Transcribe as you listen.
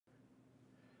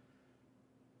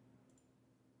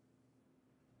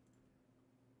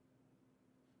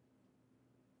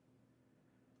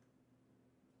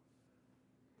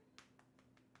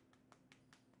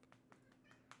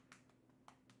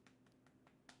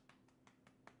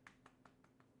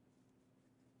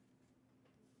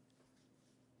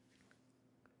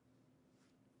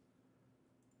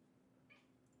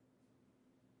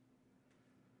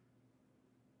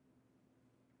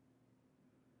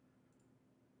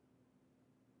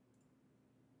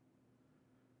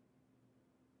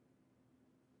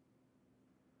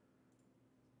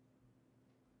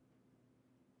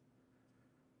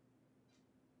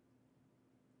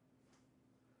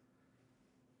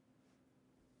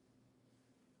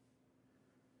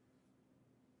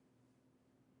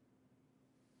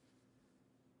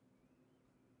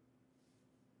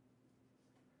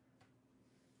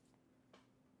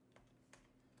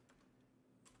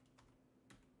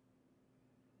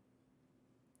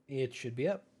It should be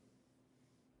up.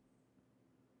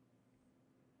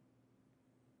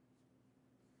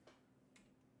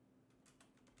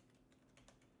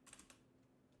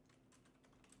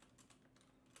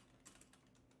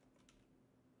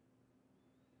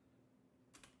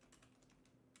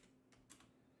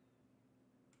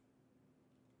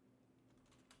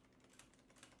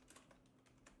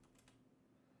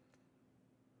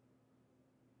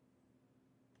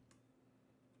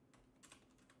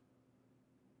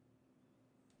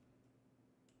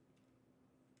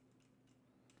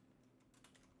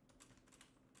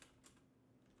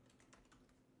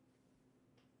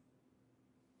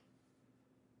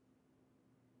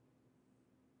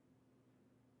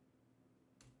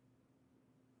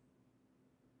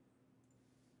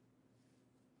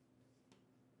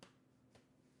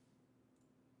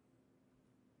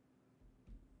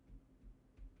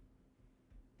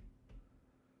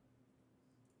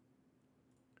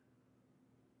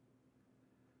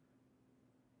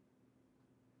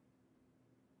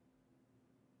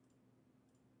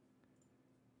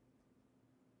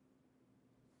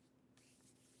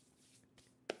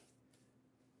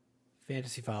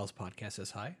 Fantasy Files podcast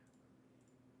says hi.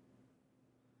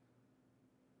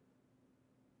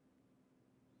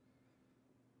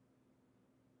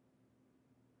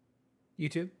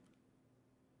 YouTube.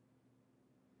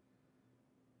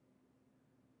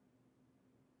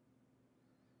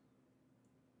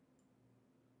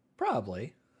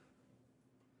 Probably.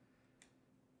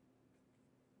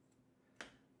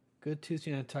 Good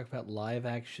Tuesday night to talk about live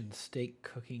action steak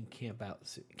cooking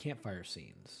campfire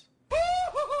scenes.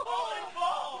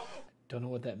 Don't know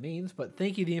what that means, but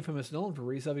thank you, the infamous Nolan, for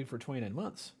resubbing for 29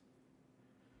 months.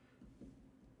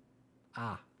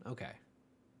 Ah, okay.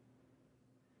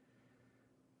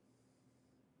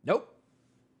 Nope.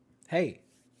 Hey,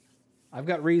 I've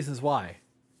got reasons why.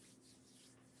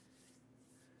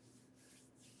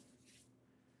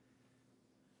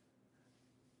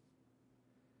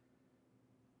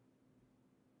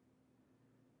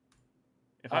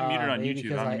 If I'm muted on maybe YouTube,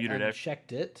 because I'm muted. I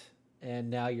unchecked it, and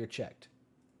now you're checked.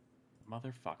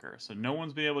 Motherfucker. So no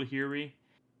one's been able to hear me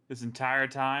this entire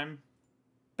time?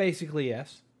 Basically,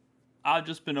 yes. I've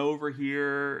just been over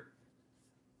here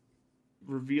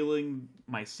revealing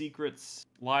my secrets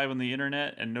live on the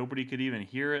internet, and nobody could even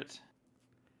hear it.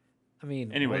 I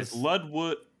mean, anyways,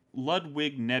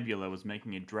 Ludwig Nebula was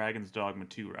making a Dragon's Dogma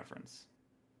 2 reference.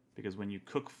 Because when you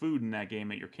cook food in that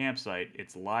game at your campsite,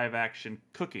 it's live action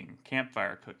cooking,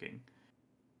 campfire cooking.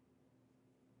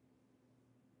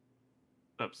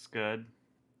 Up, Scud.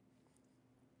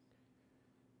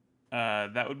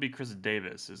 That would be Chris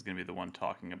Davis is going to be the one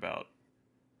talking about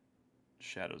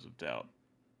Shadows of Doubt.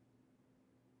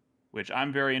 Which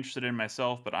I'm very interested in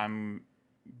myself, but I'm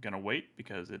going to wait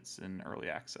because it's in early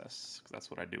access.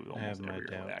 That's what I do with almost every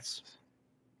early access.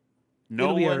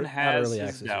 Nolan has early his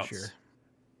access doubts. this year.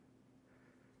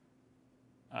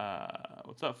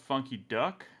 What's up, Funky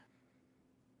Duck?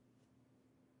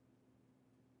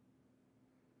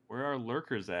 Where are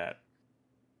lurkers at?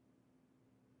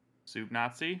 Soup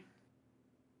Nazi?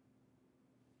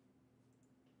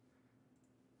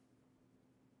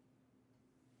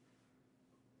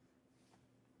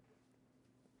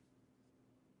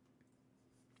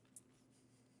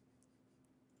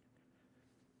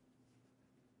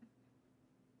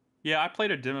 Yeah, I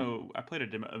played a demo.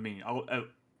 I mean,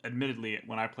 admittedly,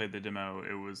 when I played the demo,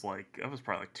 it was like that was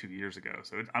probably like 2 years ago.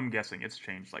 So I'm guessing it's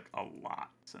changed like a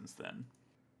lot since then.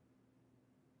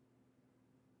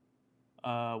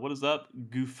 What is up,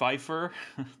 Goofyfer?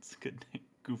 That's a good name,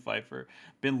 Goofyfer.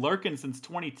 Been lurking since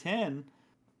 2010.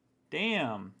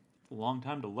 Damn, it's a long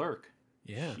time to lurk.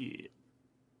 Yeah. Shit.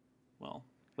 Well,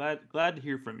 glad to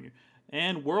hear from you.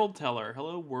 And World Teller,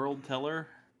 hello, World Teller.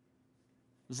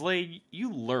 Zlade,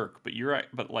 you lurk,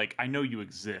 but like I know you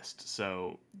exist.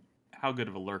 So, how good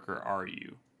of a lurker are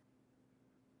you?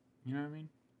 You know what I mean?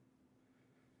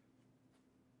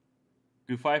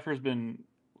 Goofyfer's been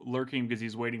lurking because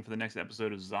he's waiting for the next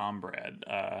episode of Zombrad.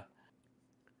 I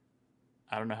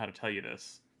don't know how to tell you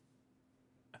this.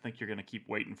 I think you're gonna keep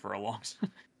waiting for a long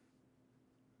time.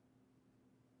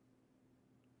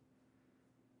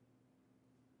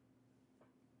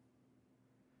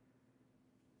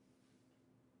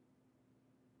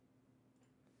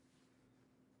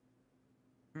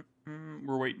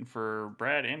 We're waiting for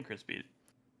Brad and Crispy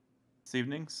this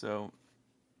evening, so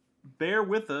bear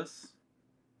with us.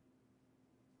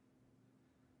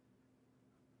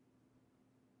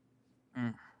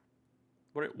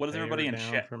 What is everybody in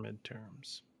chat for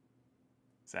midterms?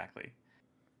 Exactly.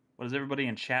 What is everybody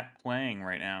in chat playing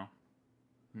right now?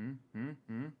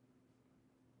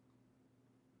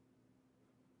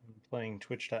 playing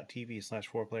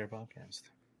twitch.tv/4Player podcast.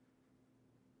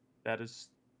 That is.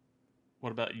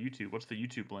 What about YouTube? What's the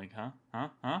YouTube link? Huh?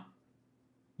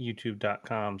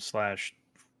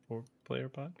 YouTube.com/4Player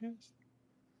podcast.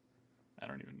 I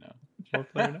don't even know.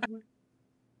 4Player network.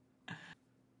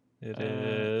 It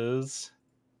is.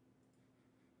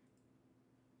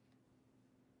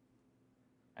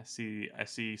 I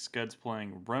see Scud's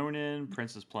playing Ronin,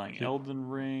 Prince is playing Elden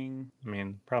Ring. I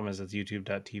mean, the problem is it's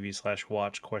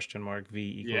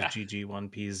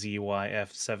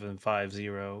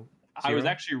youtube.tv/watch?GG1PZYF750. I was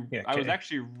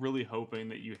actually really hoping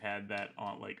that you had that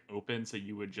on like open, so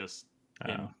you would just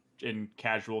in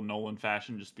casual Nolan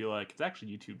fashion just be like, it's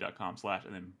actually youtube.com/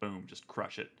 and then boom, just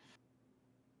crush it.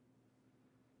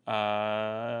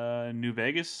 New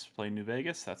Vegas, playing New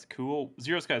Vegas, that's cool.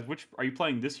 Zero Skies, which are you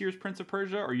playing this year's Prince of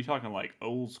Persia, or are you talking like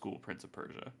old school Prince of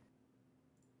Persia?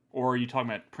 Or are you talking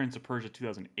about Prince of Persia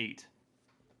 2008?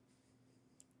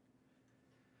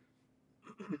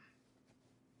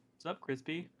 What's up,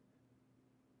 Crispy?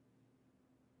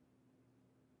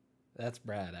 That's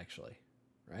Brad, actually,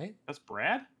 right? That's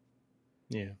Brad?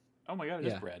 Yeah. Oh my god, it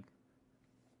is Brad.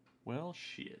 Well,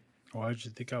 shit. Why did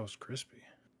you think I was crispy?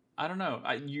 I don't know.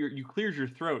 You cleared your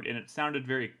throat, and it sounded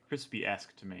very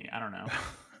Crispy-esque to me. I don't know.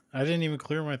 I didn't even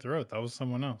clear my throat. That was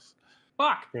someone else.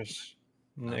 Fuck!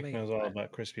 Nick knows all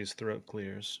about Crispy's throat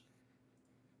clears.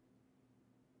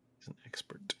 He's an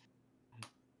expert.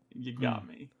 You got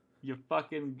me. You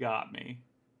fucking got me.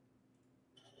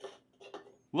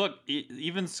 Look,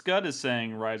 even Scud is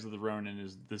saying Rise of the Ronin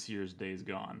is this year's Days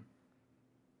Gone.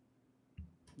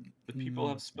 The people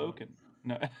have spoken.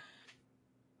 No.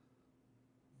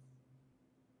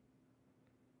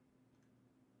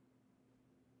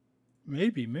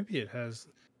 Maybe it has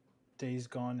Days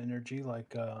Gone energy,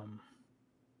 like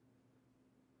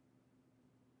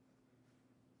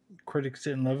critics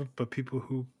didn't love it, but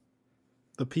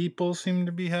the people seem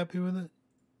to be happy with it.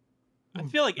 I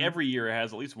feel like every year it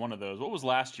has at least one of those. What was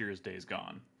last year's Days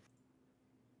Gone?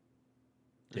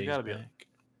 There's gotta be.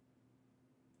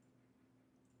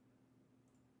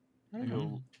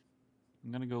 I'm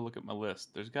gonna go look at my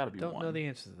list. There's gotta be one. Don't know the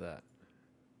answer to that.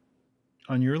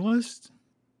 On your list?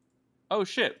 Oh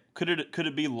shit! Could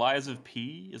it be Lies of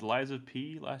P? Is Lies of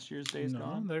P last year's Days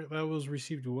Gone? No, that was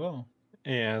received well.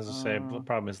 Yeah, as I say, the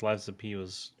problem is Lies of P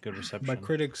was good reception by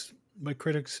critics,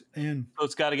 and so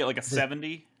it's got to get like a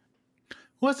 70.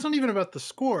 Well, it's not even about the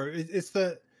score. It's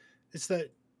that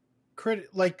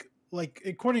like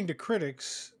according to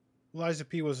critics, Lies of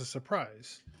P was a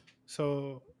surprise.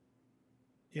 So,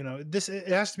 it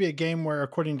has to be a game where,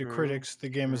 according to critics, the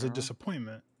game is a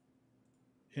disappointment.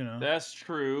 That's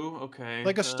true. Okay,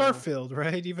 like a Starfield,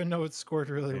 right? Even though it's scored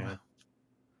really well.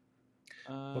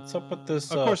 What's up with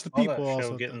this? Of course, the people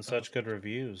also getting such good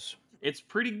reviews. It's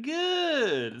pretty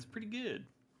good. It's pretty good.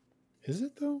 Is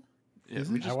it though? Yeah,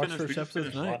 we just finished first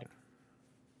episode tonight.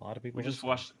 A lot of people. We just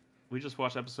watched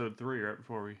episode 3 right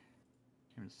before we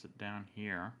came to sit down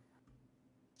here.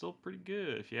 Still pretty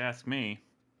good, if you ask me.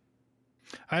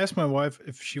 I asked my wife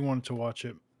if she wanted to watch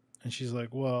it, and she's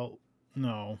like, "Well,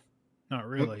 no, not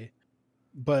really."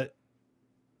 But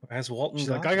as Walton, she's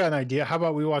like, "I got an idea. How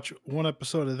about we watch one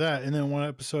episode of that, and then one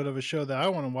episode of a show that I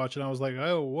want to watch?" And I was like,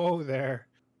 "Oh, whoa, there!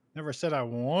 Never said I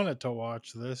wanted to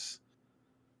watch this."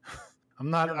 I'm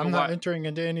not entering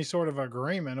into any sort of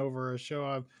agreement over a show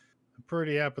I'm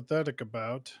pretty apathetic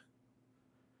about.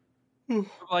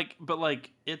 But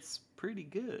it's pretty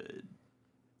good.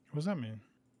 What does that mean?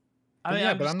 I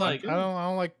mean, but I'm not.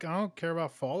 I don't care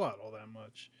about Fallout all that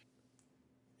much.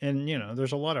 And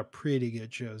there's a lot of pretty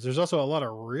good shows. There's also a lot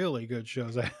of really good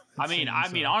shows. I mean,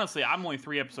 honestly, I'm only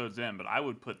 3 episodes in, but I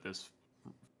would put this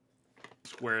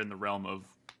square in the realm of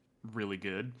really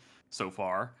good so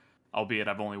far. Albeit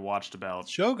I've only watched about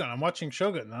Shogun. I'm watching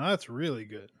Shogun. Now that's really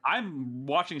good. I'm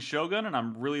watching Shogun and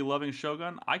I'm really loving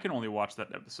Shogun. I can only watch that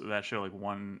show like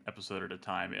 1 episode at a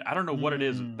time. I don't know what it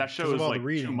is. That show is like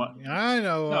too much. I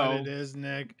know what it is,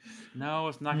 Nick. No,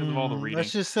 it's not because of all the reading.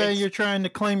 Let's just say you're trying to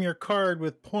claim your card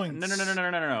with points.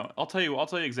 No. I'll tell you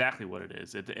exactly what it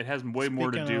is. It has way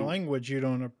more to do. A language you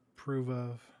don't approve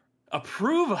of.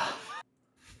 Approve of?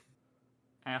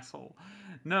 Asshole.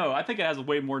 No, I think it has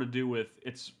way more to do with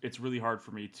it's really hard for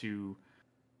me to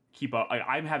keep up.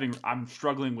 I'm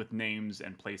struggling with names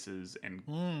and places and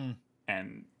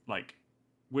like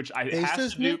which it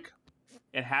has to do.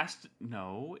 It has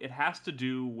to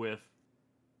do with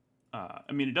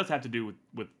I mean, it does have to do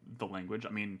with the language.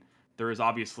 I mean, there is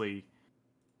obviously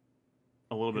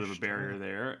a little bit of a barrier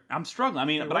there. I'm struggling. I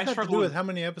mean, but I struggle with how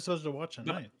many episodes to watch a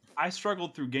night. I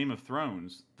struggled through Game of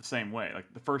Thrones the same way. Like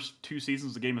the first 2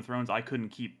 seasons of Game of Thrones, I couldn't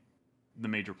keep the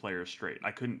major players straight.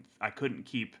 I couldn't even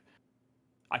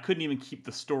keep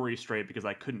the story straight because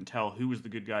I couldn't tell who was the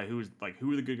good guy, who were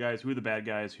the good guys, who were the bad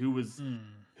guys, who was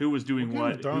doing Game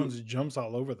what. of Thrones jumps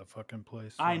all over the fucking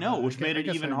place. So I know, which made it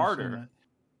even harder.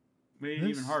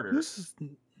 This is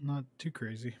not too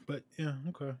crazy, but yeah,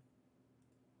 okay.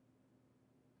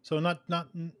 So not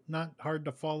hard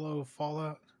to follow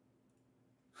Fallout.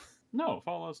 No,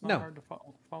 Fallout's not hard to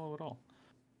follow at all.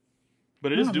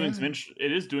 But it is doing some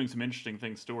interesting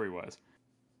things story wise.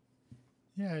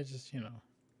 Yeah, I just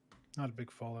not a big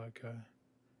Fallout guy.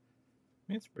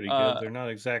 It's pretty good. They're not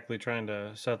exactly trying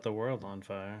to set the world on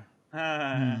fire.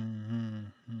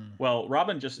 Well,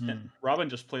 Robin just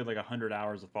played like 100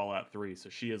 hours of Fallout 3, so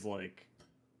she is like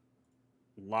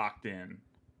locked in.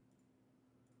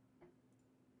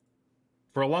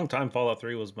 For a long time, Fallout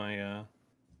 3 was my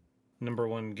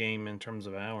 #1 game in terms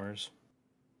of hours.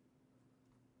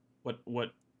 What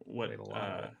Played a lot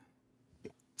of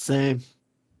it. Same.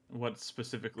 What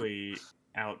specifically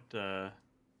out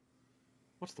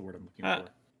what's the word I'm looking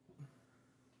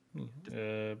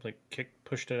for? Like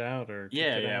pushed it out or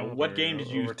What game did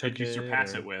you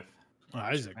surpass it with?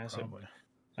 Isaac probably.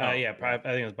 I think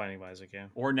it was Binding of Isaac, yeah.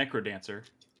 Or Necrodancer.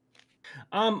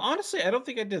 Honestly, I don't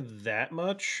think I did that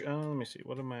much. Let me see.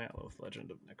 What am I at with Legend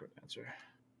of Necrodancer?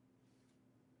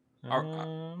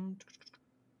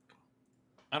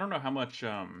 I don't know how much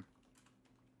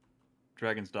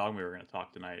Dragon's Dogma we were going to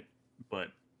talk tonight, but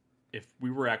if we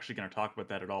were actually going to talk about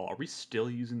that at all, are we still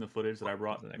using the footage that I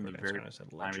brought in the very time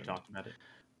we talked about it?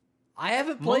 I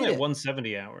haven't played it.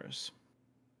 170 hours.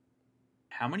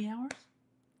 How many hours?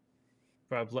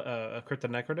 Crypt the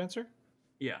Necrodancer?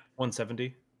 Yeah.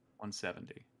 170.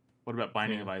 170. What about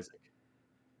Binding of Isaac?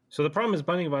 So the problem is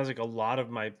Binding of Isaac, a lot of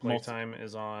my playtime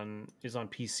is on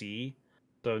PC,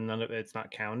 so none of it's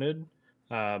not counted.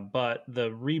 But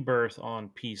the Rebirth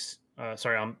on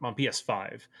on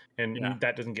PS5, and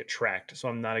that doesn't get tracked, so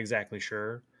I'm not exactly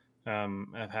sure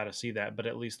of how to see that. But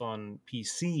at least on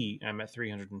PC, I'm at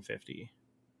 350.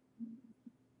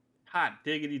 Hot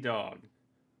diggity dog!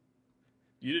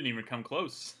 You didn't even come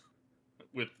close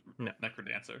with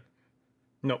Necrodancer.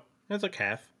 Nope, that's like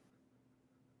half.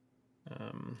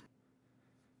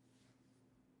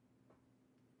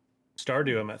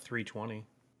 Stardew, I'm at 320.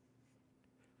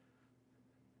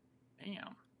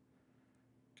 Damn.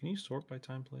 Can you sort by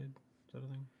time played? Is that a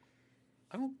thing?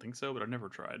 I don't think so, but I've never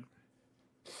tried.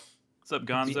 What's up,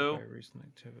 Gonzo? By recent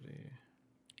activity.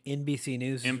 NBC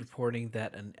News is reporting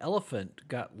that an elephant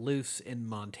got loose in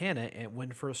Montana and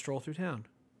went for a stroll through town.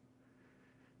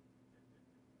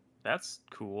 That's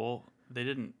cool. They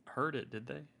didn't hurt it, did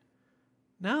they?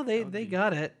 No, they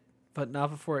got it, but not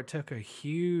before it took a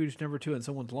huge #2 in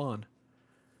someone's lawn.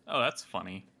 Oh, that's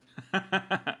funny.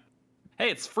 Hey,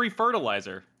 it's free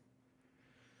fertilizer.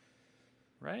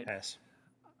 Right? Yes.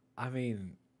 I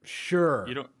mean, sure.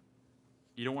 You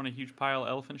don't want a huge pile of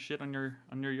elephant shit on your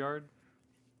yard?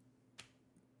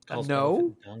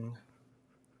 No.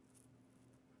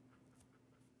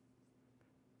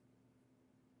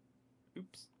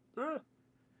 Oops. I'm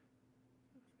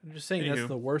just saying that's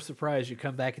the worst surprise. You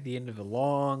come back at the end of a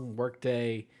long work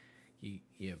day,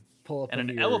 you pull up and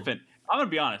an elephant. I'm gonna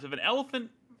be honest. If an elephant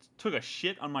took a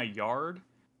shit on my yard,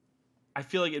 I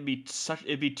feel like it'd be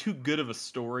too good of a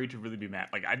story to really be mad.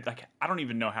 I don't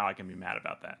even know how I can be mad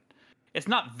about that. It's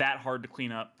not that hard to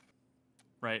clean up,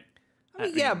 right? I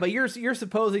mean, yeah, but you're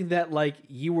supposing that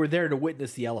you were there to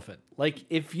witness the elephant.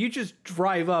 If you just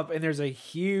drive up and there's a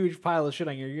huge pile of shit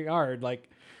on your yard,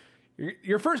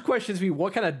 your first question is to be,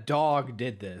 what kind of dog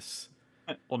did this?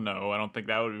 Well, no, I don't think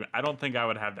I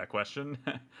would have that question.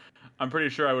 I'm pretty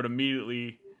sure I would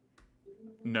immediately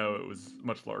know it was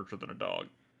much larger than a dog.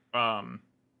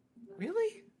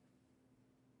 Really?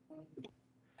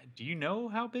 Do you know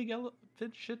how big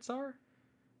elephant shits are?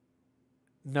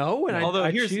 No, and although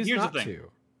I here's choose the not thing.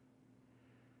 to.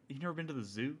 You've never been to the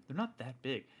zoo? They're not that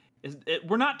big.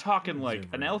 We're not talking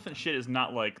an elephant shit is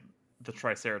not like the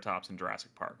Triceratops in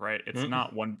Jurassic Park, right? It's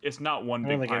not one. It's not one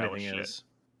big pile of shit. Is.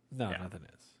 No, nothing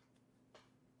is.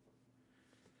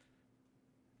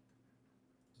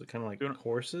 Is it kind of like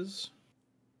horses?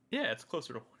 Yeah, it's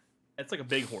closer to. It's like a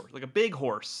big horse, like a big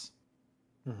horse,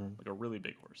 like a really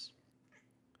big horse.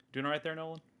 Doing all right there,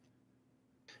 Nolan?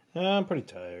 I'm pretty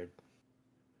tired.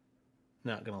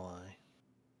 Not gonna lie.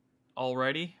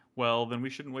 Alrighty. Well, then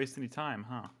we shouldn't waste any time,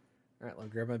 huh? All right, let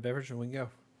me grab my beverage and we can go.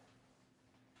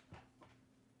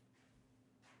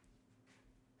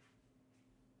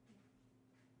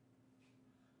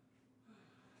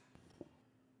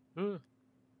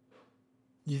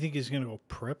 You think he's gonna go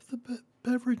prep the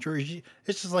beverage, or it's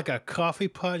just like a coffee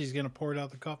pot? He's gonna pour it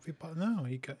out the coffee pot. No,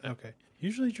 okay.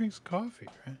 Usually he drinks coffee,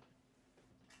 right?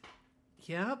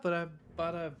 Yeah, but I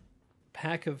bought a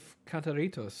pack of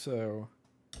Cantaritos, so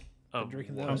Oh, I'm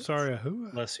drinking what? those. I'm sorry. Who?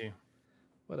 Bless you.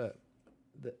 What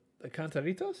the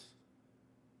Cantaritos?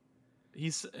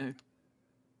 He's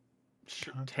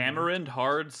tamarind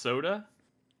hard soda.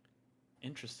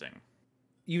 Interesting.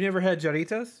 You never had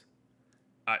Jarritos?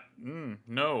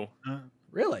 No.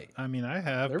 Really? I mean, I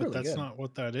have, They're but really that's good. not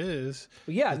what that is.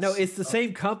 Well, yeah, no, it's the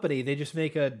same company. They just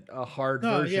make a hard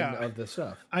No, version yeah. of the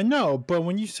stuff. I know, but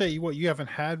when you say you haven't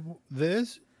had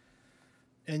this,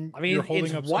 and I mean, you're holding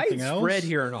it's up something else. widespread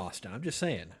here in Austin. I'm just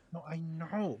saying. No, I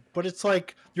know, but it's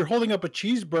like you're holding up a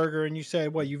cheeseburger and you say,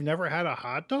 "What? You've never had a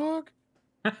hot dog?"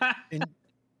 And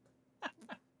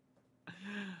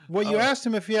what you asked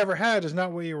him if he ever had is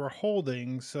not what you were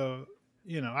holding. So,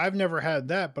 I've never had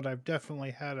that, but I've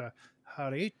definitely had a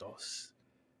Jarritos.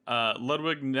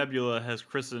 Ludwig Nebula has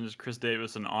christened Chris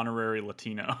Davis an honorary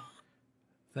Latino.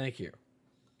 Thank you.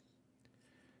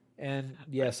 And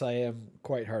yes, I am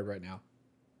quite hard right now.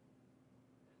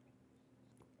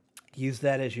 Use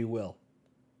that as you will.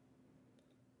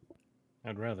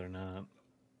 I'd rather not.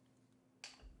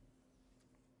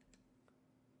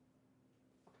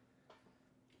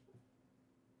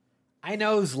 I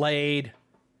know Slade.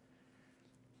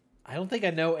 I don't think I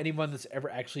know anyone that's ever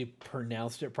actually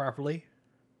pronounced it properly.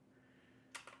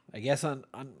 I guess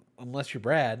unless you're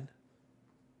Brad.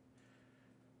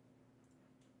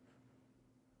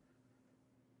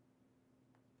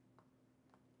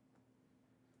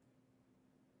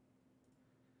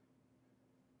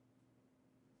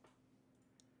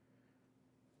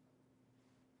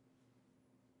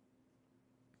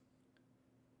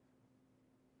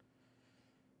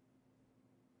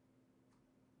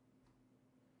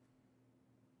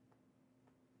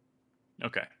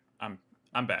 Okay,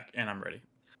 I'm back and I'm ready.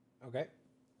 Okay.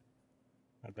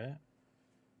 I bet.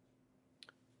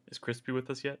 Is Crispy with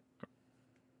us yet?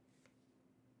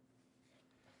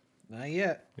 Not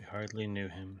yet. We hardly knew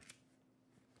him.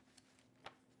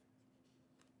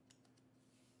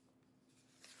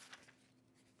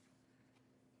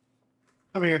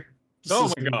 I'm here.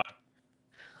 Oh my god.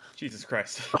 Jesus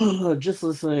Christ. Just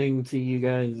listening to you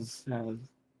guys have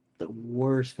the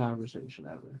worst conversation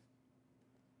ever.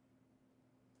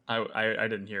 I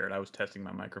didn't hear it. I was testing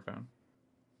my microphone.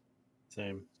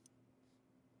 Same.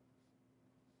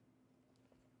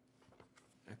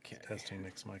 Okay. Testing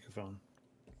Nick's microphone.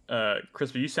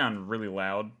 Crispy, you sound really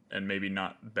loud and maybe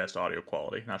not best audio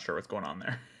quality. Not sure what's going on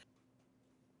there.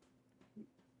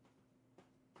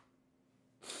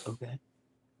 Okay.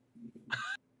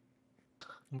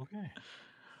 Okay.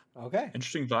 Okay.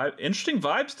 Interesting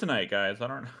vibes tonight, guys. I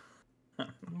don't know.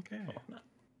 Okay. Oh, no.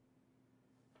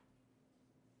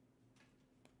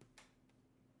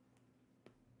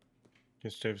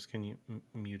 Just Davis, can you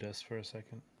mute us for a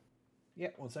second? Yeah,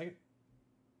 1 second.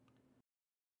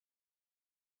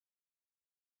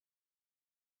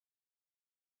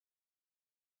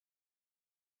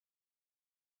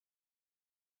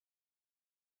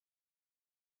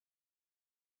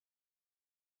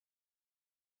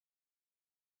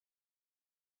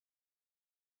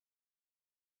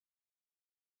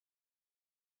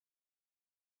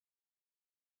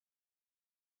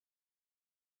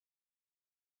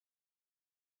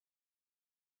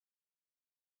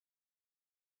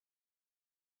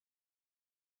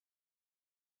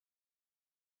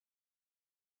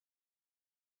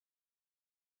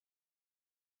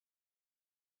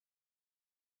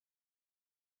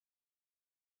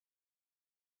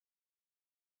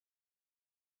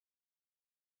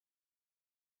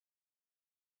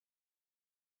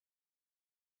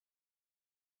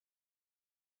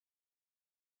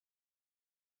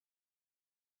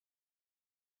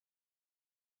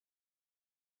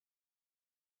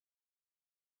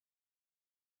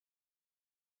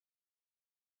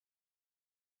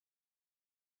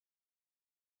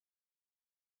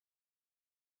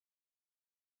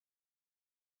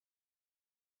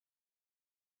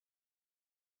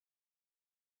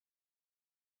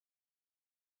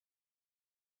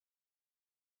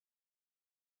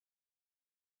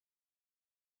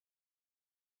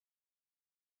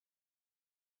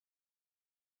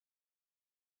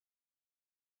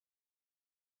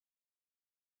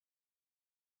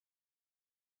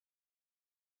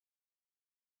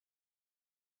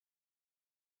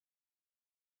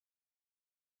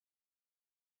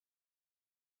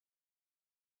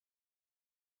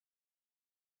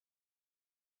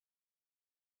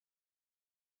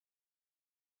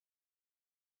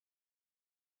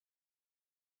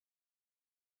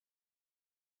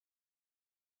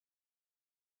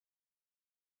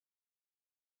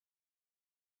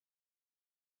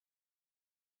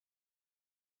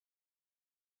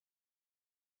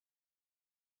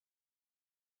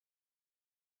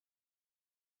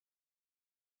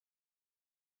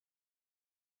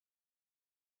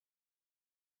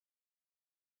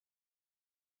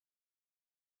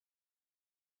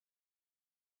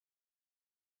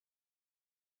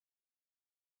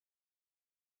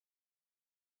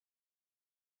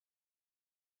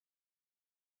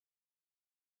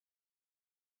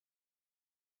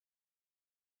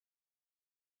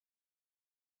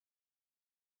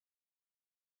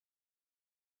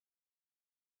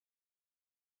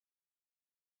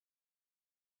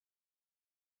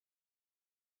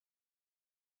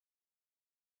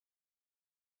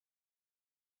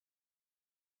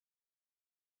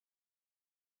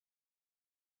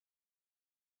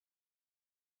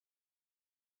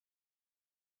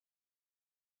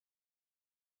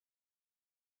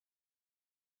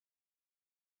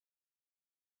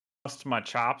 bust my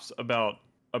chops about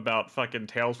fucking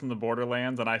Tales from the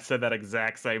Borderlands, and I said that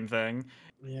exact same thing.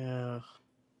 Yeah.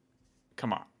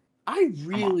 Come on. I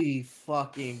really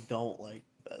fucking don't like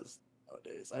Bethesda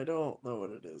nowadays. I don't know what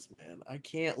it is, man. I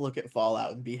can't look at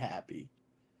Fallout and be happy.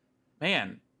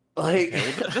 Man. Like,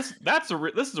 Okay,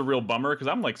 well, this is a real bummer because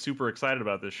I'm like super excited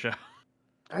about this show.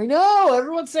 I know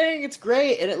everyone's saying it's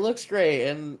great and it looks great,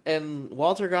 and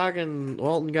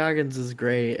Walton Goggins is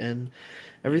great, and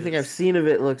everything I've Yes. seen of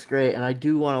it looks great, and I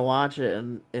do want to watch it,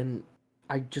 and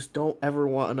I just don't ever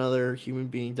want another human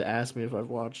being to ask me if I've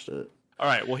watched it. All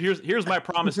right, well here's my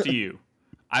promise to you.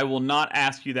 I will not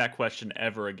ask you that question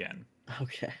ever again.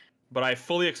 Okay. But I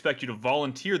fully expect you to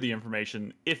volunteer the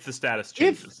information if the status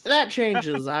changes. If that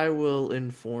changes, I will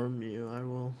inform you. I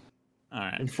will All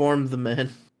right. inform the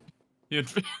men.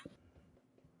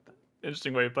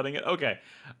 Interesting way of putting it. Okay.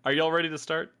 Are y'all ready to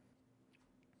start?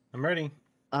 I'm ready.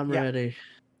 I'm Yeah. ready.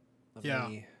 Yeah.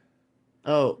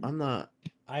 Oh, I'm not.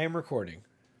 I am recording.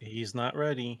 He's not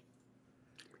ready.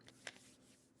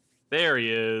 There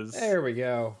he is. There we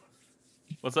go.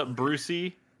 What's up,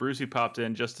 Brucey? Brucey popped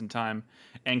in just in time.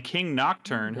 And King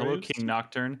Nocturne. Hello, Bruce. King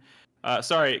Nocturne.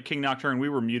 Sorry, King Nocturne, we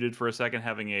were muted for a second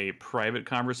having a private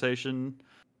conversation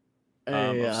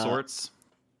of sorts.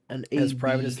 An As AB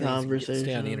private as things conversation.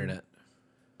 stay on the internet.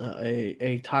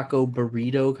 A taco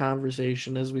burrito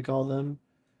conversation, as we call them.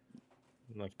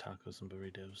 Love tacos and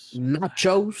burritos.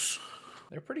 Nachos.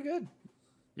 They're pretty good.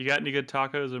 You got any good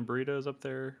tacos and burritos up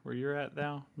there where you're at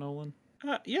now, Nolan?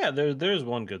 Yeah, there's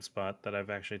one good spot that I've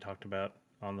actually talked about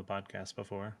on the podcast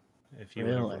before, if you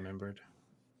would have Really? remembered.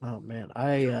 Oh man, I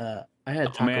had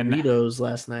Oh, man. taco-ritos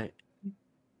last night.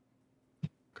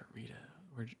 Garita.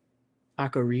 Where'd you...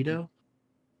 Taco-rito?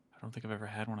 I don't think I've ever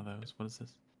had one of those. What is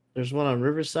this? There's one on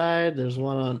Riverside. There's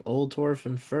one on Old Torf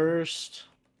and First.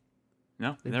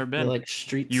 No, They're never been. like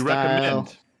street You style.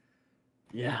 recommend?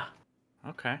 yeah.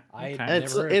 Okay. I- okay.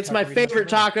 It's never heard of it's my taco-ritos favorite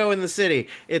before. taco in the city.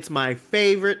 It's my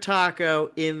favorite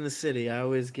taco in the city. I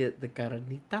always get the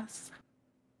carnitas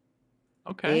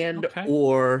Okay. and okay.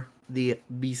 or the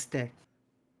bistec.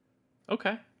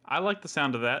 Okay. I like the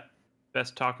sound of that.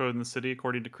 Best taco in the city,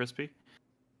 according to Crispy.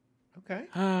 Okay.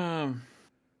 It's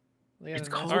They got a nice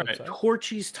called Alright. website.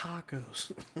 Torchy's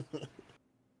Tacos.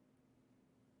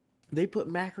 They put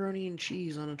macaroni and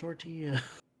cheese on a tortilla.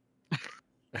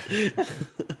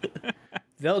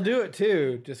 They'll do it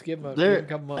too. Just give them a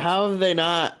couple months. How have they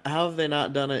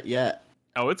not done it yet?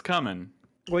 Oh, it's coming.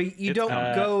 Well, you It's don't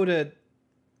coming.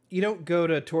 go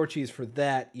to Torchy's for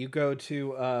that. You go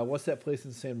to what's that place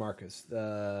in San Marcos?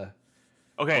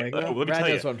 Okay, Fuego? let me Brad tell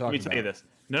you. knows what I'm Let me talking tell you about. this.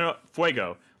 No,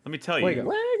 Fuego. Let me tell you. Fuego.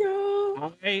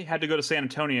 Fuego. I had to go to San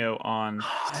Antonio on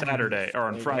Saturday or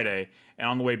on Fuego. Friday, and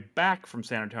on the way back from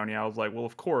San Antonio, I was like, "Well,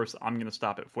 of course, I'm gonna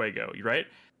stop at Fuego." You right?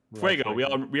 Fuego.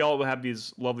 We all have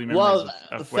these lovely memories Well,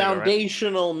 of Fuego, right?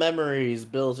 foundational memories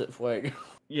built at Fuego.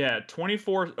 Yeah,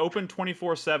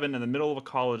 24/7 in the middle of a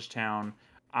college town.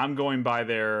 I'm going by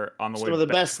there on the way. Some of the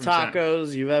back best from San-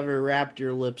 tacos you've ever wrapped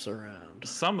your lips around.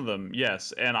 Some of them,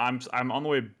 yes. And I'm on the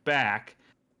way back,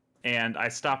 and I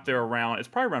stopped there around. It's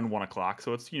probably around 1:00,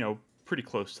 so it's pretty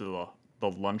close to the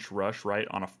lunch rush, right,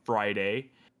 on a Friday,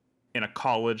 in a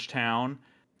college town.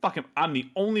 Fucking, I'm the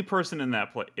only person in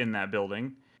that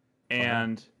building,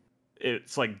 and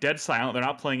it's like dead silent. They're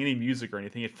not playing any music or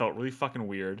anything. It felt really fucking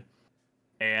weird,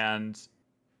 and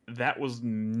that was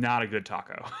not a good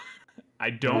taco. I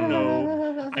don't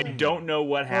know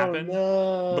what happened.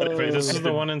 Oh, no. But if it- This is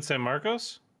the one in San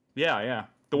Marcos? Yeah.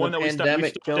 The one that we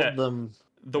pandemic stopped killed at. them.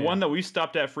 The Yeah. one that we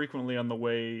stopped at frequently on the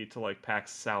way to like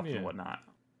PAX South Yeah. and whatnot.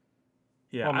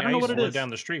 Yeah, Well, I don't know used what to it live is. down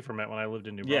the street from it when I lived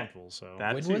in New Yeah. Braunfels. So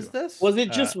That When too. was this? Was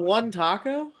it just one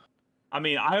taco? I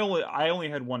mean, I only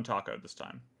had one taco this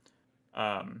time. But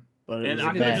it And was I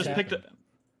When could did have this just picked it. happen?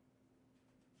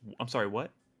 I'm sorry,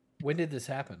 what? When did this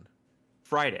happen?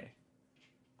 Friday.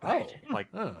 Oh, Like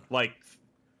oh.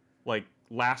 like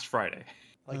last Friday.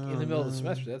 Like in the middle of the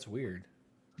semester. That's weird.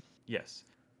 Yes.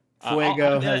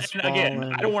 Fuego and has again,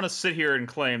 fallen. I don't want to sit here and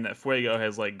claim that Fuego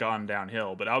has like gone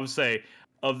downhill, but I would say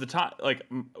of the time, like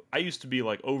I used to be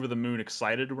like over the moon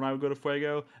excited when I would go to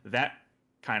Fuego. That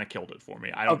kind of killed it for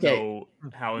me. I don't Okay. know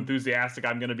how enthusiastic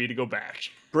I'm going to be to go back.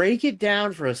 Break it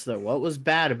down for us though. What was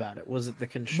bad about it? Was it the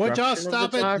construction Would y'all of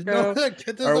stop the it? taco? No, this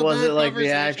is Or a was bad it like the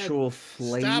conversation. actual Stop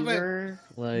it. flavor?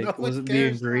 Like, No was one it the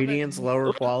cares. Stop it. ingredients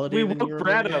lower quality? We than you woke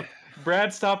Brad remember? up.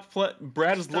 Brad stopped.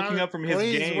 Brad is Stop looking it, up from his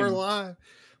please, game. We're live.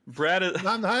 Brad is.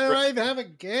 I'm not even having a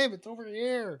game. It's over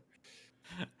here.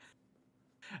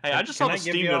 Hey, I just saw Can the I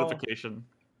give Steam y'all- notification.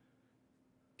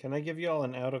 Can I give you all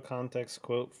an out of context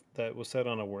quote that was said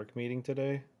on a work meeting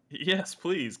today? Yes,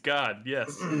 please, God,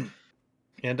 yes.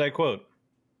 And I quote,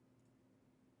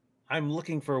 "I'm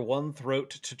looking for one throat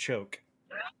to choke."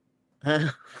 All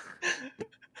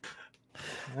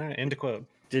right, end of quote.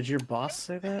 Did your boss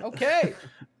say that? Okay.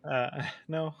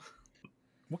 No.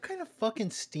 What kind of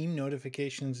fucking Steam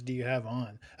notifications do you have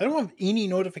on? I don't have any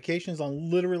notifications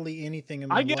on literally anything in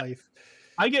my life.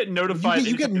 I get notified.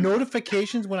 You get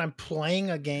notifications when I'm playing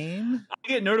a game? I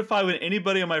get notified when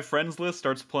anybody on my friends list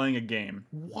starts playing a game.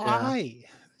 Why? Yeah.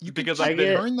 You Because can I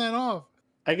get turn that off.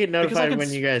 I get notified when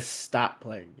s- you guys stop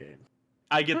playing games.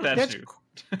 I get that That's too.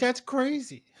 that's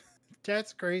crazy.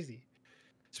 That's crazy.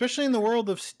 Especially in the world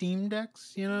of Steam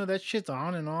Decks, you know, that shit's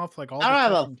on and off like all the I don't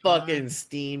have a fucking fucking time.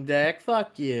 Steam Deck.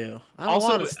 Fuck you. I don't Also-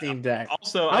 want a Steam Deck.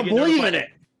 Also, I I don't get believe notified. in it.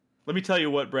 Let me tell you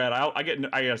what, Brad.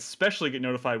 I especially get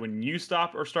notified when you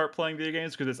stop or start playing video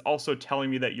games because it's also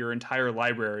telling me that your entire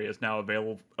library is now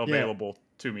available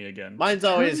to me again. Mine's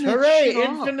always, Turn that hooray! shit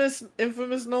off.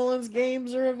 Infamous Nolan's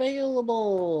games are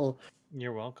available.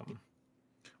 You're welcome.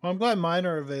 Well, I'm glad mine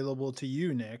are available to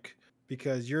you, Nick,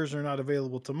 because yours are not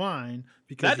available to mine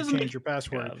because That you doesn't changed your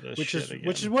password, God, this which is shit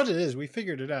which is again. what it is. We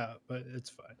figured it out, but it's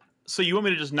fine. So you want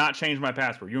me to just not change my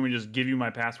password? You want me to just give you my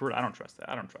password? I don't trust that.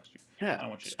 I don't trust you. I Yeah. don't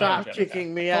want you. I don't Stop want you to have kicking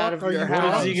that. me out of Fuck are your you What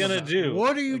house. is he talking gonna about? do?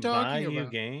 What are you Buy talking you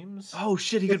about? games? Oh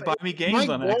shit! He could buy me games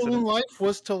My on goal in accident. life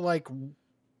was to like,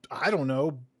 I don't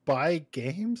know, buy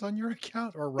games on your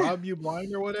account or rob you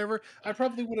blind or whatever. I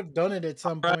probably would have done it at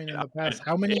some Alright, point in the past. alright.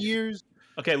 How many years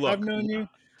Okay, look. I've known you?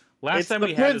 Last It's time the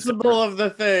we had this principle of the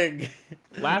thing.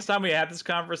 last time we had this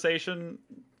conversation,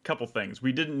 couple things.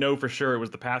 We didn't know for sure it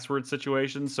was the password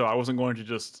situation, so I wasn't going to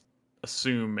just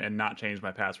assume and not change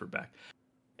my password back.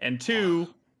 And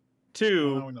two,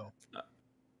 Well, now we know.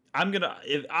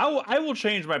 I will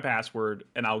change my password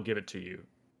and I'll give it to you.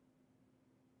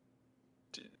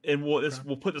 And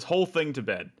we'll put this whole thing to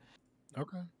bed.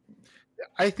 Okay.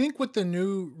 I think with the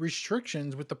new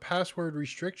restrictions, with the password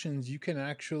restrictions, you can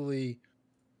actually,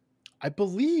 I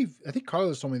think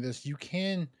Carlos told me this, you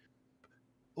can,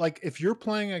 like, if you're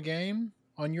playing a game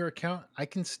on your account, I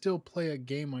can still play a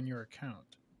game on your account.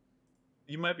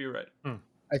 You might be right.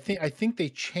 I think they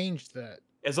changed that.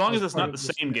 As long as As it's part not the of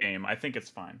this same thing. game, I think it's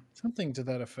fine. Something to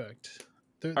that effect.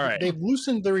 All right. They've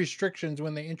loosened the restrictions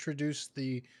when they introduced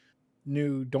the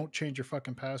new "don't change your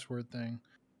fucking password" thing.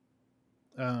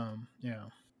 Yeah.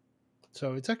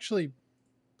 So it's actually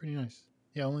pretty nice.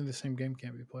 Yeah, only the same game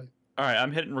can't be played. All right,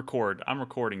 I'm hitting record. I'm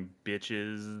recording,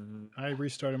 bitches. I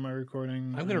restarted my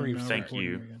recording. I'm gonna and now Thank recording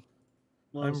you. again.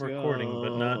 I'm Let's recording,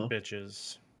 but not go.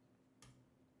 bitches.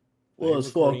 Let's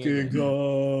recording fucking again.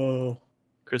 go.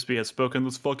 Crispy has spoken.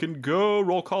 Let's fucking go.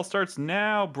 Roll call starts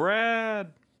now.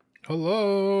 Brad.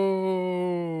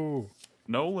 Hello.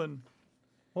 Nolan.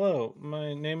 Hello,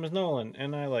 my name is Nolan,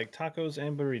 and I like tacos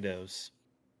and burritos.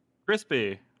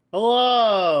 Crispy.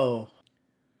 Hello.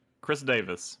 Chris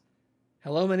Davis.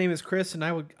 Hello, my name is Chris, and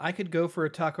I could go for a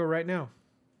taco right now.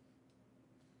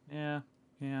 Yeah,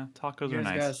 tacos You are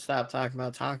guys nice. gotta stop talking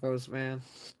about tacos, man.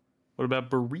 What about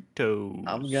burritos?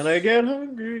 I'm gonna get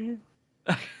hungry.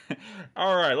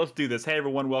 All right, let's do this. Hey,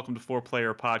 everyone, welcome to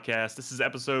 4Player Podcast. This is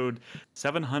episode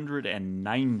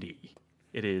 790.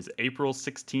 It is April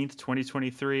 16th,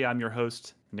 2023. I'm your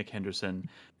host, Nick Henderson,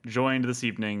 joined this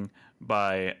evening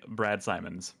by Brad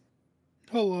Simons,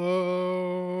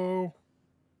 Hello.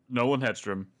 Nolan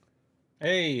Hedstrom,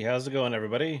 Hey, how's it going,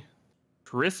 everybody?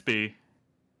 Crispy.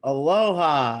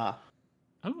 Aloha.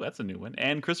 Oh, that's a new one.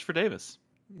 And Christopher Davis.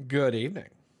 Good evening.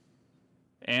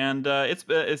 And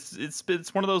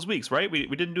it's one of those weeks, right? We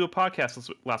didn't do a podcast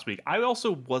last week. I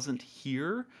also wasn't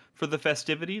here for the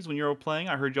festivities when you were playing.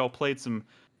 I heard y'all played some,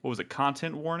 what was it,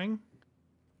 content warning?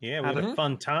 Yeah, we had a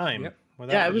fun time. Yep.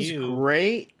 Without Yeah, it was you.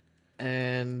 great.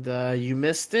 And you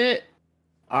missed it.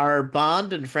 Our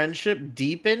bond and friendship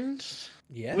deepened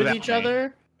Yeah. with Without each me.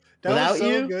 other. That Without was so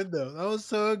you? good though. That was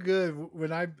so good.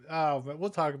 But we'll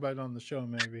talk about it on the show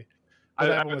maybe. I-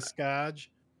 What happened with Scotch?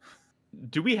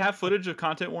 Do we have footage of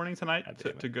content warning tonight God to,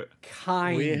 damn it. to go?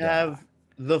 Kind. We have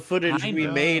the footage we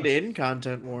Kinda. made in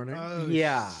content warning. Oh,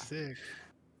 Yeah. sick.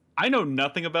 I know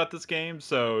nothing about this game,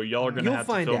 so y'all are gonna You'll have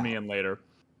to find fill me out. in later.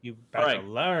 You better Alright.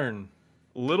 learn.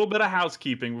 Little bit of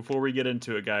housekeeping before we get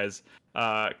into it, guys.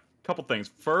 Couple things.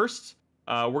 First,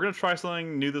 we're gonna try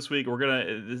something new this week. We're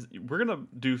gonna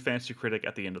do Fantasy Critic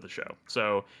at the end of the show.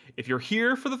 So if you're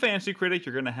here for the Fantasy Critic,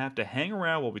 you're gonna have to hang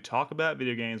around while we talk about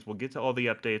video games. We'll get to all the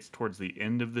updates towards the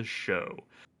end of the show.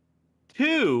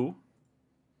 Two,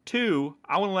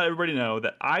 I want to let everybody know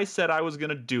that I said I was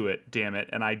gonna do it. Damn it,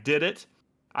 and I did it.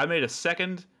 I made a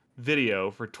second video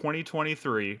for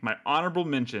 2023. My honorable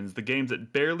mentions, the games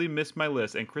that barely missed my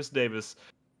list, and Chris Davis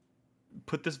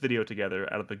put this video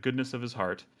together out of the goodness of his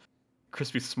heart.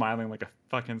 Crispy's smiling like a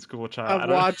fucking school child.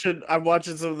 I'm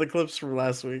watching some of the clips from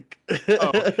last week.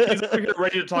 Oh, he's over here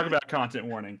ready to talk about content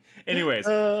warning. Anyways,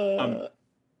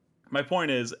 my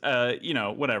point is,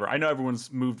 whatever. I know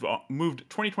everyone's moved.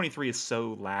 2023 is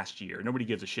so last year. Nobody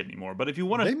gives a shit anymore. But if you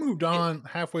want to, they moved on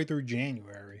halfway through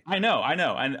January. I know,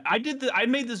 and I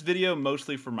made this video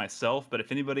mostly for myself. But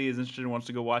if anybody is interested and wants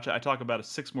to go watch it, I talk about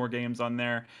 6 more games on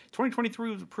there.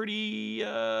 2023 was a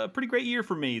pretty great year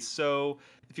for me. So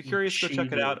if you're curious, go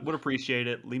check it out. Would appreciate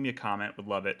it. Leave me a comment. Would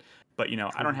love it. But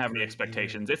I don't have any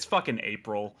expectations. It's fucking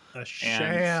April. A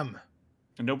sham.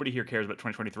 And nobody here cares about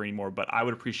 2023 anymore, but I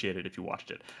would appreciate it if you watched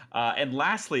it. And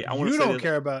lastly, I want to say you don't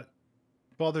care about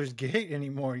Baldur's Gate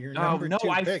anymore. You're number 2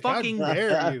 I pick. fucking How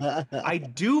dare you? I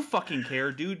do fucking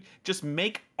care, dude. Just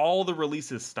make all the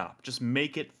releases stop. Just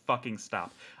make it fucking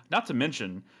stop. Not to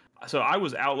mention, so I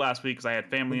was out last week because I had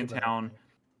family in town,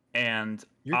 and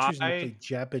you're choosing to play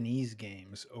Japanese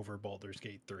games over Baldur's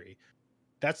Gate 3.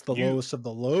 That's the lowest of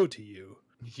the low to you.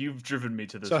 You've driven me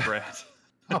to this, Brett.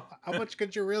 How much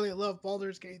could you really love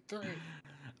Baldur's Gate 3?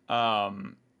 I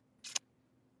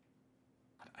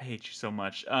hate you so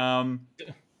much.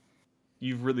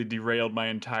 You've really derailed my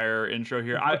entire intro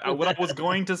here. What I was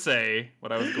going to say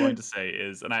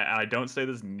is, and I don't say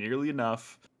this nearly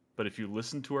enough, but if you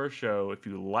listen to our show, if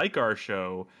you like our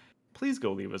show, please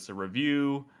go leave us a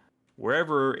review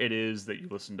wherever it is that you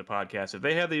listen to podcasts. If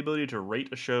they have the ability to rate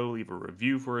a show, leave a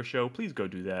review for a show, please go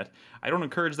do that. I don't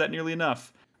encourage that nearly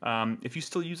enough. If you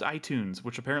still use iTunes,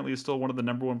 which apparently is still one of the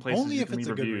 #1 places only you if can it's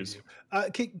leave a good reviews.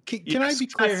 Review. Can I be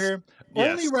clear here?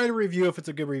 Yes. Only write a review if it's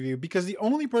a good review, because the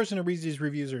only person who reads these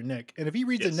reviews are Nick. And if he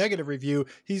reads a negative review,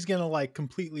 he's gonna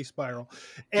completely spiral.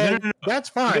 And no. That's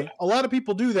fine. A lot of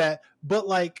people do that, but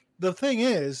the thing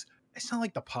is, it's not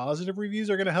like the positive reviews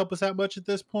are gonna help us that much at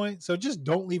this point. So just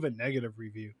don't leave a negative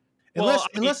review,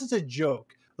 unless it's a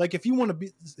joke. If you want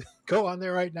to go on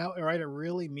there right now and write a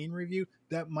really mean review,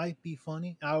 that might be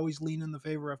funny. I always lean in the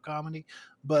favor of comedy,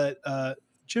 but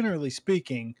generally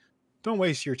speaking, don't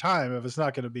waste your time if it's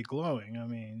not going to be glowing. I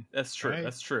mean, that's true. Right?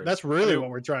 That's true. That's really what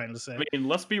we're trying to say. I mean,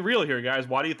 let's be real here, guys.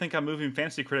 Why do you think I'm moving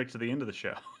Fantasy Critic to the end of the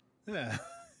show? Yeah.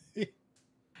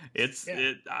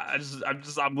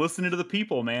 I'm listening to the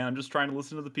people, man. I'm just trying to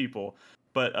listen to the people.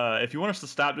 But if you want us to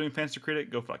stop doing Fantasy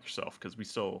Critic, go fuck yourself, because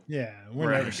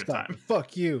we're having a good time.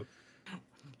 Fuck you.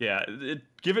 Yeah,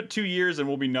 give it 2 years and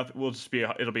we'll be nothing.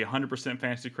 It'll be 100%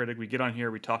 Fantasy Critic. We get on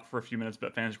here, we talk for a few minutes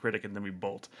about Fantasy Critic, and then we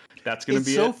bolt. That's gonna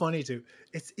be so funny too.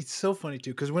 It's so funny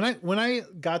too, because when I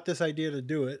got this idea to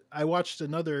do it, I watched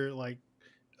another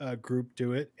group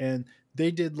do it, and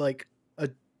they did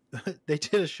they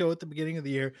did a show at the beginning of the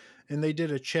year, and they did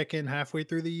a check-in halfway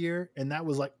through the year, and that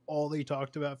was all they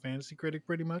talked about Fantasy Critic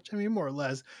pretty much. I mean, more or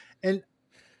less. And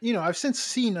I've since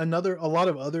seen a lot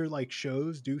of other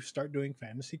shows start doing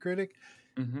Fantasy Critic,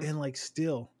 and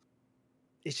still,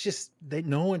 it's just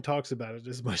no one talks about it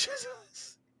as much as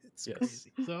us. It's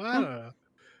crazy. So I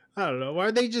don't know.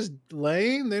 Are they just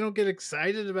lame? They don't get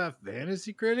excited about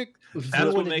Fantasy Critic.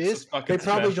 That's what makes us fucking They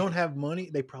probably special. don't have money.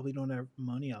 They probably don't have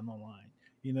money on the line.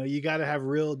 You got to have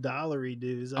real dollary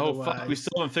dues. Oh fuck, we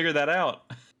still haven't figured that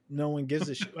out. No one gives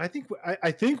a shit. I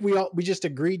think we just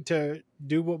agreed to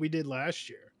do what we did last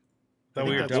year. That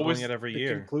we were doubling it every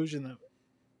year. Conclusion that.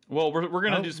 Well, we're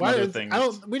gonna do some other things.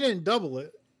 We didn't double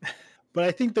it, but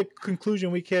I think the conclusion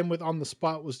we came with on the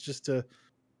spot was just to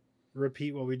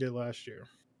repeat what we did last year.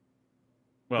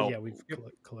 Well, but yeah, we've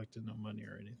collected no money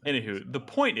or anything. Anywho, the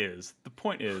point is,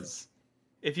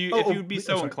 if you'd be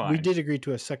inclined, we did agree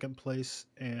to a second place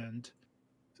and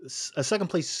a second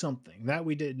place something that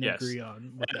we didn't agree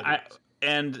on.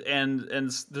 And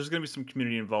there's going to be some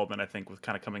community involvement, I think, with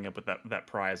kind of coming up with that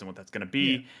prize and what that's going to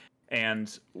be,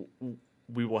 and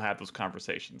we will have those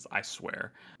conversations, I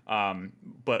swear.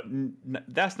 But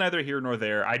that's neither here nor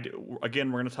there.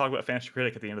 Again, we're going to talk about Fantasy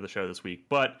Critic at the end of the show this week,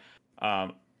 but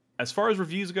as far as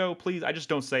reviews go, please, I just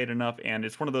don't say it enough. And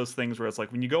it's one of those things where it's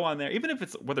when you go on there, even if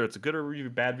whether it's a good review,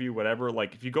 bad review, whatever,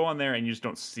 if you go on there and you just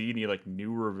don't see any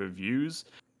newer reviews,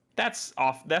 that's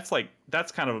off. That's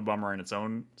kind of a bummer in its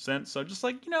own sense. So just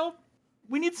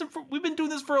we need some. We've been doing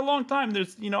this for a long time.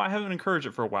 I haven't encouraged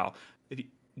it for a while. If you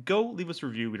go leave us a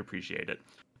review, we'd appreciate it.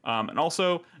 And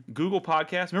also Google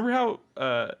Podcasts. Remember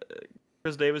how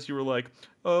Chris Davis, you were well,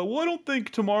 I don't think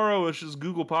tomorrow it's just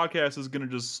Google Podcasts is going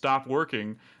to just stop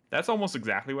working. That's almost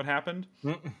exactly what happened.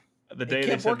 The day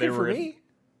they said they were.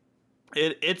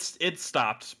 It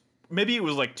stopped. Maybe it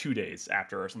was 2 days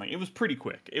after or something. It was pretty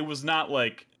quick. It was not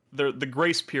the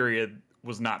grace period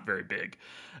was not very big.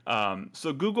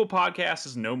 So Google Podcasts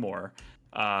is no more.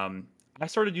 I I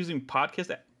started using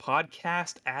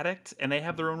Podcast Addict, and they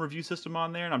have their own review system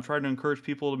on there, and I'm trying to encourage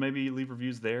people to maybe leave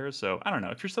reviews there. So I don't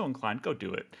know, if you're so inclined, go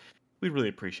do it. We really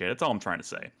appreciate it. That's all I'm trying to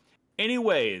say.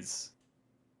 Anyways,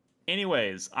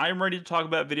 I'm ready to talk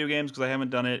about video games because I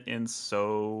haven't done it in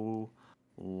so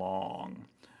long.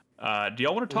 Do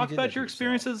y'all want to talk about your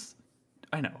experiences?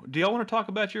 I know. Do y'all want to talk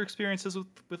about your experiences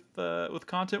with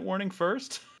content warning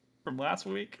first from last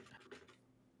week?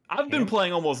 I've been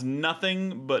playing almost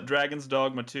nothing but Dragon's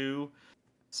Dogma 2,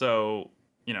 so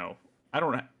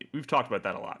we've talked about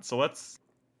that a lot. So let's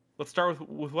start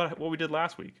with what we did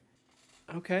last week.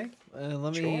 Okay,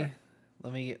 let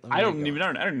me. I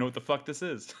don't know what the fuck this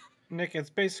is. Nick, it's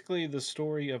basically the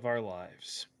story of our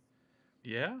lives.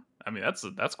 Yeah, I mean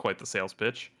that's quite the sales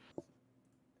pitch.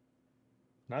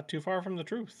 Not too far from the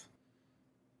truth.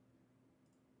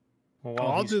 Well,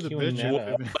 I'll do the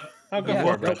bitch. I'll go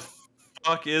for it, bro.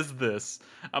 Fuck is this?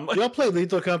 I'm like, y'all play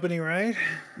Lethal Company, right?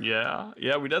 Yeah,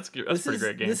 that's a pretty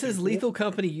great game. This is Lethal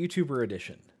Company YouTuber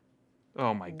edition.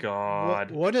 Oh my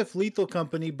god! What if Lethal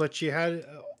Company, but you had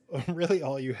really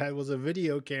all you had was a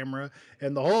video camera,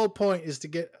 and the whole point is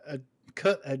to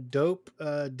cut a dope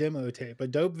demo tape, a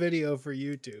dope video for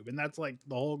YouTube, and that's like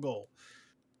the whole goal.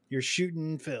 You're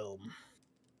shooting film.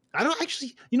 I don't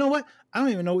actually, you know what? I don't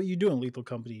even know what you do in Lethal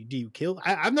Company. Do you kill?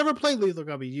 I've never played Lethal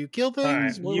Company. Do you kill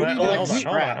things?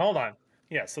 Right. Hold on.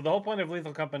 Yeah, so the whole point of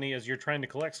Lethal Company is you're trying to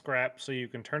collect scrap so you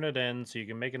can turn it in, so you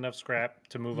can make enough scrap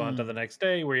to move on to the next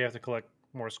day, where you have to collect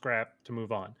more scrap to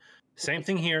move on. Same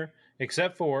thing here,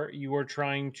 except for you are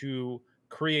trying to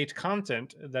create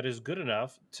content that is good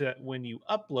enough to, when you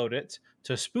upload it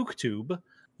to SpookTube,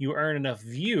 you earn enough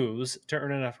views to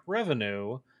earn enough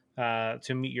revenue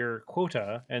to meet your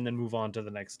quota and then move on to the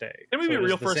next day. Can we be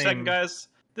real for a second, guys?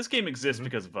 This game exists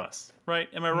because of us, right?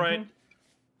 Am I right?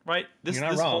 Right? You're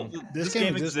not wrong. This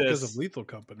game exists because of Lethal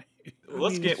Company.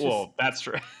 Well, that's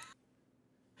true.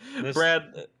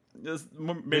 Brad,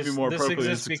 maybe more appropriately.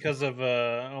 This exists because of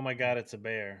oh my god, it's a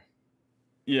bear.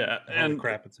 Yeah, and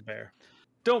crap, it's a bear.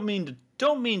 Don't mean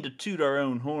to toot our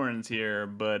own horns here,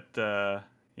 but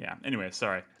yeah. Anyway,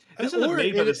 sorry. This isn't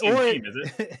made by the same team, is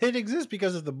it? It exists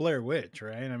because of the Blair Witch,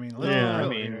 right? I mean,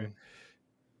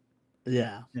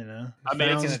 yeah. You know, I mean,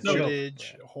 it's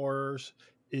footage, horrors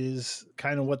is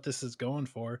kind of what this is going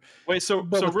for. Wait, so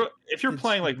if you're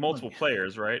playing like multiple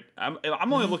players, right?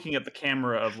 I'm only looking at the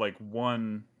camera of like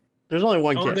one. There's only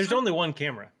one camera. There's only one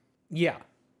camera. Yeah.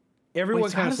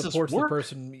 Everyone kind of supports the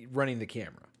person running the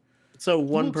camera. So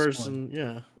one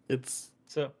person, it's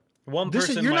so one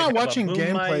person. You're not watching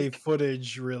gameplay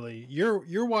footage, really.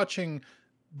 You're watching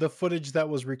the footage that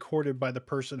was recorded by the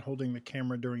person holding the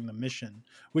camera during the mission,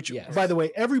 which, by the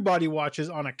way, everybody watches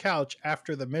on a couch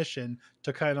after the mission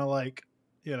to kind of like,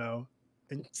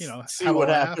 see what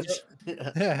happens.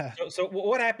 Yeah. So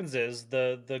what happens is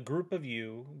the group of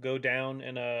you go down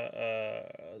in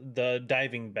the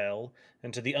diving bell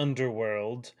into the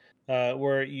underworld,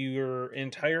 where your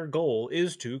entire goal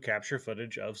is to capture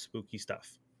footage of spooky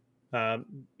stuff.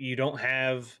 You don't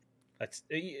have.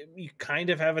 You kind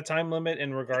of have a time limit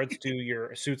in regards to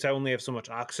your suits only have so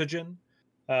much oxygen,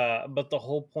 but the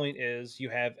whole point is you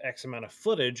have X amount of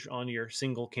footage on your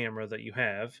single camera that you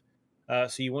have,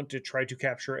 so you want to try to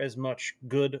capture as much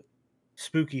good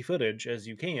spooky footage as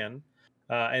you can,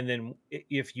 and then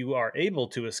if you are able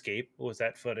to escape with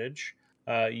that footage,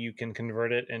 you can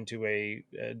convert it into a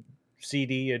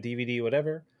CD, a DVD,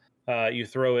 whatever. You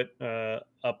throw it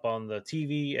up on the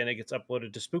TV and it gets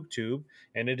uploaded to SpookTube,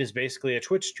 and it is basically a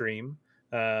Twitch stream.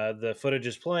 The footage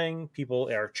is playing, people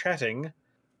are chatting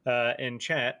in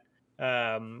chat,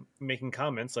 making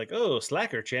comments like, "Oh,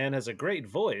 Slacker Chan has a great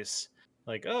voice."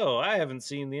 Like, "Oh, I haven't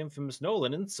seen the infamous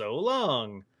Nolan in so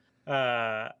long."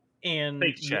 And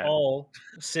you all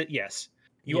sit,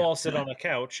 all sit on a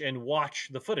couch and watch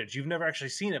the footage. You've never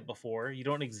actually seen it before. You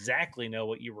don't exactly know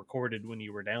what you recorded when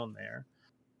you were down there.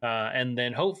 And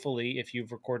then hopefully, if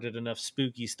you've recorded enough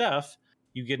spooky stuff,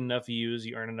 you get enough views,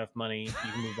 you earn enough money,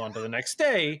 you can move on to the next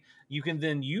day. You can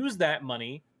then use that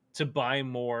money to buy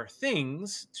more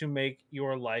things to make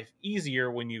your life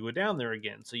easier when you go down there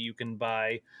again. So you can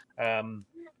buy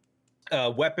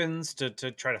weapons to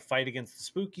try to fight against the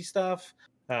spooky stuff,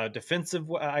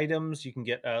 defensive items. You can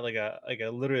get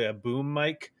literally a boom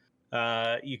mic.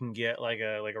 You can get like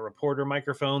a reporter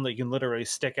microphone that you can literally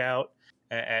stick out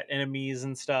at enemies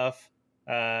and stuff.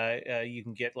 You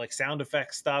can get like sound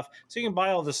effects stuff, so you can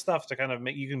buy all this stuff to kind of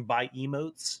make. You can buy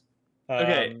emotes.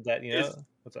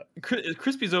 What's up?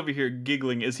 Crispy's over here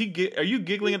giggling. Are you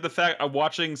giggling at the fact I'm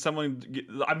watching someone?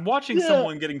 I'm watching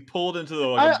someone getting pulled into the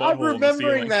like a butthole. I'm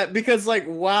remembering in the that because like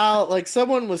while like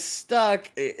someone was stuck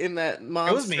in that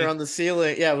monster on the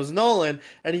ceiling. Yeah, it was Nolan,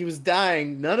 and he was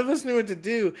dying. None of us knew what to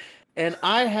do, and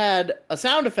I had a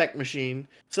sound effect machine,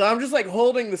 so I'm just like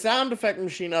holding the sound effect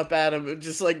machine up at him and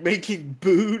just like making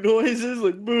boo noises,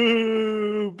 like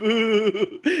boo,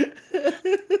 boo.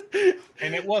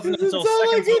 And it wasn't until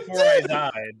seconds before I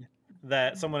died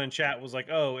that someone in chat was like,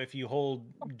 "Oh, if you hold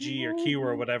G or Q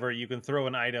or whatever, you can throw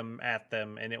an item at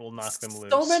them and it will knock them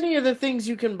loose." So many of the things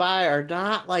you can buy are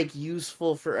not like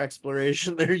useful for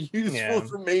exploration. They're useful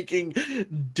for making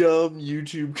dumb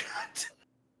YouTube content.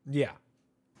 Yeah.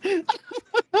 Hey,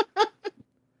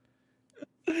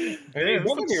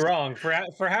 don't get me wrong. For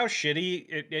how shitty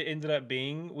it ended up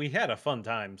being, we had a fun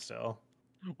time still.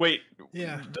 Wait,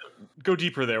 Yeah. Go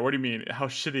deeper there. What do you mean? How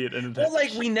shitty it ended up? Well,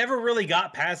 like we never really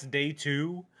got past day 2.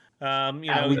 You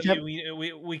know,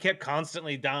 we kept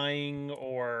constantly dying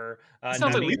or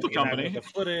sounds like Lethal Company. The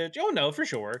footage. Oh no, for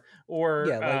sure. Or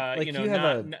yeah, like you know, you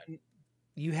have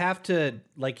you have to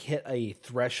like hit a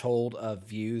threshold of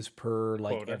views per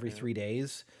like quota, every 3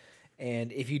 days,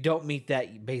 and if you don't meet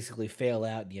that, you basically fail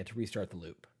out and you have to restart the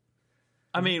loop.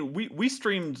 I mean, we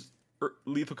streamed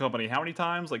Lethal Company how many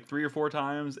times? Like 3 or 4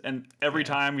 times, and every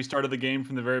time we started the game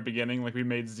from the very beginning, like we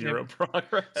made zero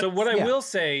progress. So what I will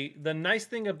say, the nice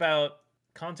thing about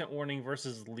Content Warning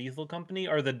versus Lethal Company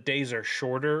are the days are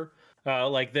shorter.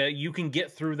 Like that you can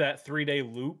get through that 3-day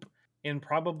loop in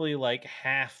probably like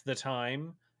half the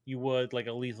time you would like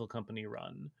a Lethal Company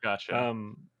run. Gotcha.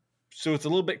 So it's a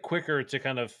little bit quicker to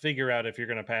kind of figure out if you're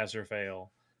going to pass or fail.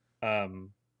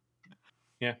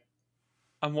 Yeah.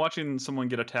 I'm watching someone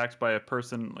get attacked by a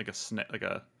person like a snail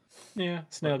guy. Yeah.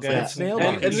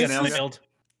 Snailed.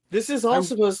 This is all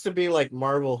supposed to be like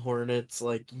Marble Hornets,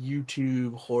 like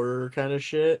YouTube horror kind of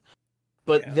shit.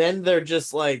 But then they're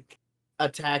just like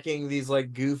attacking these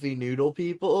like goofy noodle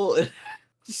people.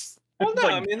 Well, no,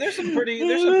 I mean there's some pretty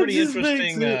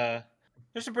interesting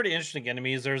there's some pretty interesting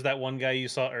enemies. There's that one guy you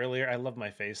saw earlier. I love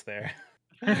my face there.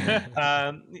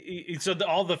 So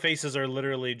all the faces are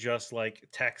literally just like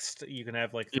text. You can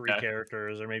have like 3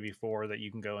 characters or maybe 4 that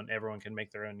you can go and everyone can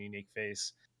make their own unique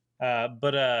face.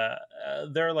 But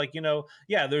they're like, you know,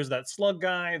 there's that slug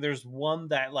guy. There's one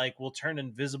that like will turn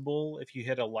invisible if you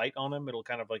hit a light on him. It'll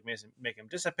kind of like make him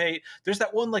dissipate. There's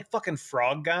that one like fucking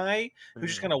frog guy who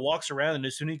just kind of walks around, and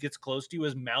as soon as he gets close to you,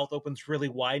 his mouth opens really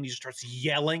wide and he just starts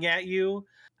yelling at you.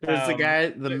 There's the guy,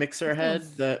 the mixer head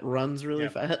that runs really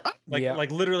fast. Like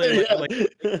literally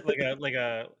like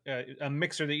a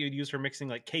mixer that you'd use for mixing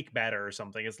like cake batter or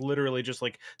something. It's literally just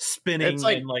like spinning. It's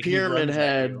like, and, like Pyramid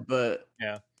Head, but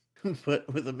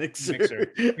but with a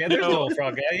mixer. Yeah, there's a little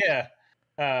frog guy.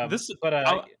 Yeah.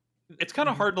 It's kind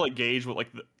of hard to like gauge what like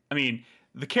I mean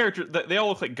the character they all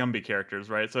look like Gumby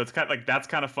characters, right? So it's kind of like that's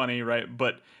kind of funny, right?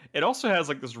 But it also has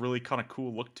like this really kind of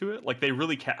cool look to it. Like they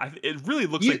really it really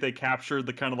looks like they captured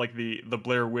the kind of like the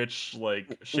Blair Witch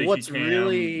like shaky cam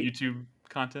YouTube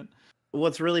content.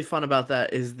 What's really fun about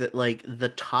that is that like the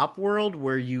top world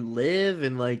where you live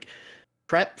and like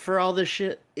prep for all this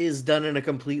shit is done in a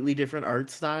completely different art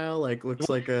style. Like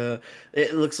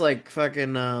it looks like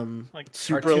fucking like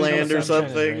Superland or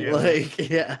something. Right? Like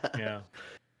yeah.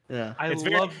 I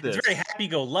love this. It's very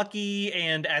happy-go-lucky,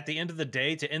 and at the end of the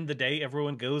day, to end the day,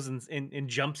 everyone goes and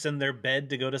jumps in their bed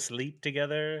to go to sleep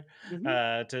together,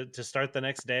 to start the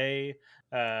next day.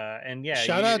 And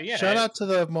shout out to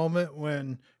the moment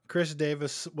when Chris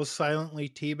Davis was silently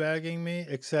teabagging me,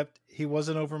 except he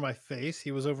wasn't over my face;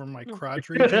 he was over my crotch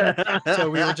region. So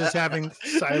we were just having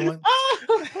silent,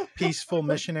 peaceful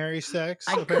missionary sex.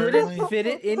 I couldn't fit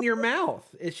it in your mouth.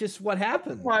 It's just what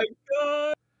happened. Oh my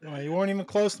god. Well, you weren't even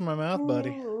close to my mouth, buddy.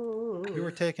 You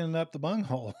were taking up the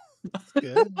bunghole. That's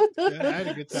good. I had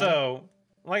a good time. So,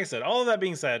 like I said, all of that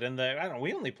being said, and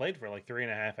we only played for like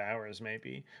 3.5 hours,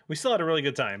 maybe. We still had a really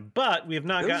good time, but we have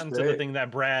not gotten to the thing that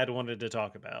Brad wanted to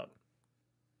talk about.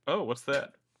 Oh, what's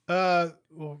that?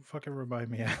 Well, fucking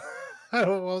remind me. What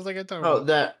was I gonna talk about? Oh,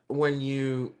 that when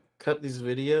you cut these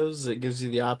videos, it gives you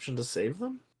the option to save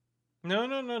them?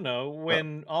 No.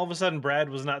 When all of a sudden Brad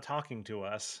was not talking to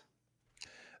us.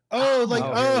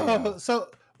 So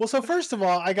first of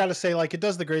all, I gotta say, like, it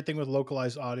does the great thing with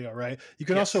localized audio, right? You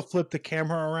can also flip the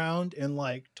camera around and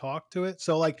like talk to it.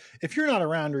 So like, if you're not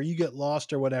around or you get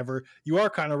lost or whatever, you are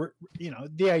kind of,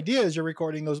 the idea is you're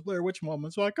recording those Blair Witch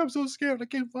moments. Like, I'm so scared, I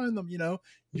can't find them.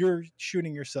 You're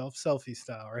shooting yourself selfie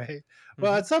style, right? Mm-hmm.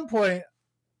 Well, at some point,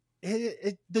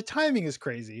 the timing is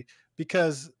crazy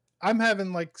because I'm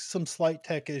having like some slight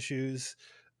tech issues.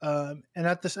 And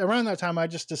at this around that time, I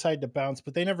just decided to bounce,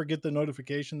 but they never get the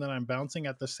notification that I'm bouncing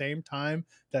at the same time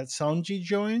that Sonji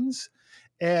joins,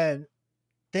 and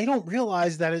they don't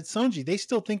realize that it's Sonji. They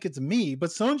still think it's me, but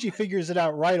Sonji figures it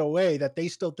out right away that they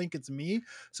still think it's me.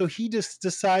 So he just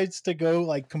decides to go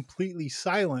like completely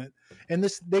silent. And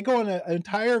they go on an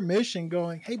entire mission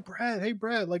going, hey,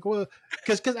 Brad, like, well,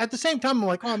 because at the same time, I'm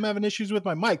like, oh, I'm having issues with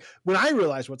my mic. When I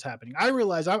realize what's happening, I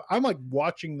realize I'm like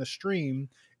watching the stream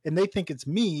and they think it's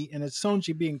me and it's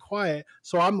Sonji being quiet.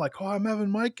 So I'm like, oh, I'm having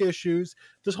mic issues.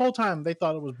 This whole time they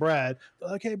thought it was Brad.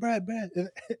 They're like, hey, Brad. And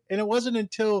it wasn't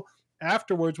until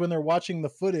afterwards when they're watching the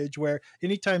footage where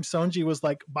anytime Sonji was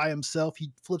like by himself,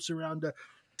 he flips around to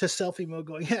selfie mode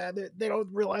going, yeah, they don't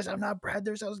realize I'm not Brad,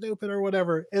 they're so stupid or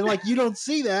whatever. And like you don't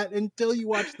see that until you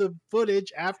watch the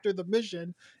footage after the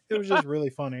mission. It was just really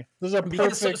funny. This is a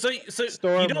perfect so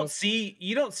storm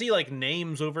you don't see like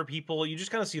names over people. You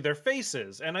just kind of see their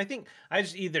faces. And I think I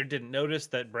just either didn't notice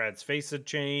that Brad's face had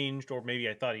changed, or maybe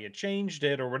I thought he had changed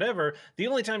it or whatever. The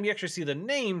only time you actually see the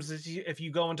names is if you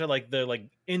go into like the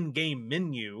in-game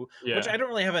menu, which I don't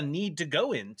really have a need to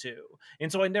go into.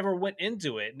 And so I never went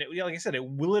into it. And like I said, it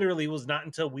literally was not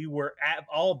until we were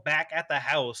all back at the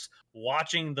house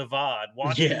watching the VOD,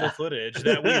 watching the footage,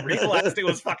 that we realized it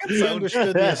was fucking He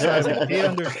understood the assignment. He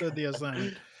understood the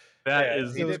assignment.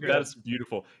 That's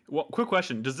beautiful. Well, quick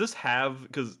question: does this have,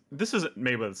 because this isn't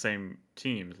made by the same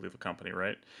team as Lethal Company,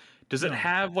 right? Does it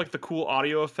have like the cool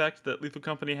audio effect that Lethal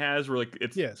Company has, where like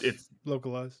it's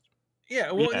localized?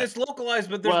 Yeah, well, it's localized,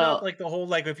 but there's not like the whole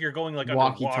like if you're going like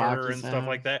underwater and stuff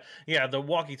like that. Yeah, the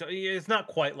walkie-talkie, it's not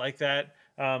quite like that.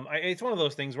 It's one of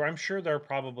those things where I'm sure they're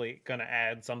probably going to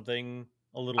add something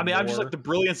a little more. I'm just like, the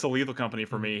brilliance of Lethal Company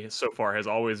for me so far has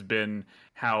always been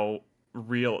how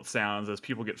real it sounds as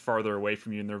people get farther away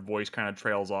from you and their voice kind of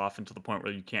trails off into the point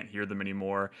where you can't hear them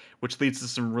anymore, which leads to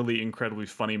some really incredibly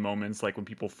funny moments, like when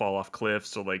people fall off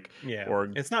cliffs or like, or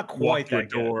it's not quite that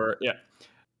door. Good. Yeah.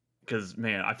 Because,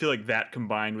 man, I feel like that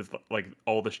combined with like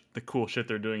all the cool shit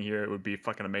they're doing here, it would be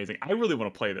fucking amazing. I really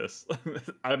want to play this.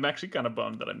 I'm actually kind of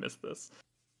bummed that I missed this.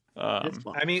 I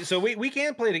mean, so we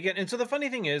can play it again. And so the funny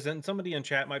thing is, and somebody in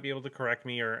chat might be able to correct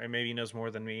me or maybe knows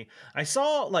more than me, I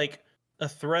saw like a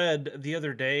thread the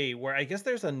other day where I guess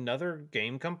there's another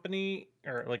game company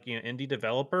or like indie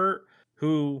developer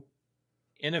who,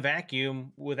 in a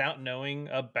vacuum, without knowing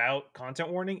about content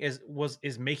warning, is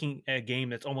making a game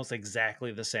that's almost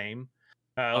exactly the same.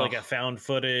 Like a found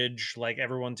footage, like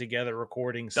everyone together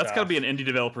recording stuff. That's got to be an indie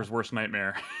developer's worst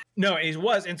nightmare. No, it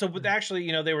was. And so, but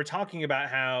actually, they were talking about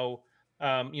how,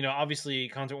 obviously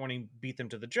content warning beat them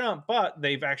to the jump, but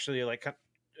they've actually like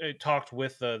talked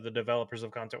with the developers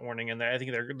of content warning, and I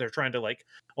think they're trying to like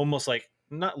almost like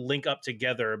not link up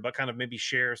together, but kind of maybe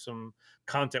share some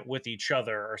content with each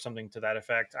other or something to that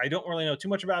effect. I don't really know too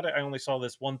much about it. I only saw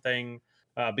this one thing.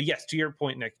 But yes, to your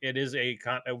point, Nick, it is a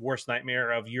worst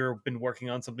nightmare of you've been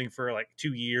working on something for like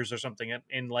 2 years or something,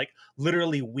 and like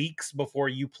literally weeks before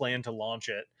you plan to launch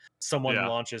it, someone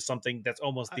launches something that's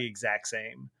almost the exact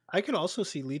same. I could also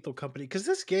see Lethal Company, because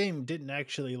this game didn't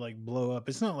actually like blow up.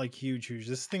 It's not like huge.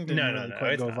 This thing didn't really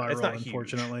quite go viral,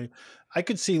 unfortunately. Huge. I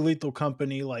could see Lethal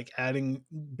Company like adding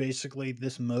basically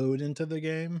this mode into the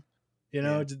game.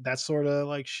 That sort of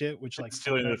like shit, which like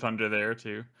stealing the thunder there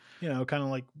too. Kind of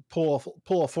like pull a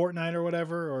Fortnite or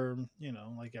whatever, or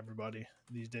like everybody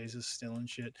these days is stealing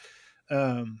shit.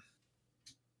 I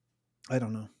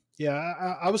don't know.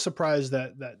 Yeah, I was surprised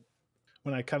that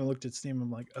when I kind of looked at Steam, I'm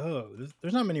like, oh,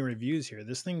 there's not many reviews here.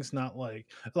 This thing's not like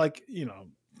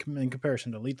in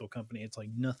comparison to Lethal Company, it's like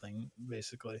nothing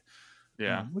basically.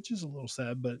 Yeah, which is a little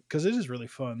sad, but because it is really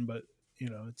fun, but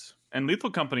it's. And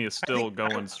Lethal Company is still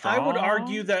going strong. I would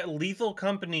argue that Lethal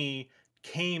Company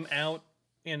came out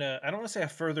in I don't want to say a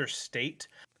further state,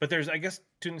 but there's, I guess,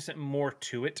 to an extent more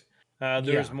to it.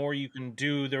 There's more you can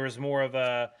do. There is more of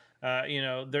a,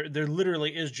 there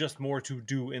literally is just more to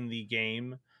do in the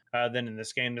game than in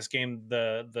this game. This game,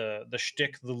 the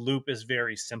shtick, the loop is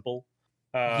very simple.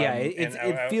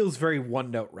 It feels very one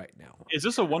note right now. Is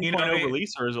this a 1.0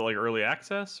 release, or is it like early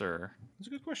access? Or it's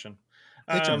a good question.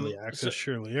 It's early access,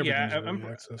 surely. Everything's early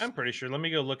access. I'm pretty sure. Let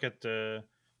me go look at the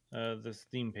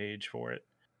Steam page for it.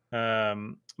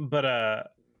 But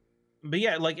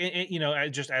yeah, like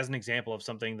just as an example of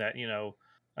something that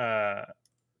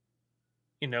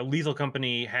Lethal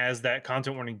Company has that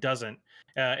content warning doesn't,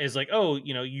 is like,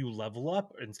 you level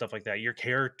up and stuff like that. Your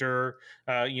character,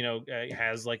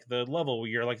 has like the level where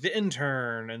you're like the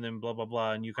intern, and then blah blah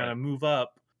blah, and you kind of move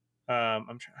up.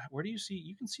 I'm trying. Where do you see?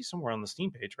 You can see somewhere on the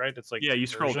Steam page, right? It's like you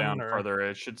scroll down further.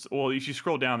 It should. Well, if you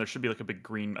scroll down, there should be like a big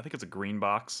green. I think it's a green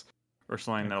box or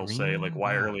something that'll say like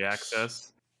why early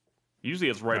access. Usually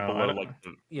it's right No, below like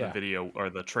the Yeah. video or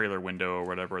the trailer window or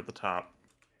whatever at the top.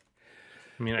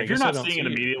 I mean, I If you're guess I not don't seeing it see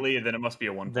immediately, then it must be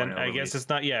a 1.0 then I guess release. it's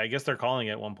not. Yeah, I guess they're calling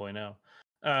it 1.0.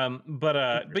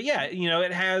 But yeah, you know,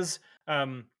 it has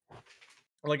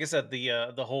like I said,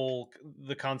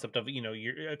 the concept of, you know,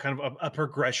 you're kind of a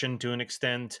progression to an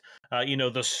extent. You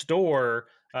know, the store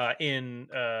in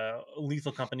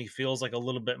Lethal Company feels like a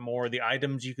little bit more. The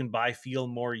items you can buy feel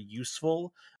more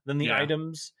useful than the Yeah.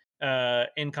 items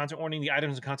in Content Warning. The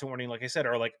items in Content Warning, like I said,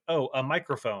 are like, oh, a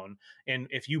microphone, and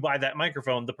if you buy that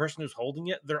microphone, the person who's holding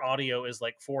it, their audio is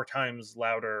like 4 times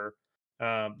louder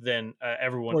than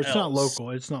everyone Well, it's else. not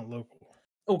local. It's not local.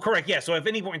 Oh, correct. Yeah. So at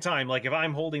any point in time, like if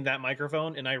I'm holding that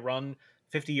microphone and I run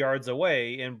 50 yards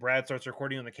away and Brad starts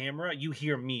recording on the camera, you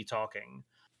hear me talking.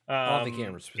 On the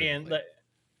camera and specifically,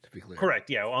 to be clear. correct.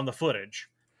 Yeah, on the footage.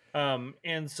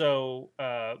 And so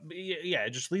yeah,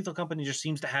 just Lethal Company just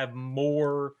seems to have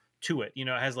more to it. You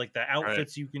know, it has like the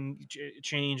outfits you can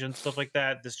change and stuff like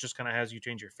that. This just kind of has you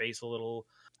change your face a little.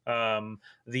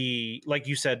 The, like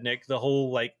you said, Nick, the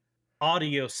whole like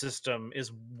audio system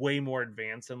is way more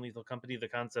advanced than Lethal Company. The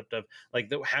concept of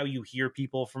like how you hear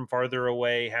people from farther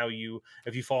away, how you,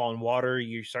 if you fall in water,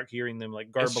 you start hearing them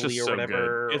like garbly or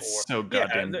whatever. Good. It's so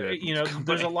goddamn good. You know,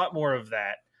 there's a lot more of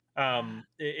that.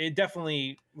 It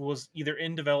definitely was either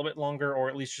in development longer or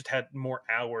at least just had more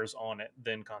hours on it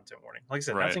than Content Warning. Like I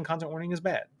said, not saying Content Warning is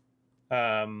bad.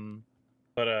 But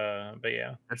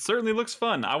yeah, it certainly looks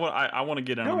fun. I want to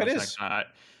get in on this next time.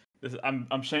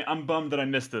 I'm bummed that I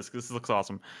missed this because this looks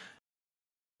awesome.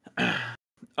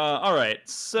 All right,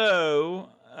 so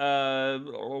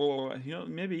you know,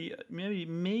 maybe.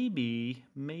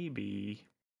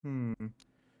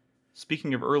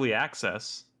 Speaking of early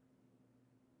access,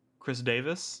 Chris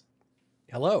Davis,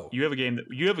 hello. You have a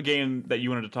game that you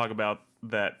wanted to talk about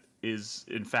that is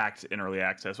in fact in early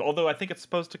access. Although I think it's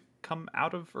supposed to come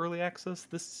out of early access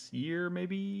this year,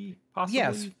 maybe, possibly.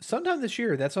 Yes, sometime this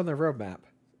year. That's on their roadmap.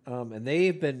 And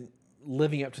they've been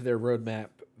living up to their roadmap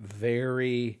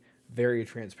very, very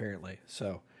transparently.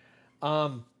 So,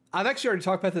 I've actually already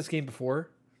talked about this game before.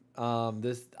 I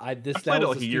played it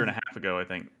like a year and a half ago, I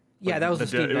think. Yeah, that was the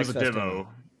Steam Next Fest demo.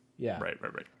 Yeah, right.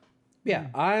 Yeah,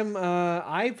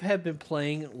 I have been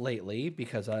playing lately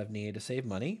because I've needed to save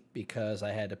money because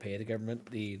I had to pay the government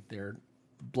their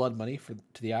blood money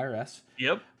to the IRS.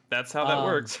 Yep, that's how that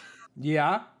works.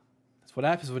 Yeah. That's what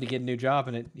happens when you get a new job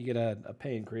and you get a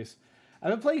pay increase.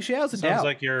 I've been playing Shadows of Doubt. Sounds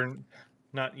like you're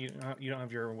not you don't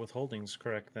have your withholdings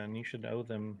correct. Then you should owe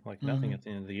them like nothing at the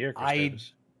end of the year.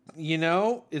 You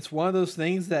know, it's one of those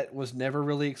things that was never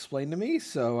really explained to me,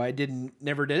 so I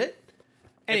never did it.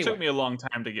 Anyway. It took me a long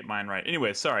time to get mine right.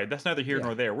 Anyway, sorry, that's neither here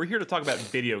nor there. We're here to talk about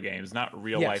video games, not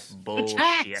real life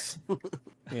bullshit.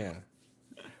 Yeah.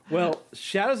 Well,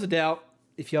 Shadows of Doubt,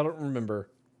 if y'all don't remember,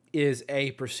 is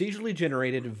a procedurally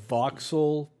generated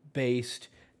voxel-based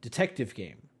detective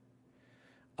game.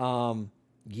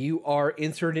 You are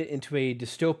inserted into a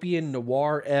dystopian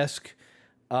noir-esque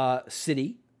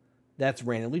city that's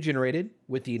randomly generated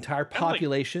with the entire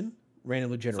population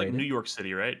randomly generated. It's like New York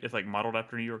City, right? It's like modeled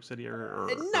after New York City, or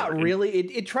not really.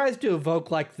 It tries to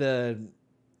evoke like the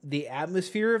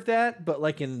atmosphere of that, but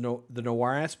like in the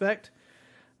noir aspect.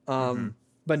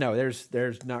 But no,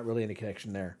 there's not really any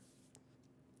connection there.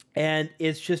 And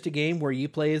it's just a game where you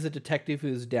play as a detective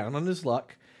who's down on his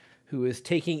luck, who is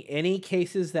taking any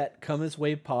cases that come his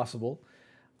way possible,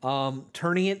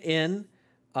 turning it in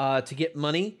to get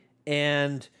money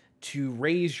and to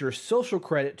raise your social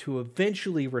credit to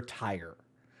eventually retire,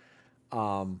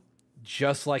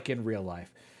 just like in real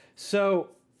life. So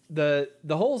the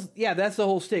whole that's the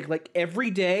whole stick. Like every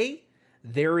day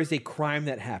there is a crime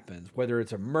that happens, whether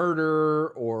it's a murder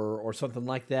or something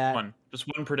like that. Just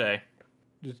one per day.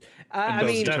 I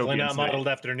mean, definitely not modeled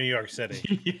after New York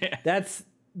City. Yeah. That's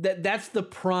the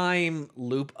prime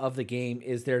loop of the game.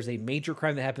 Is there's a major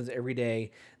crime that happens every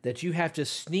day that you have to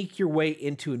sneak your way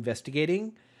into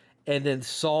investigating, and then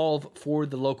solve for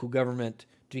the local government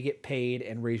to get paid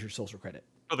and raise your social credit.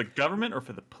 For the government or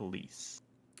for the police?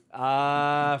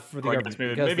 For the government.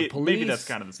 Maybe, the police, maybe that's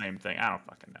kind of the same thing. I don't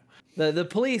fucking know. The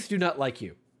police do not like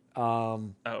you.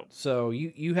 So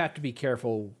you have to be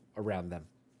careful around them.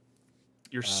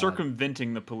 You're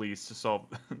circumventing the police to solve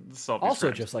also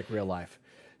crimes. Just like real life.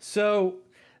 So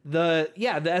that's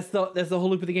the whole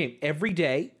loop of the game. Every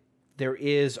day there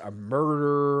is a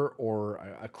murder or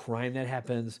a crime that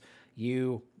happens.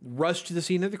 You rush to the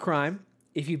scene of the crime.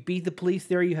 If you beat the police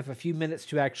there, you have a few minutes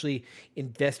to actually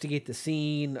investigate the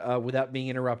scene without being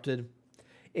interrupted.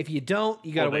 If you don't,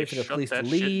 you got to wait for the police to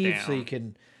leave so you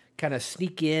can kind of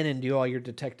sneak in and do all your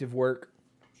detective work.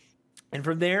 And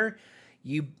from there,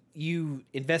 you you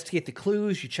investigate the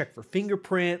clues, you check for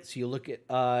fingerprints, you look at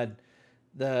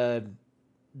the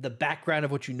background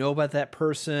of what you know about that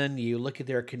person, you look at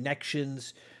their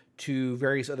connections to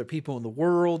various other people in the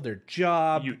world, their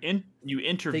job. You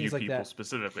interview like people that.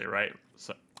 specifically, right?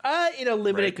 So, in a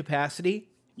limited capacity.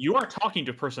 You are talking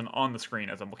to a person on the screen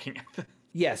as I'm looking at this.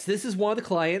 Yes, this is one of the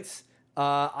clients.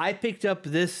 I picked up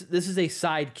this. This is a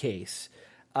side case.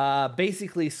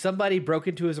 Basically, somebody broke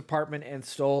into his apartment and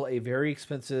stole a very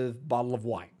expensive bottle of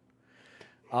wine.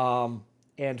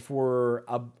 And for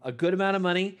a good amount of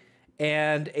money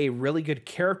and a really good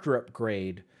character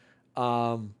upgrade,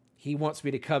 he wants me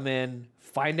to come in,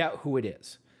 find out who it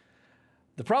is.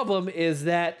 The problem is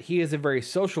that he is a very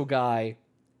social guy.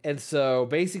 And so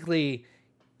basically,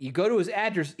 you go to his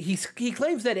address. He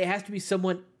claims that it has to be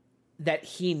someone that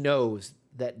he knows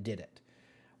that did it.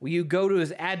 Well, you go to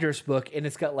his address book and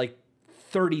it's got like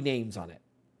 30 names on it.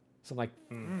 So I'm like,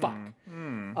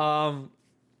 fuck.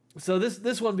 So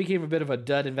this one became a bit of a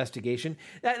dud investigation.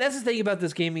 That's the thing about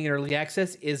this gaming in early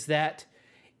access is that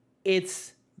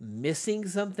it's missing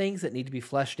some things that need to be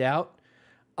fleshed out,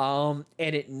 and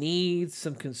it needs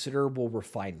some considerable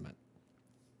refinement.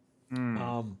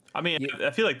 I mean,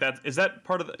 I feel like is that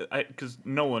part of the, because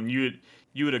Nolan,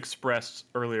 you had expressed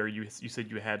earlier, you said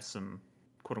you had some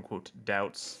quote unquote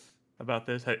doubts about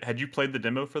this. Had you played the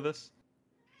demo for this?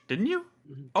 Didn't you?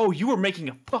 Oh, you were making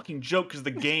a fucking joke because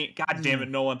the game. God damn it,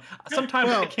 Nolan. Sometimes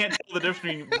I can't tell the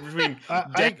difference between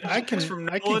I can from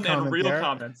Nolan and real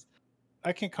comments.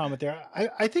 I can comment there.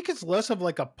 I think it's less of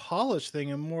like a polished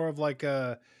thing and more of like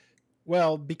a,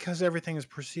 well, because everything is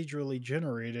procedurally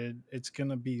generated, it's going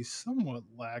to be somewhat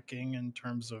lacking in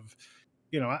terms of,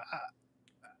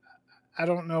 I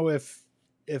don't know if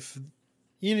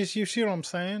you see what I'm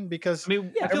saying? Because I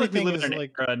mean, I feel like we live in an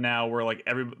era now where like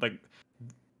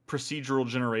procedural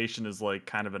generation is like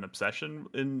kind of an obsession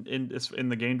in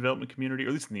the game development community, or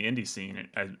at least in the indie scene.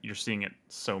 You're seeing it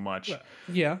so much.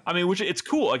 Yeah. I mean, which it's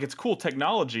cool. Like it's cool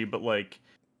technology, but like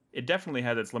it definitely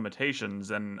has its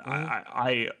limitations. And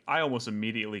I almost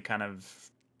immediately kind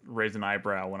of raise an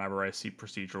eyebrow whenever I see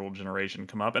procedural generation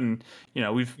come up. And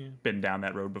we've been down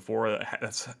that road before.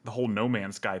 That's the whole No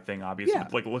Man's Sky thing, obviously. Yeah.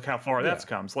 Like look how far that's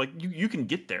come. So, like you can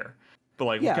get there, but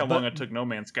like look how long it took No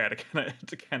Man's Sky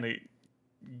to kind of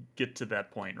get to that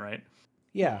point, right?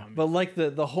 Yeah, but like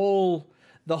the whole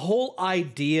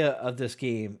idea of this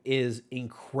game is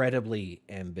incredibly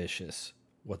ambitious.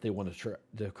 What they want to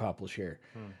accomplish here.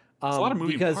 It's a lot of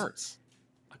moving parts.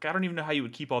 Like I don't even know how you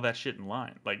would keep all that shit in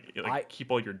line. Like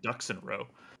keep all your ducks in a row.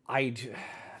 It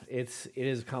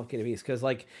is a complicated beast because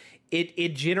like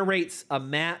it generates a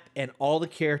map and all the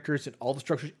characters and all the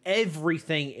structures.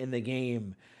 Everything in the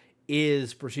game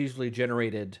is procedurally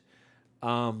generated.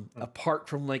 Apart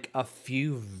from like a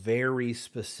few very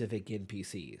specific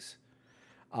NPCs,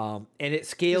 and it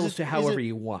scales to however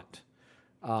you want.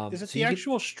 Is it the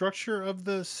actual structure of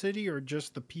the city or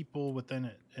just the people within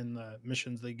it and the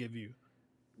missions they give you?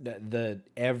 The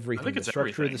everything, I think the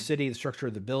structure of the city, the structure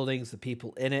of the buildings, the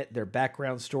people in it, their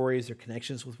background stories, their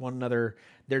connections with one another,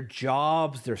 their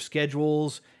jobs, their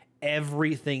schedules,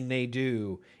 everything they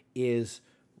do is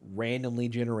randomly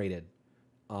generated.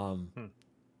 And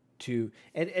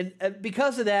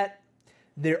because of that,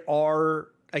 there are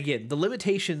again the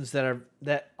limitations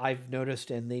that I've noticed,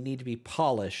 and they need to be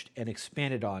polished and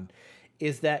expanded on,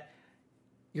 is that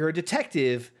you're a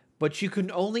detective, but you can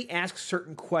only ask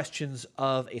certain questions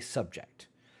of a subject.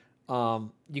 You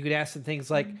could ask them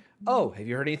things like, "Oh, have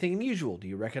you heard anything unusual? Do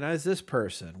you recognize this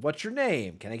person? What's your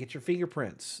name? Can I get your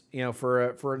fingerprints?"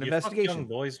 For an investigation. Young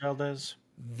boys, Valdez.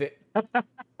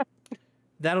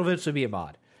 That'll eventually be a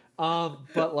mod.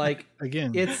 But like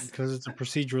again, because it's a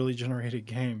procedurally generated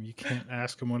game, you can't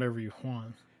ask them whatever you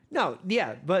want. No,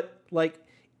 yeah, but like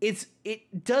it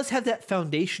does have that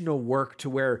foundational work to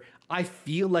where I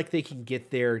feel like they can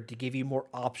get there to give you more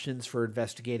options for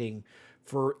investigating,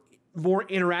 for more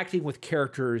interacting with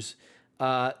characters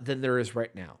than there is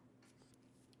right now.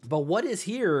 But what is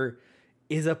here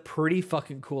is a pretty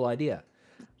fucking cool idea.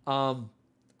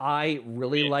 I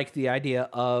really like the idea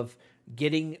of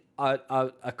getting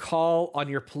a call on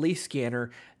your police scanner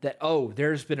that, oh,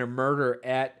 there's been a murder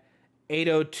at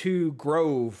 802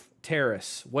 Grove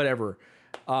Terrace, whatever.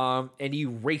 And you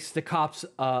race the cops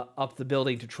up the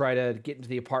building to try to get into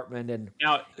the apartment and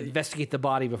investigate the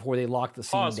body before they lock the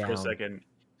scene down. Pause for a second.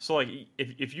 So, like,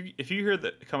 if you hear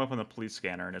that come up on the police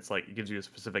scanner and it's like it gives you a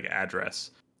specific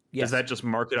address, does that just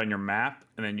mark it on your map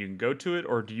and then you can go to it,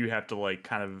 or do you have to like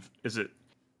kind of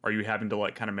are you having to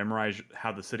like kind of memorize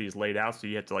how the city is laid out, so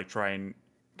you have to like try and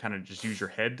kind of just use your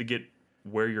head to get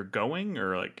where you're going,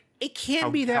 or like it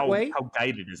can be that way? How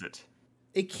guided is it?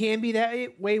 It can be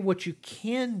that way. What you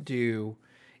can do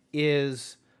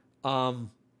is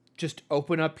just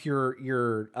open up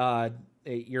your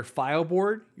file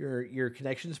board, your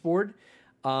connections board.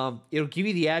 It'll give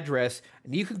you the address,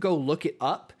 and you can go look it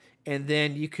up, and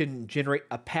then you can generate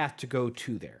a path to go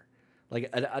to there. Like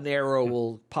an arrow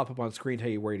will pop up on screen, tell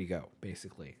you where to go.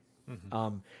 Basically,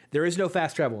 there is no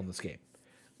fast travel in this game.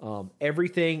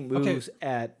 Everything moves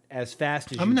at as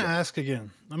fast as I'm you going to go. ask again.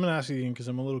 I'm going to ask again because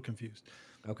I'm a little confused.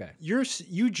 Okay.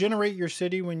 You generate your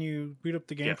city when you boot up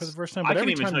the game for the first time, but I can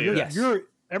even tell you that.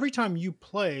 every time you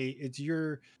play,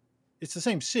 it's the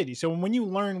same city. So when you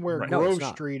learn where Grove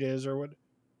Street is or what,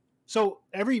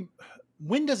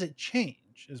 when does it change?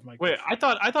 Is my question.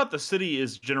 Wait, I thought the city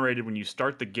is generated when you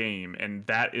start the game, and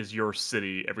that is your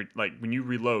city. When you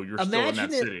reload, you're still in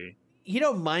that city. You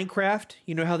know Minecraft.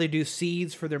 You know how they do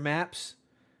seeds for their maps.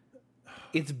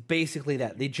 It's basically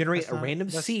that they generate a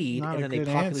random seed and then they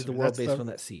populate the world based on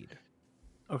that seed.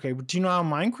 Okay, but do you know how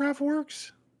Minecraft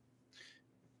works?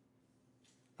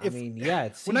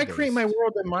 It's when I create my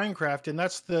world in Minecraft and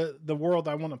that's the world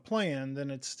I want to play in,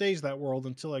 then it stays that world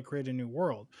until I create a new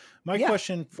world. My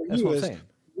question for you is,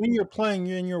 when you're playing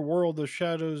in your world of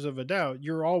Shadows of a Doubt,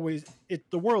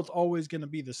 the world's always going to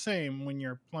be the same when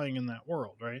you're playing in that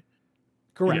world, right?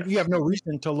 Correct. You have no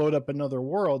reason to load up another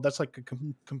world. That's like a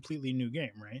completely new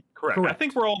game, right? Correct. I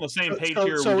think we're all on the same page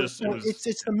here.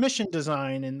 It's the mission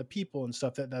design and the people and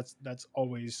stuff that's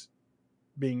always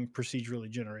being procedurally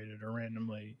generated or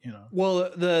randomly, Well,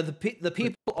 the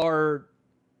people are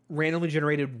randomly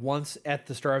generated once at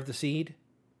the start of the seed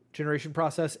generation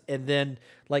process, and then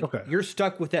you're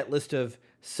stuck with that list of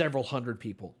several hundred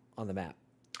people on the map.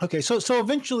 Okay, so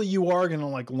eventually you are going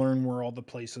to learn where all the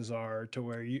places are to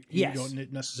where you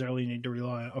don't necessarily need to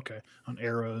rely on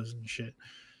arrows and shit.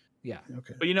 Yeah.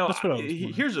 Okay. But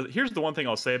here's the one thing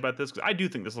I'll say about this, because I do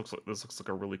think this looks like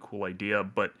a really cool idea,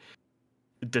 but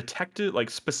detective,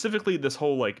 specifically this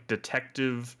whole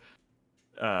detective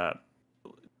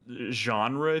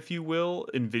genre, if you will,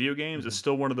 in video games is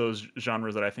still one of those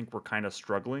genres that I think we're kind of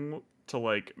struggling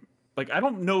to I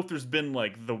don't know if there's been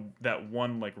that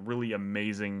one really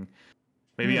amazing.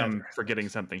 Maybe I'm forgetting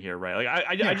something here, right?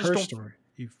 I just Her don't. Story,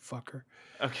 you fucker.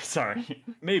 Okay, sorry.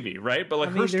 Maybe, right? But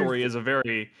Her Story is a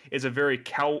very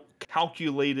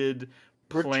calculated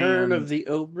Return of the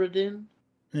Obra Dinn.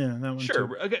 Yeah, that one sure.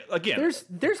 too. Again, there's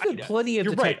been plenty of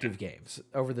detective games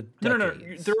over the decades. No.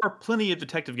 There are plenty of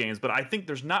detective games, but I think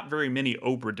there's not very many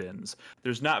Obra Dinns.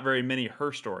 There's not very many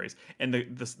Her Stories, and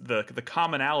the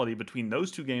commonality between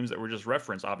those two games that were just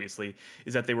referenced, obviously,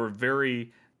 is that they were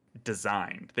very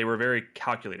designed. They were very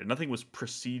calculated. Nothing was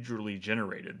procedurally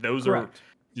generated. Those are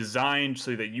designed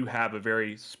so that you have a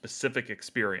very specific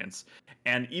experience.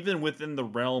 And even within the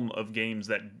realm of games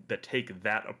that take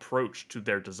that approach to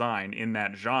their design in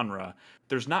that genre,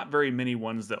 there's not very many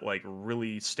ones that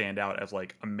really stand out as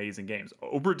amazing games.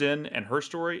 Obra Dinn and Her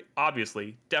Story,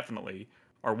 obviously, definitely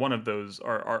are one of those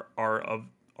are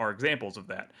examples of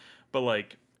that.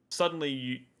 But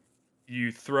suddenly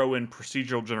you throw in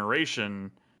procedural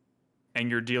generation and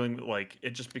you're dealing with it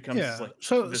just becomes it's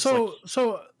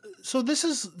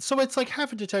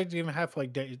half a detective game, half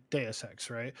Deus Ex,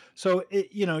 right? So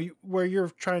where you're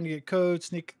trying to get code,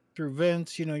 sneak through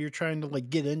vents, you're trying to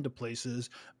get into places,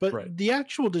 but the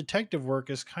actual detective work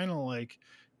is kind of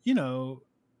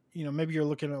maybe you're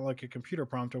looking at a computer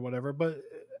prompt or whatever, but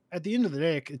at the end of the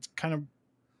day, it's kind of,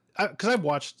 because I've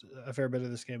watched a fair bit of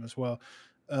this game as well.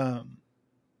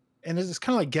 And it's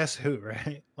kind of Guess Who,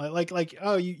 right?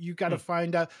 You got to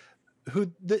find out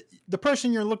who the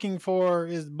person you're looking for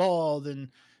is bald and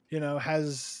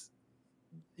has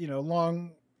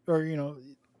long or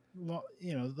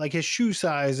his shoe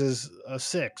size is a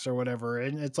 6 or whatever,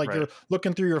 and it's you're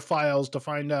looking through your files to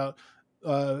find out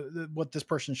what this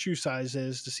person's shoe size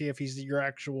is to see if he's your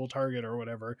actual target or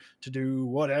whatever to do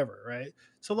whatever, right?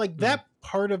 So that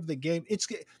part of the game, it's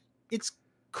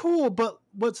cool, but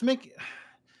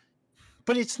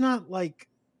but it's not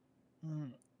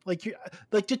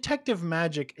detective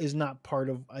magic is not part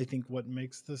of, I think, what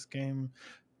makes this game.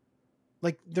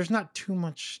 There's not too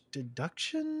much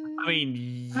deduction.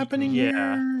 Happening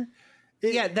here.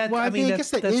 I guess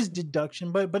that is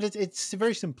deduction, but it's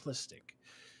very simplistic.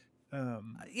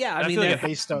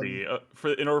 Based on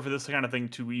in order for this kind of thing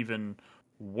to even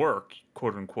work,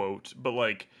 quote unquote, but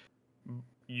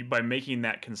by making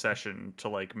that concession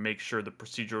to make sure the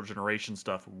procedural generation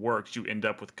stuff works, you end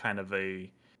up with kind of a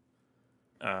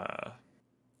I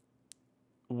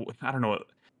don't know,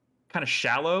 kind of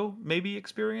shallow maybe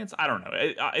experience. I don't know.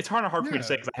 It's hard for me to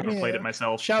say because I haven't played it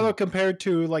myself. Shallow compared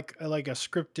to like a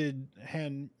scripted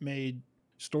handmade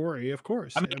story, of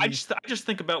course. I mean, I just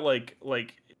think about like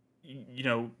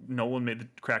Nolan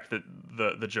cracked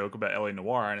the joke about LA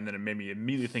Noire, and then it made me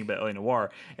immediately think about LA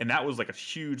Noire, and that was like a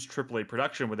huge AAA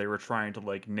production where they were trying to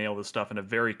like nail the stuff in a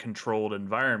very controlled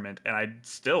environment, and I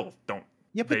still don't.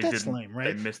 Yeah, but that's lame,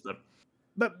 right? They missed the.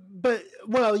 But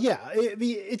well, yeah,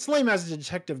 it's lame as a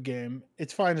detective game.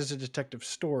 It's fine as a detective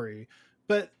story,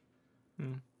 but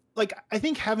like I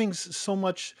think having so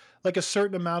much, like a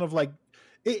certain amount of like,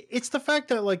 it's the fact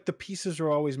that like the pieces are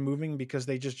always moving because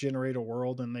they just generate a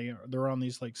world and they're on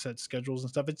these like set schedules and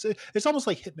stuff. It's almost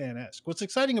like Hitman-esque. What's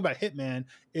exciting about Hitman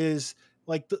is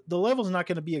like the level's not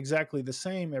going to be exactly the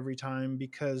same every time,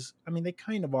 because I mean they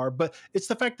kind of are, but it's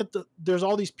the fact that there's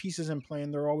all these pieces in play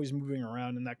and they're always moving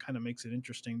around, and that kind of makes it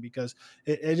interesting because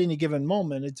at any given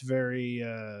moment it's very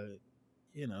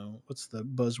what's the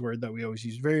buzzword that we always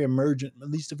use, very emergent, at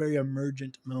least a very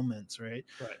emergent moments, right?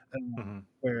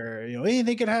 Where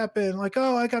anything could happen, like,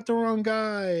 oh, I got the wrong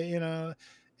guy,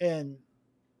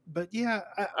 but yeah,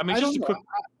 I mean, just a quick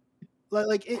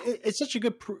like it's such a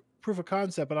good proof of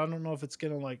concept, but I don't know if it's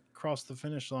gonna like cross the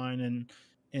finish line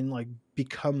and like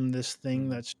become this thing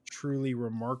that's truly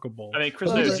remarkable. I mean,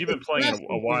 Chris Davis, you've been playing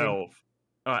a while.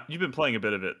 You've been playing a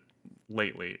bit of it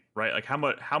lately, right? Like how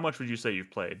much would you say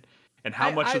you've played, and how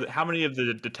many of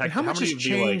the detectives? How much has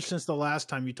changed since the last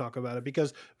time you talk about it?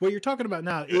 Because what you're talking about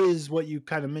now is what you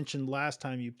kind of mentioned last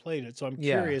time you played it. So I'm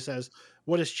curious as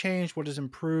what has changed, what has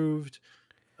improved.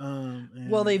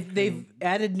 Well, they've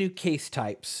added new case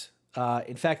types.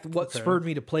 In fact, what spurred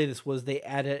me to play this was they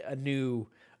added a new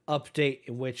update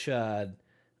in which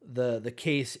the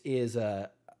case is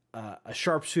a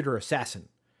sharpshooter assassin.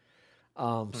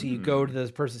 So you go to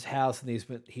this person's house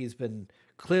and he's been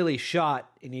clearly shot,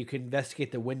 and you can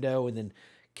investigate the window and then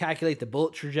calculate the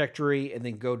bullet trajectory and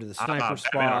then go to the sniper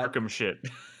spot. Arkham shit.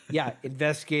 Yeah,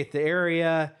 investigate the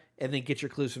area and then get your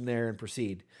clues from there and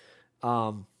proceed.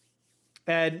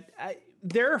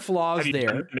 There are flaws Have you there.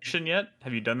 done that mission yet?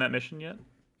 Have you done that mission yet?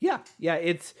 Yeah.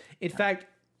 It's in fact,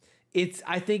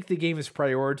 I think the game is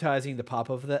prioritizing the pop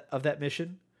of that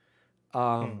mission,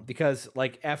 because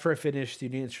like after I finished the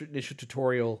initial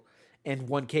tutorial and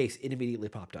one case, it immediately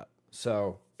popped up.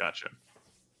 So gotcha.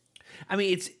 I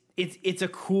mean, it's a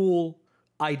cool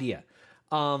idea.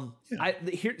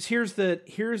 Here's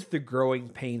the growing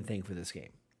pain thing for this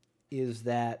game, is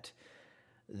that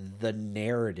the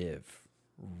narrative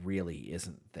really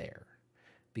isn't there,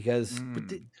 because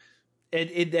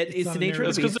it's the nature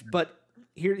of the beast. But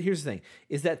here's the thing,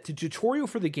 is that the tutorial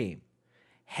for the game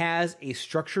has a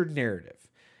structured narrative.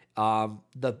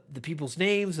 The people's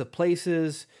names, the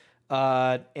places,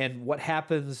 and what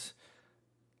happens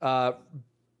are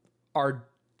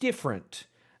different,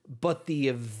 but the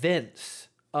events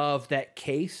of that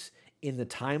case in the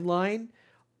timeline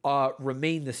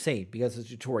remain the same because of the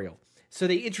tutorial. So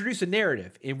they introduce a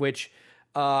narrative in which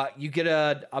you get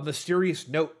a mysterious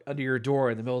note under your door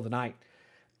in the middle of the night,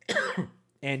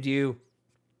 and you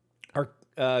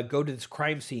go to this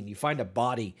crime scene. You find a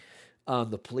body.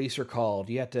 The police are called.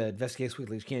 You have to investigate as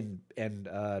quickly as you can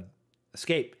and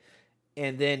escape.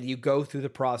 And then you go through the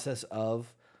process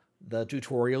of the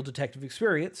tutorial detective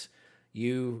experience.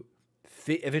 You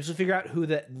eventually figure out who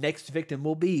the next victim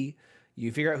will be.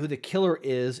 You figure out who the killer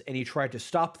is, and you try to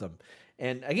stop them.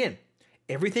 And again,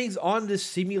 everything's on this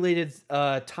simulated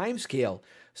time scale.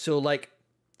 So, like,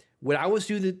 when I was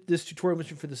doing this tutorial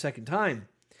mission for the second time,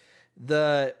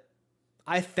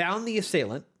 I found the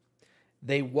assailant.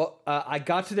 I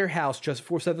got to their house just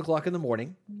before 7 o'clock in the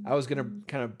morning. I was going to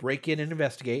kind of break in and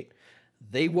investigate.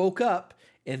 They woke up,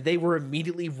 and they were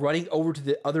immediately running over to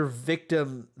the other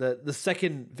victim, the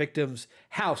second victim's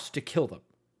house, to kill them.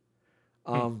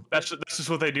 That's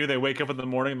just what they do. They wake up in the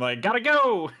morning like, gotta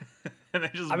go, and they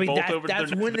just bolt over to their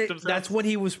next victim's house. That's when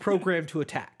he was programmed to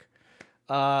attack.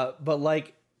 But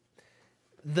like,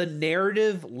 the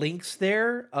narrative links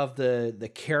there of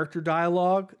the character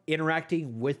dialogue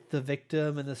interacting with the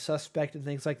victim and the suspect and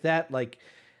things like that, like,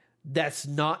 that's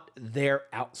not there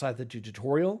outside the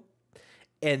tutorial.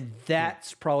 And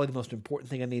that's probably the most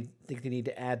important thing think they need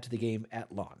to add to the game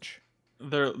at launch.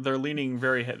 They're leaning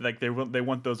very like they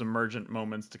want those emergent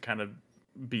moments to kind of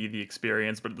be the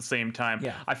experience, but at the same time,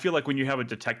 I feel like when you have a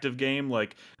detective game,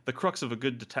 like the crux of a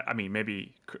good I mean,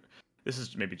 maybe this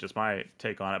is maybe just my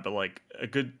take on it, but like a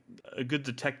good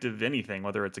detective anything,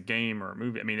 whether it's a game or a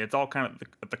movie, I mean, it's all kind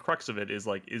of the crux of it is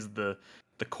like, is the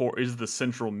core, is the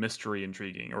central mystery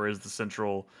intriguing, or is the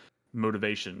central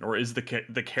motivation, or is the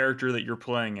character that you're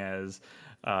playing as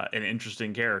an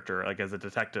interesting character, like as a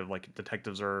detective. Like,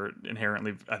 detectives are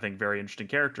inherently, I think, very interesting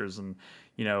characters, and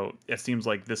it seems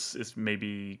like this is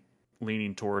maybe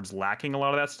leaning towards lacking a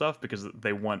lot of that stuff because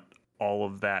they want all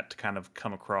of that to kind of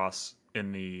come across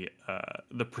in the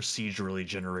procedurally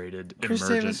generated Chris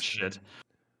emergent Davis, shit.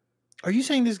 Are you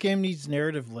saying this game needs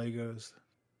narrative Legos?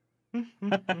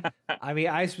 I mean,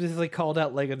 I specifically called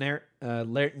out Lego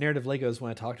narrative Legos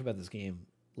when I talked about this game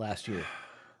last year.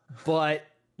 But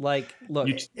like, look,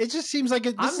 it just seems like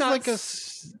this is like a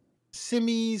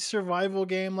semi-survival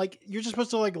game. Like you're just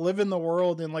supposed to like live in the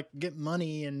world and like get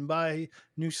money and buy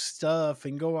new stuff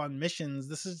and go on missions.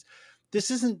 This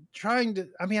isn't trying to.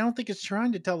 I mean, I don't think it's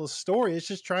trying to tell a story. It's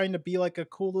just trying to be like a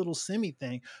cool little semi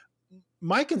thing.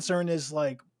 My concern is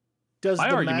like, is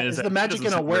the magic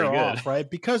gonna wear off, right?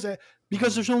 Because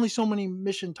there's only so many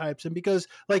mission types, and because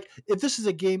like if this is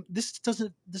a game, this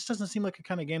doesn't seem like a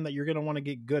kind of game that you're gonna want to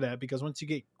get good at, because once you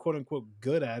get quote unquote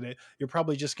good at it, you're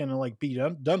probably just gonna like be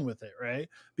done with it, right?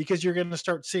 Because you're gonna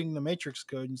start seeing the matrix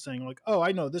code and saying like, oh,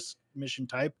 I know this mission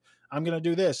type, I'm gonna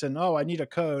do this, and oh, I need a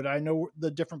code, I know the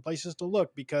different places to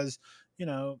look because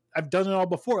I've done it all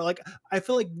before. Like I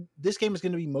feel like this game is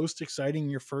going to be most exciting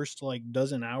your first like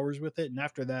dozen hours with it, and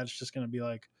after that it's just going to be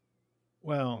like,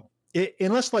 well,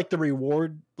 unless like the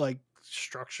reward like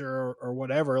structure or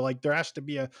whatever, like there has to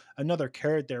be another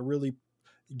carrot there really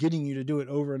getting you to do it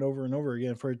over and over and over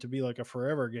again for it to be like a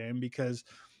forever game, because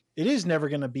it is never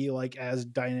going to be like as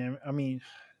dynamic. I mean,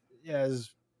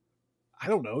 as I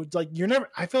don't know, it's like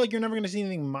I feel like you're never going to see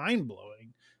anything mind blowing.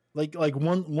 Like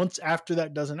once after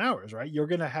that dozen hours, right? You're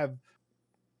gonna have.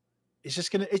 It's just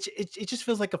gonna. It just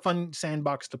feels like a fun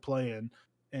sandbox to play in,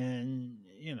 and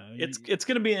it's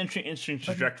gonna be an interesting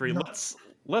trajectory. Let's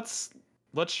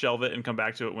shelve it and come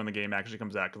back to it when the game actually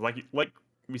comes out. Because like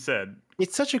we said,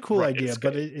 it's such a cool idea,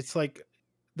 but it's like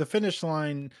the finish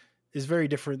line is very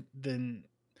different than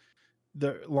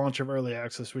the launch of early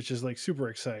access, which is like super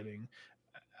exciting.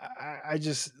 I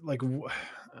just like I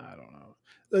don't know.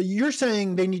 You're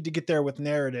saying they need to get there with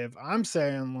narrative. I'm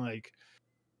saying like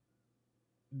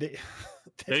they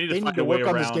need to work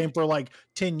on this game for like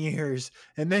 10 years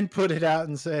and then put it out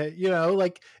and say,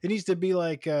 like it needs to be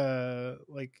like No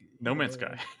Man's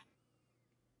Sky.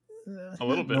 A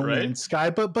little bit, No right? Man's Sky,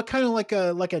 but kind of like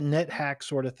a net hack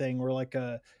sort of thing, or like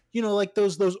a like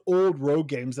those old rogue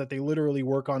games that they literally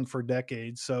work on for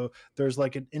decades. So there's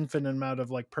like an infinite amount of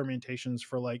like permutations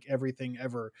for like everything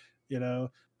ever,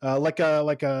 like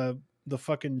the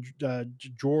fucking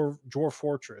Jor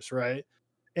Fortress, right?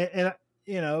 And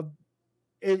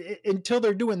until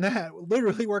they're doing that,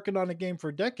 literally working on a game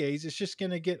for decades, it's just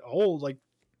gonna get old.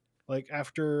 Like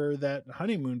after that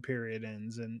honeymoon period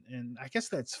ends, and I guess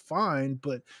that's fine,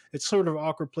 but it's sort of an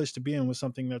awkward place to be in with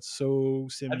something that's so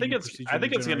I think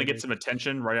it's going to get some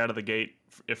attention right out of the gate,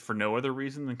 if for no other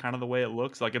reason than kind of the way it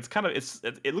looks. Like it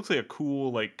looks like a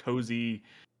cool, like cozy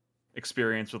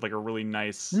experience with like a really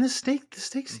nice. And the stakes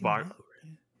seem low, right?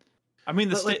 I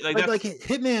mean, like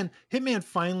Hitman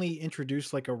finally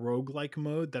introduced like a roguelike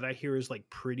mode that I hear is like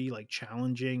pretty like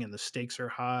challenging, and the stakes are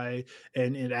high,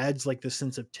 and it adds like this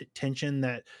sense of tension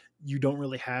that you don't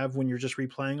really have when you're just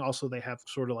replaying. Also, they have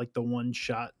sort of like the one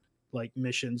shot like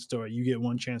missions, so you get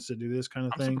one chance to do this kind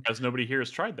of thing. I'm surprised nobody here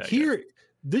has tried that here yet.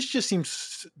 This just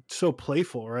seems so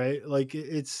playful, right? Like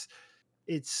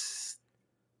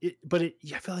but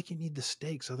I feel like you need the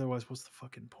stakes, otherwise what's the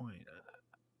fucking point?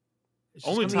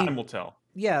 Only time will tell.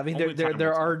 Yeah, I mean,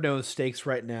 there are no stakes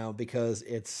right now because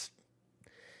it's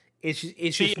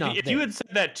just not. If you had said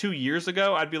that 2 years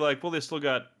ago, I'd be like, well, they still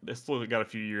got a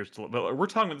few years to. But we're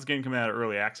talking about this game coming out of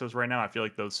early access right now. I feel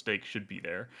like those stakes should be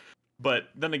there. But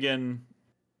then again,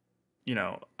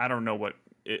 I don't know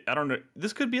I don't know.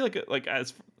 This could be like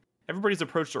as everybody's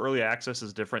approach to early access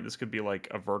is different. This could be like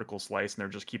a vertical slice, and they're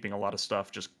just keeping a lot of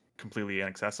stuff just completely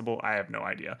inaccessible. I have no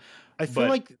idea. I feel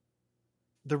like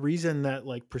the reason that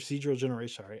like procedural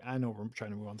generation, sorry, I know we're trying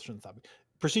to move on to the topic.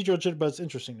 Procedural, but it's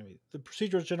interesting to me. The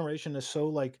procedural generation is so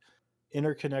like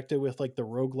interconnected with like the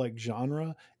roguelike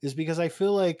genre, is because I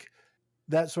feel like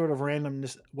that sort of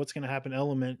randomness, what's going to happen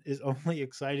element is only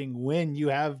exciting when you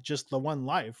have just the one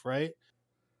life, right?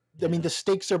 Yeah. I mean, the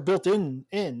stakes are built in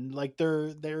like they're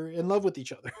in love with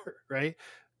each other, right?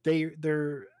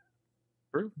 They're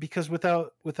True. Because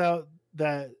without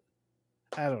that,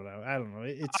 I don't know.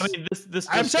 It's. I mean, this.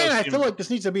 I'm saying I feel like this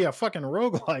needs to be a fucking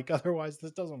roguelike, otherwise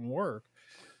this doesn't work.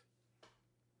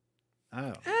 I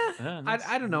don't know.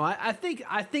 I don't know. I think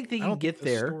they can get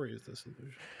there. Story is the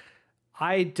solution.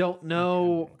 I don't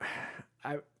know.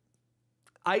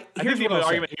 I think the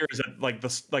argument here is that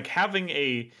like having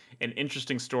an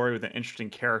interesting story with an interesting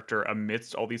character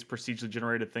amidst all these procedurally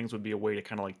generated things would be a way to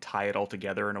kind of like tie it all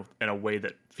together in a way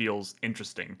that feels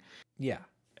interesting. Yeah.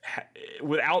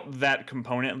 without that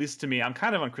component, at least to me, I'm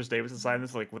kind of on Chris Davis' side.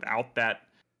 This like without that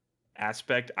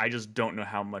aspect, I just don't know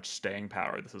how much staying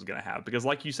power this is going to have, because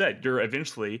like you said, you're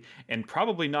eventually, and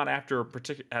probably not after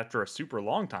a super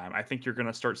long time, I think you're going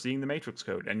to start seeing the Matrix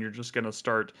code, and you're just going to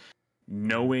start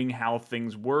knowing how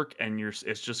things work, and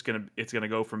it's going to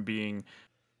go from being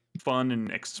fun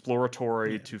and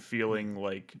exploratory to feeling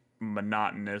like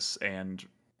monotonous and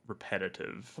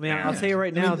repetitive. I mean, I'll tell you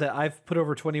right now that I've put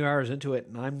over 20 hours into it,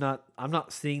 and I'm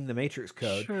not seeing the Matrix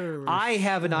code. I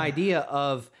have an idea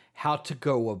of how to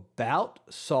go about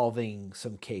solving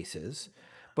some cases,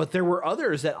 but there were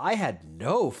others that I had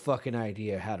no fucking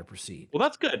idea how to proceed. Well,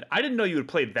 that's good. I didn't know you had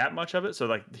played that much of it, so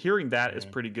like hearing that is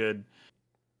pretty good.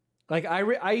 Like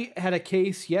I had a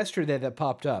case yesterday that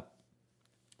popped up.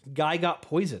 Guy got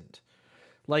poisoned.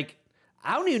 Like,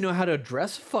 I don't even know how to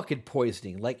address fucking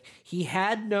poisoning. Like, he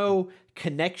had no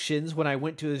connections when I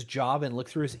went to his job and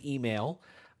looked through his email.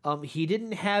 He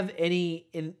didn't have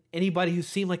anybody who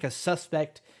seemed like a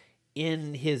suspect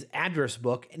in his address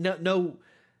book. No,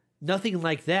 nothing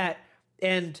like that.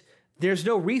 And there's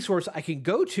no resource I can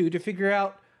go to figure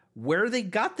out where they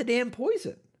got the damn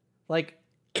poison. Like,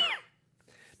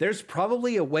 there's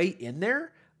probably a way in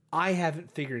there. I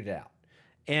haven't figured it out.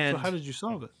 And so how did you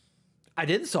solve it? I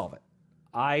didn't solve it.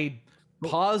 I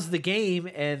paused the game,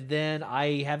 and then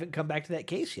I haven't come back to that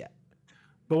case yet.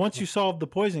 But once you solve the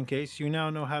poison case, you now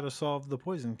know how to solve the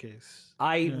poison case.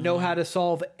 I know how to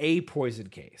solve a poison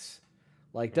case.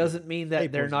 Like, doesn't mean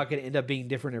that they're not going to end up being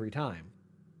different every time.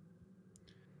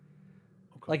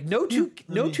 Okay. Like, no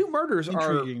two murders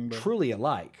are truly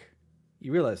alike.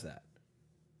 You realize that?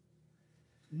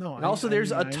 No. And also,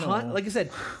 there's a ton. Like I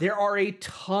said, there are a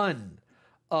ton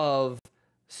of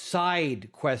side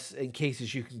quests and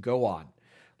cases you can go on.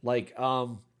 Like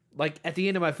at the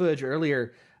end of my footage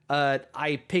earlier,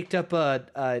 I picked up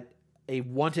a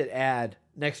wanted ad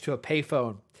next to a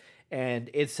payphone, and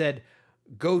it said,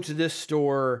 "Go to this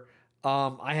store.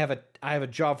 I have a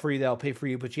job for you that I'll pay for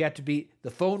you, but you have to be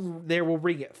the phone there will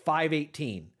ring at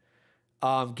 5:18.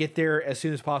 Get there as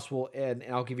soon as possible, and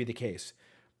I'll give you the case."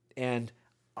 And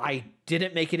I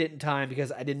didn't make it in time because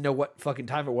I didn't know what fucking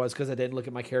time it was because I didn't look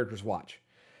at my character's watch.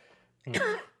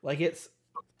 Like,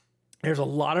 there's a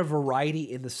lot of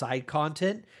variety in the side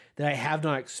content that I have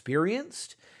not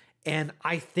experienced, and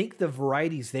I think the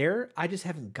variety's there. I just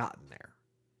haven't gotten there.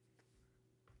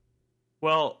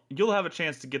 Well, you'll have a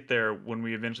chance to get there when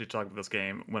we eventually talk about this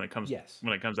game when it comes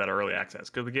out of early access,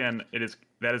 because again,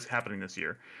 that is happening this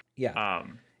year. Yeah.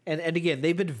 And again,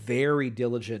 they've been very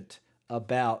diligent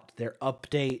about their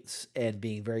updates and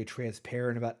being very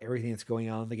transparent about everything that's going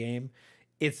on in the game.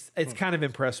 It's kind of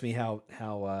impressed me how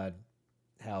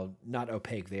not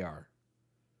opaque they are.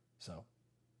 So.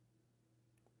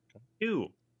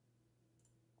 Ew.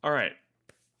 All right.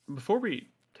 Before we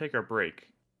take our break.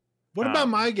 What about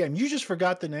my game? You just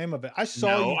forgot the name of it. I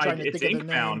saw you trying to think of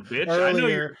the name bitch.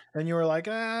 earlier, and you were like,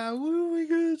 what are we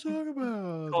going to talk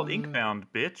about? It's called Inkbound,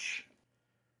 bitch.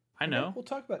 I know. Okay, we'll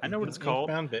talk about I know what it's called.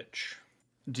 Inkbound, bitch.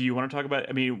 Do you want to talk about it?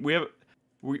 I mean, we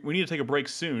need to take a break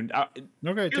soon.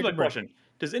 Okay, here's my question.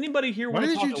 Does anybody here want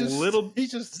to talk a little... He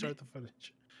just start the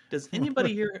footage. Does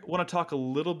anybody here want to talk a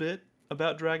little bit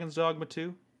about Dragon's Dogma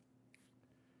 2?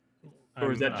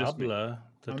 Or is that just me? To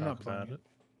talk about it.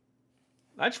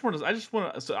 I just want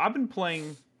to. So I've been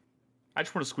playing. I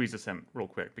just want to squeeze this in real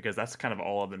quick because that's kind of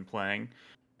all I've been playing.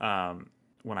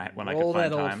 When I could find time. Roll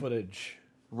that old footage.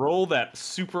 Roll that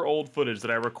super old footage that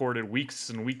I recorded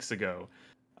weeks and weeks ago.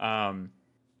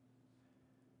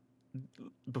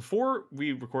 Before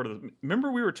we recorded this,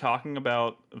 remember we were talking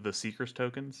about the Seeker's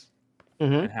tokens?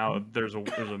 And how there's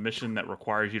a mission that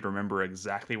requires you to remember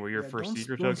exactly where your first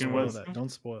Seeker token was.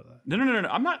 Don't spoil that. No.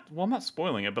 I'm not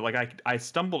spoiling it, but like I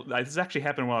stumbled. This actually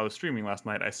happened while I was streaming last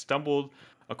night. I stumbled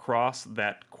across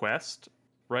that quest,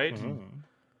 right?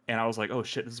 And I was like, oh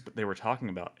shit, this is what they were talking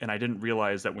about. And I didn't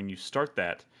realize that when you start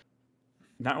that,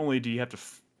 not only do you have to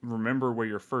remember where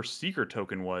your first Seeker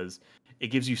token was,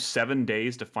 it gives you 7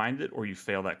 days to find it, or you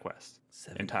fail that quest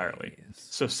entirely.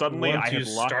 So suddenly I have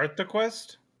start the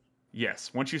quest.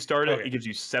 Yes, once you start it, it gives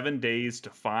you 7 days to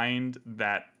find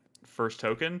that first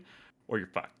token, or you're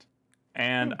fucked.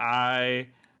 And I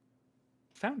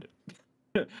found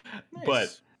it. Nice.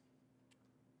 But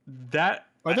that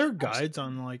are there guides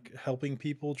on like helping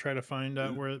people try to find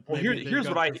out where? Well, here's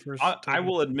what I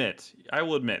will admit.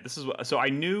 This is what, so I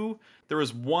knew there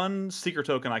was one Seeker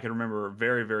token I could remember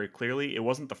very, very clearly. It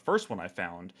wasn't the first one I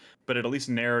found, but it at least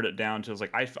narrowed it down to,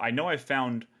 like, I know I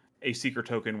found a Seeker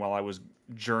token while I was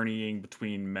journeying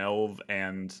between Melv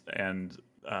and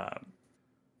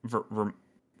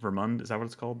Vermund. Is that what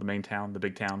it's called? The main town, the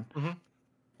big town.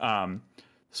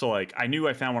 So like I knew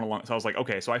I found one along. So I was like,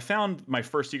 okay, so I found my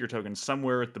first secret token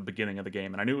somewhere at the beginning of the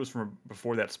game, and I knew it was from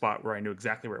before that spot where I knew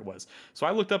exactly where it was. So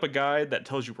I looked up a guide that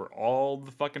tells you where all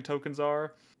the fucking tokens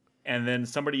are, and then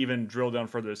somebody even drilled down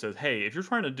further that says, hey, if you're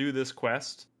trying to do this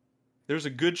quest, there's a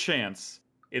good chance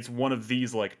it's one of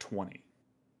these like 20.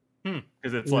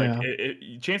 Because it's like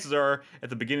chances are at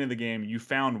the beginning of the game you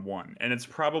found one, and it's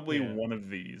probably one of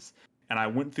these. And I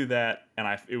went through that,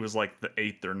 and it was like the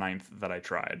 8th or 9th that I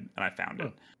tried, and I found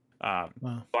it. So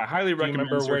I highly recommend.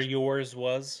 Do you remember where yours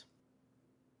was?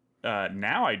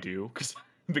 Now I do,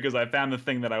 because I found the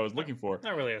thing that I was looking for.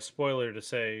 Not really a spoiler to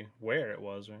say where it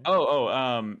was, right?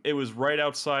 It was right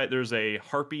outside. There's a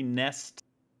harpy nest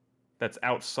that's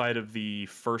outside of the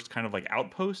first kind of like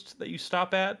outpost that you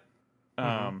stop at.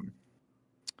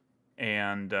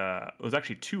 And it was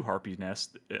actually 2 harpy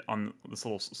nests on this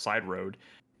little side road,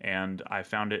 and I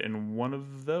found it in one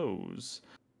of those.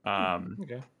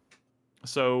 Okay.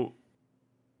 So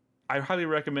I highly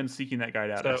recommend seeking that guide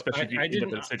out, especially if you end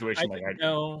up in a situation like I did.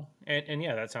 No, and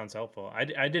yeah, that sounds helpful.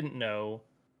 I didn't know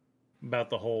about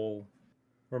the whole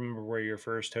remember where your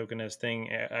first token is thing.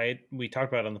 We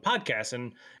talked about it on the podcast,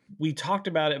 and we talked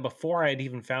about it before I had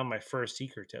even found my first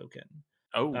secret token.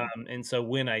 And so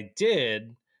when I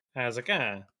did, I was like,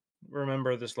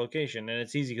 remember this location, and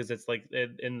it's easy because it's like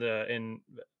in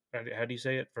how do you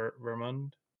say it?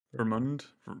 Vermund. Vermund,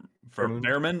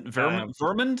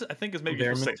 I think is maybe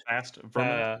you're supposed to say fast.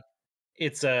 Vermund.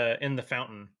 It's in the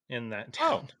fountain in that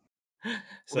town.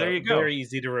 So there you go. Very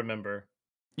easy to remember.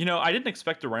 You know, I didn't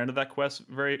expect to run into that quest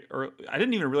very early. I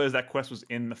didn't even realize that quest was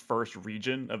in the first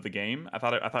region of the game. I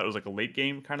thought it was like a late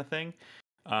game kind of thing.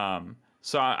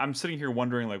 So I'm sitting here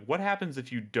wondering, like, what happens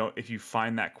if you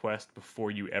find that quest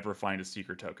before you ever find a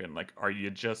secret token? Like, are you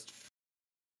just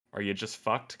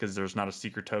fucked because there's not a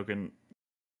secret token?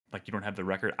 Like, you don't have the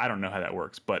record. I don't know how that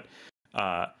works, but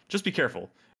just be careful,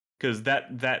 because I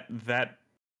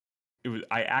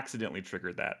accidentally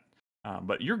triggered that.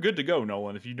 But you're good to go,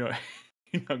 Nolan, if you know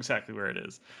you know exactly where it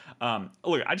is.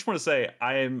 Look, I just want to say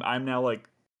I'm now like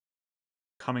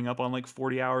coming up on like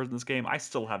 40 hours in this game. I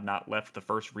still have not left the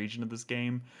first region of this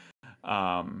game,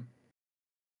 and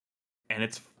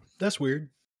that's weird.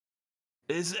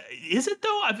 Is it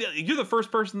though? You're the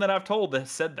first person that I've told that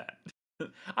said that.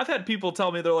 I've had people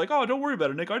tell me, they're like, "Oh, don't worry about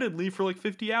it, Nick. I didn't leave for like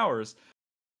 50 hours."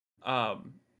 I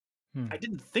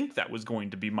didn't think that was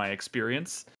going to be my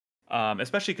experience,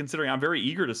 especially considering I'm very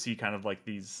eager to see kind of like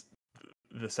the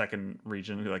second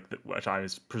region, like which I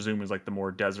presume is like the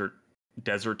more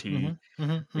deserty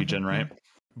region, right?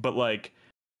 But like,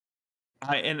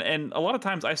 and a lot of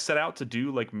times I set out to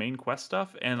do like main quest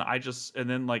stuff, and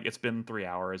then like it's been 3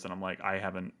 hours, and I'm like, I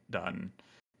haven't done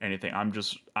anything.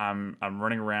 I'm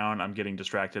running around. I'm getting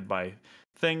distracted by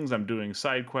things. I'm doing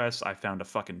side quests. I found a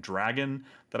fucking dragon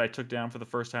that I took down for the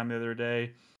first time the other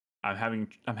day. I'm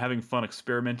having fun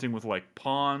experimenting with like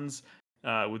pawns,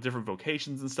 with different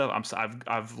vocations and stuff.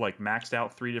 I've like maxed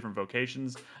out 3 different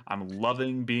vocations. I'm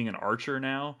loving being an archer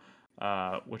now,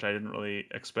 which I didn't really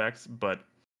expect, but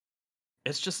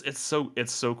it's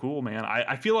so cool, man.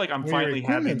 I feel like I'm finally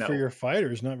having that. For your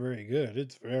fighter is not very good.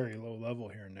 It's very low level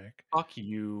here, Nick. Fuck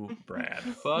you, Brad.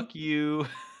 Fuck you.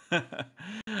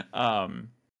 I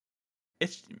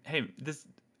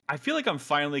feel like I'm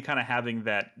finally kind of having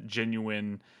that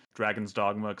genuine Dragon's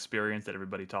Dogma experience that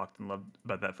everybody talked and loved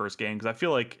about that first game, because I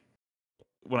feel like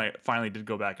when I finally did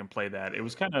go back and play that, it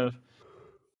was kind of,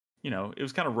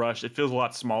 rushed. It feels a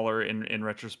lot smaller in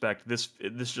retrospect. This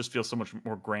just feels so much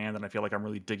more grand, and I feel like I'm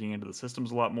really digging into the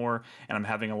systems a lot more, and I'm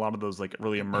having a lot of those like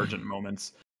really emergent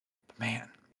moments. But man,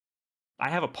 I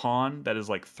have a pawn that is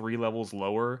like 3 levels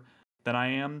lower than I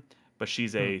am, but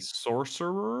she's a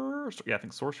sorcerer. Yeah, I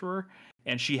think sorcerer,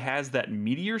 and she has that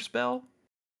meteor spell.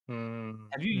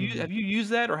 Have you used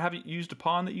that, or have you used a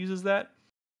pawn that uses that?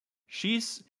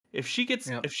 If she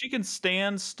can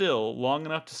stand still long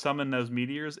enough to summon those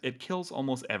meteors, it kills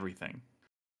almost everything.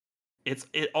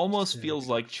 It almost feels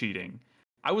like cheating.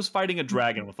 I was fighting a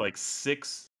dragon with like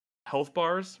 6 health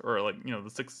bars, or like, the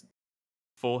 6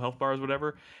 full health bars,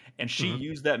 whatever, and she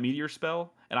used that meteor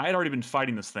spell, and I had already been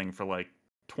fighting this thing for like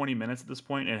 20 minutes at this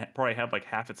point, and it probably had like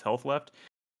half its health left,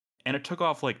 and it took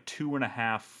off like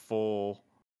 2.5 full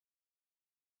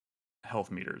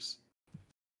health meters.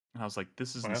 And I was like,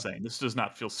 this is insane. This does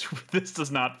not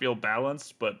feel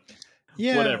balanced, but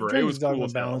whatever. It was cool.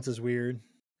 Balance is weird.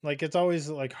 Like, it's always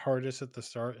like hardest at the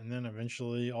start, and then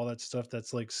eventually all that stuff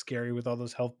that's like scary with all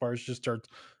those health bars just starts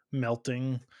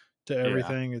melting to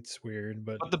everything. It's weird,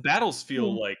 but the battles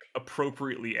feel like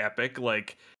appropriately epic.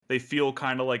 Like, they feel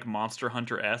kind of like Monster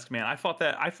Hunter-esque. Man, I fought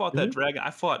that dragon.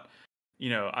 I fought,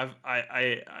 I've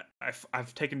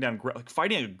taken down like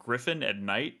fighting a griffin at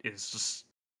night is just,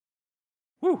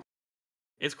 whoo,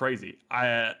 it's crazy.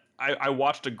 I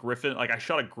watched a griffin, like I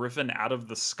shot a griffin out of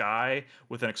the sky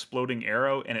with an exploding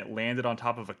arrow, and it landed on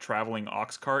top of a traveling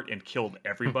ox cart and killed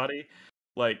everybody.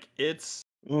 Like it's,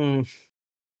 You're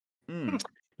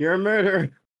a murderer.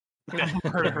 I'm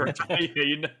a murderer.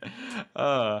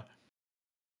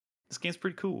 This game's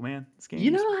pretty cool, man. This game.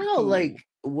 You know how like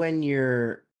when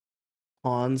your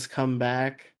pawns come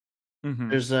back,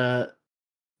 there's an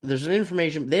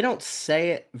information, they don't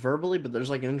say it verbally, but there's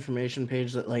like an information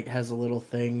page that like has a little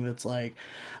thing that's like,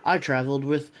 I traveled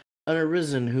with an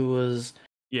arisen who was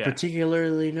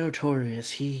particularly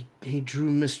notorious. He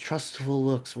drew mistrustful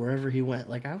looks wherever he went.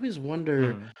 Like I always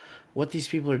wonder what these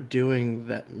people are doing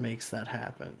that makes that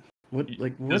happen.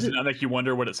 Does it not make you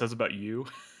wonder what it says about you?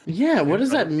 Yeah, what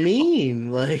does that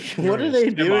mean? Like, what are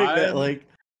they doing that like?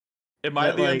 Am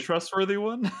I the untrustworthy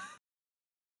one?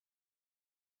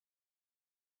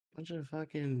 Bunch of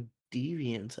fucking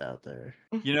deviants out there.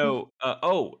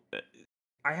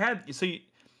 I had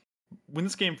when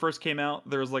this game first came out,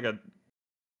 there was like a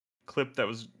clip that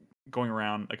was going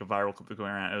around, like a viral clip that was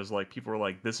going around. It was like people were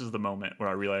like, "This is the moment where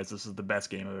I realized this is the best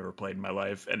game I've ever played in my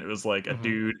life." And it was like a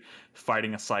dude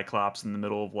fighting a cyclops in the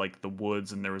middle of like the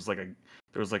woods, and there was like a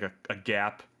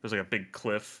gap. There's like a big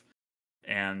cliff,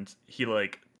 and he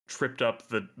like tripped up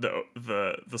the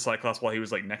cyclops while he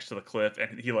was like next to the cliff,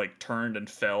 and he like turned and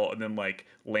fell, and then like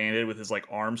landed with his like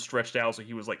arms stretched out, so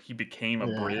he was like, he became a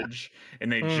bridge,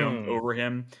 and they jumped over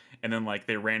him, and then like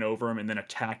they ran over him and then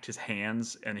attacked his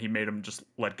hands, and he made him just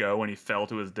let go, and he fell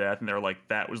to his death, and they're like,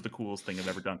 that was the coolest thing I've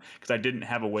ever done, because I didn't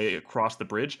have a way across the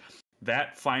bridge.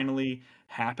 That finally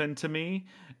happened to me,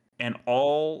 and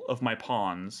all of my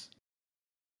pawns,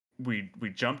 we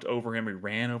jumped over him, we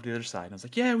ran over to the other side, and I was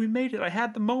like, yeah, we made it, I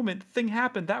had the moment, the thing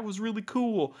happened, that was really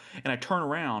cool. And I turn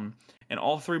around, and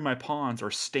all three of my pawns are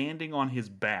standing on his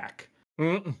back,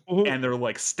 and they're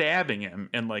like stabbing him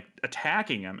and like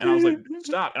attacking him, and I was like,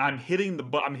 stop. And I'm hitting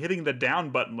the down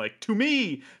button, like, to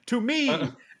me,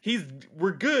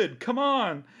 we're good, come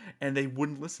on. And they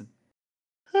wouldn't listen.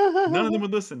 None of them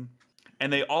would listen,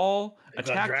 and they all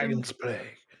attacked Dragon's him.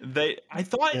 Plague. I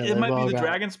thought it might be the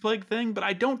Dragon's Plague thing, but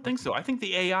I don't think so. I think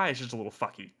the AI is just a little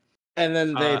fucky. And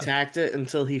then they attacked it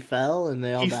until he fell, and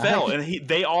they all died. Fell, and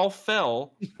they all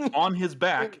fell on his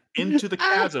back into the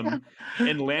chasm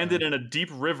and landed in a deep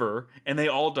river, and they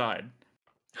all died.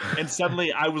 And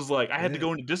suddenly I was like, I had to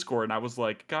go into Discord, and I was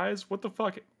like, guys, what the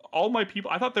fuck? All my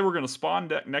people, I thought they were going to spawn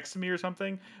next to me or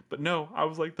something, but no, I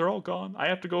was like, they're all gone. I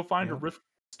have to go find a rift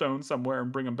stone somewhere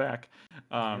and bring them back.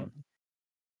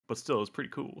 But still, it was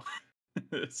pretty cool.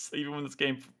 Even when this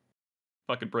game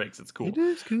fucking breaks, it's cool. It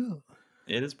is cool.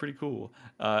 It is pretty cool.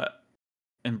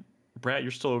 And Brad,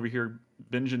 you're still over here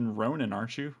binging Ronin,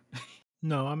 aren't you?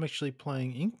 No, I'm actually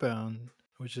playing Inkbound,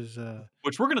 which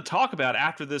we're going to talk about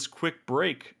after this quick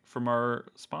break from our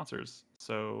sponsors.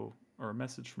 So, or a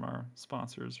message from our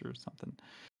sponsors or something.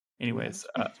 Anyways,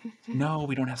 no,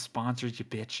 we don't have sponsors, you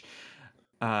bitch.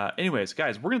 Anyways,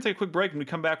 guys, we're going to take a quick break. When we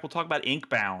come back, we'll talk about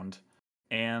Inkbound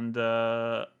and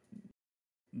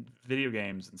video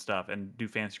games and stuff, and do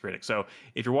Fantasy Critic. So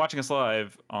if you're watching us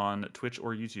live on Twitch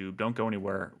or YouTube, don't go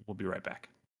anywhere. We'll be right back.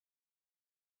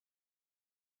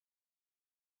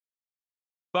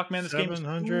 Fuck, man, this game is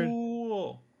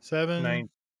cool.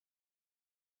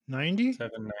 790.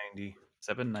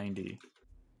 790.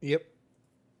 Yep.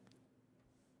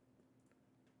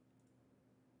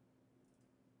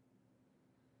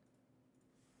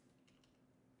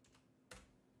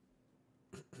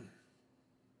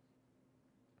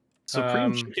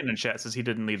 Supreme Chicken in chat says he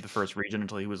didn't leave the first region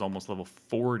until he was almost level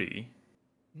 40.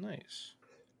 Nice.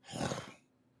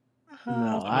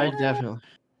 No, I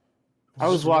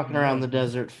was walking around the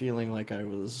desert feeling like I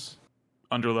was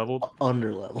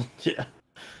underleveled. Yeah.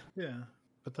 Yeah,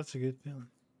 but that's a good feeling.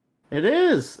 It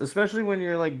is, especially when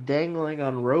you're like dangling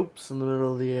on ropes in the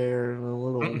middle of the air in a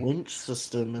little winch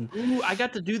system. And ooh, I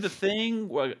got to do the thing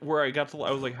where I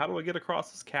was like, how do I get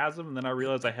across this chasm? And then I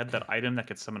realized I had that item that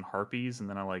could summon harpies, and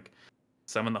then I like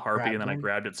summoned the harpy, and then I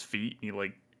grabbed its feet, and he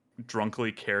like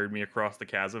drunkly carried me across the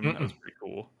chasm. And that was pretty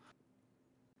cool.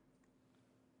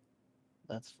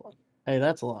 That's fun. Hey,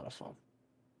 that's a lot of fun.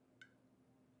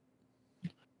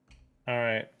 All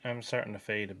right, I'm starting to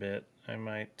fade a bit. I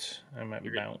might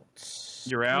bounce.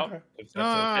 You're out. Okay. If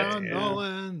that's okay.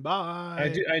 Nolan,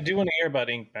 bye. I do want to hear about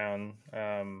Inkbound.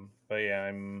 But yeah,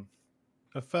 I'm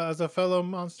as a fellow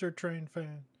Monster Train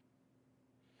fan.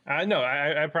 No,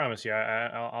 I promise you,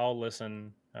 I'll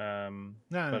listen. Yeah,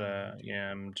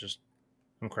 I'm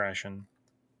crashing.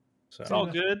 So it's all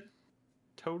good.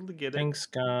 totally get it. Thanks,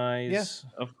 guys. Yes.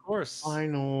 Of course.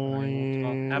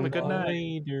 Finally. Have a good night.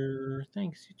 Later.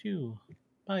 Thanks, you too.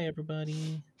 Bye,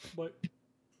 everybody. But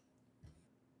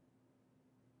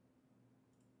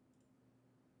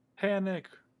Panic.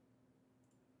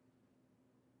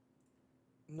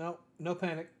 no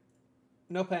panic.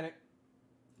 No panic.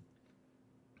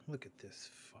 Look at this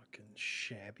fucking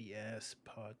shabby ass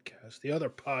podcast. The other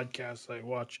podcasts I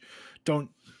watch don't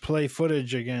play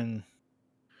footage again.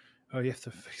 Oh, you have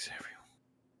to fix everyone.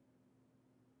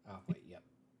 Oh wait,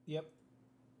 yep.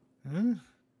 Huh?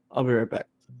 I'll be right back.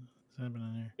 What's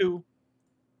happening here? Two.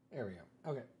 There we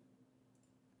go. Okay.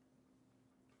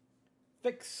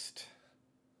 Fixed.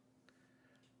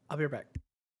 I'll be right back.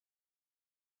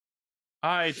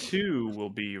 I too will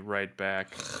be right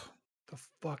back. The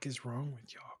fuck is wrong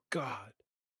with y'all? God,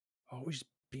 always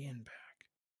being back.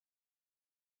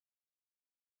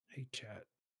 Hey, chat.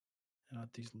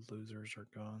 Not these losers are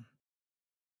gone.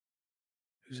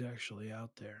 Who's actually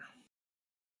out there?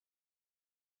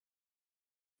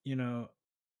 You know,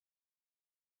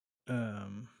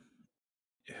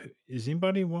 is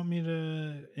anybody want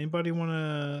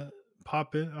to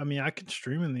pop in? I mean, I could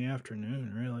stream in the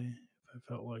afternoon, really, if I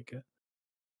felt like it.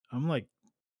 I'm like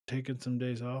taking some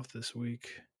days off this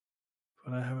week,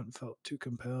 but I haven't felt too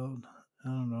compelled. I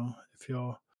don't know if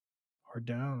y'all are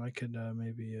down. I could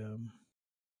maybe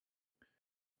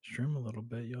stream a little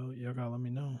bit. Y'all gotta let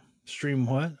me know. Stream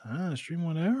what? Stream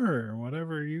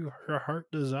whatever your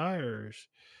heart desires.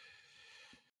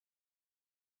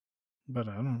 But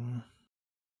I don't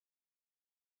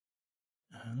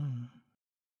know.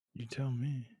 You tell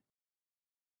me.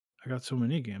 I got so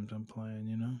many games I'm playing,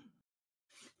 you know?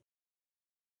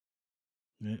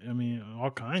 I mean, all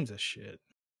kinds of shit.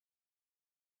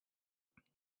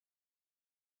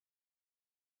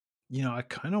 You know, I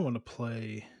kind of want to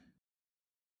play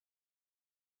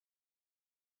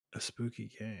a spooky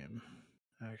game,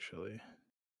 actually.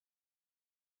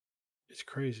 It's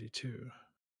crazy, too.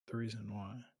 The reason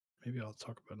why. Maybe I'll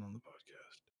talk about it on the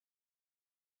podcast.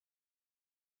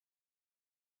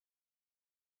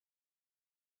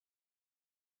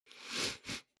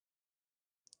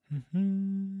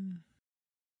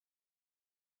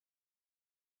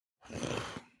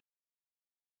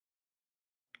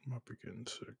 I'm up getting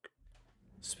sick.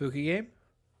 Spooky game?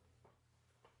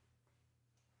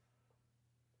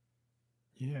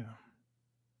 Yeah.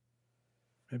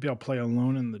 Maybe I'll play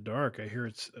Alone in the Dark. I hear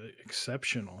it's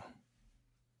exceptional.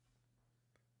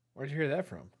 Where'd you hear that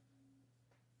from?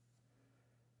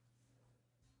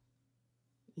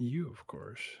 You, of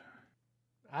course.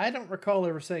 I don't recall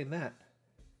ever saying that.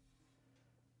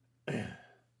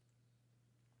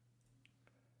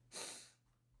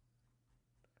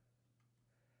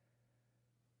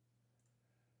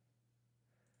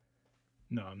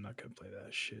 No, I'm not going to play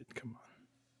that shit. Come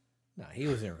on. No, he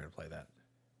was never going to play that.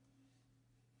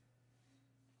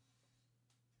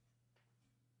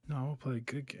 No, I'll play a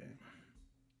good game.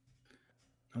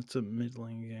 That's a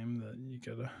middling game that you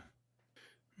gotta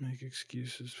make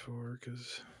excuses for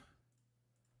because,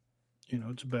 you know,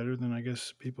 it's better than I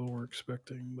guess people were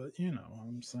expecting. But you know what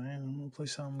I'm saying? I'm gonna play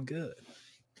something good.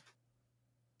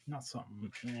 Not something,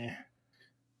 eh.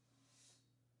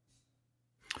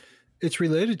 It's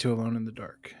related to Alone in the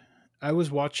Dark. I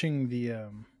was watching the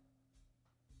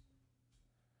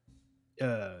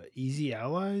Easy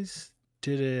Allies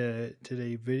did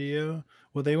a video.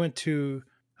 Well,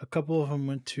 a couple of them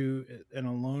went to an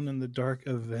Alone in the Dark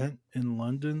event in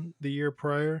London the year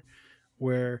prior,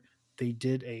 where they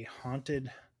did a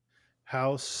haunted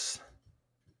house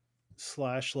 /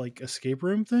 like escape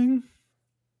room thing,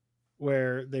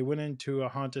 where they went into a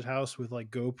haunted house with like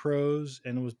GoPros,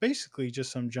 and it was basically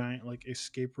just some giant like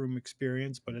escape room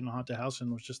experience, but in a haunted house,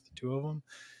 and it was just the two of them,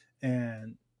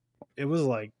 and it was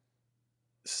like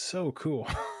so cool.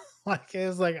 Like it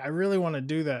was like I really want to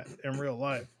do that in real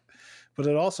life, but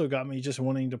it also got me just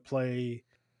wanting to play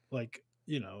like,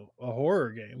 you know, a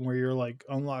horror game where you're like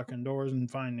unlocking doors and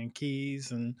finding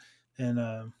keys and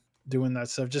doing that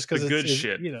stuff just because it's good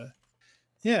shit, you know.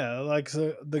 Yeah, like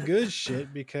the good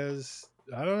shit, because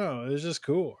I don't know, it was just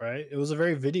cool, right? It was a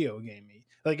very video gamey.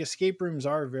 Like escape rooms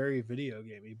are very video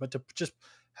gamey, but to just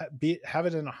have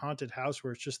it in a haunted house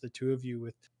where it's just the two of you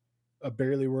with a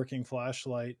barely working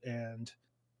flashlight and,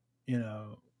 you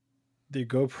know, the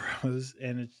GoPros,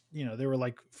 and it's, you know, they were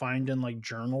like finding like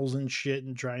journals and shit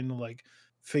and trying to like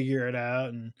figure it out,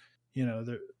 and, you know,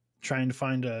 they're trying to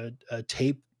find a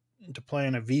tape to play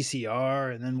on a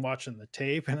VCR and then watching the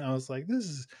tape, and I was like,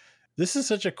 this is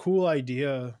such a cool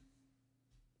idea,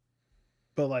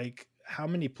 but like how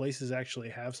many places actually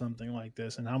have something like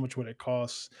this, and how much would it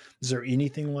cost? Is there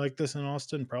anything like this in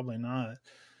Austin? Probably not.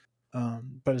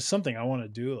 But it's something I want to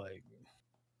do like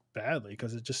badly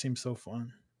because it just seems so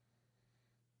fun.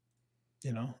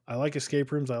 You know, I like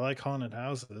escape rooms. I like haunted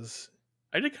houses.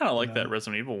 I did kind of like that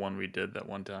Resident Evil one we did that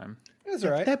one time. It was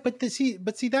alright.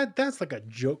 That's like a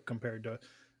joke compared to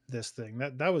this thing.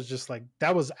 That was just like,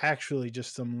 that was actually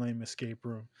just some lame escape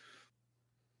room.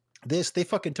 They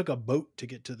fucking took a boat to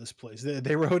get to this place.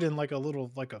 They rode in like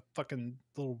a fucking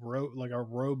little row, like a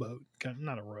rowboat,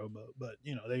 not a rowboat, but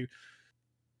you know, they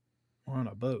were on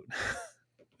a boat.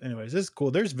 Anyways, this is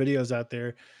cool. There's videos out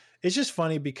there. It's just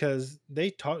funny because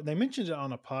they mentioned it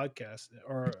on a podcast,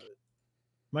 or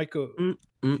Michael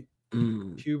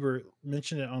Huber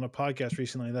mentioned it on a podcast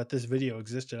recently that this video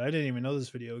existed. I didn't even know this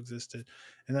video existed,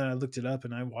 and then I looked it up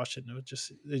and I watched it, and it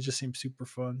just seemed super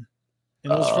fun.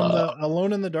 And it was from the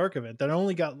Alone in the Dark event that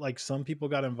only got like some people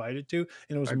got invited to,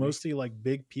 and it was mostly like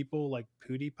big people like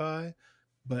PewDiePie,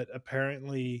 but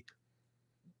apparently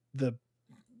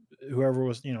whoever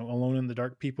was, you know, Alone in the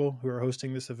Dark people who are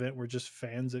hosting this event were just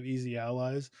fans of Easy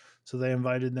Allies, so they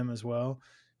invited them as well.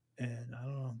 And I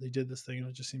don't know, they did this thing and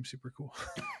it just seems super cool.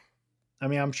 I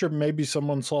mean, I'm sure maybe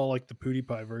someone saw like the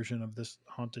PewDiePie version of this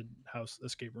haunted house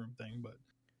escape room thing, but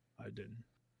I didn't.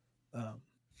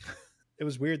 It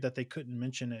was weird that they couldn't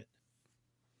mention it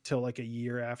till like a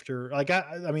year after. Like,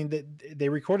 I mean, they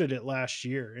recorded it last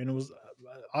year, and it was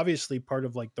obviously part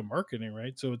of like the marketing,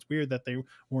 right? So it's weird that they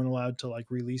weren't allowed to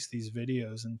like release these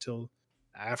videos until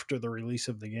after the release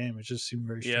of the game. It just seemed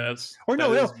very strange.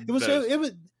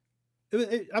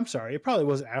 I'm sorry, it probably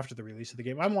was after the release of the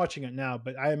game. I'm watching it now,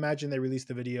 but I imagine they released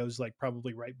the videos like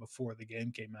probably right before the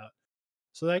game came out.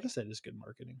 So I guess that is good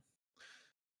marketing.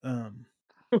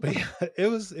 But yeah, it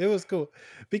was cool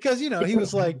because, you know, he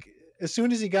was like, as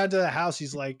soon as he got into the house,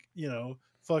 he's like, you know,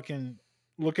 fucking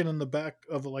looking in the back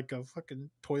of like a fucking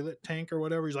toilet tank or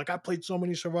whatever. He's like, I played so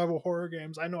many survival horror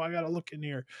games, I know I gotta look in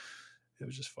here. It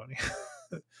was just funny.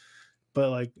 But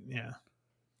like, yeah.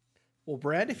 Well,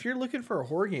 Brad, if you're looking for a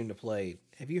horror game to play,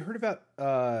 have you heard about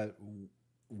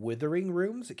Withering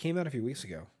Rooms? It came out a few weeks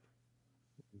ago.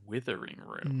 Withering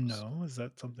Rooms? No, is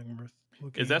that something worth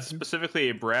looking Is that into? specifically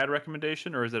a Brad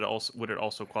recommendation, or is it also, would it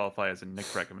also qualify as a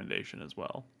Nick recommendation as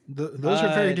well? Those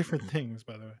are very different things,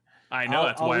 by the way. I know,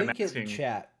 that's why I'm link asking. it in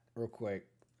chat real quick.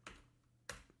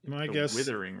 I guess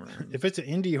Withering Rooms. if it's an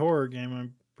indie horror game,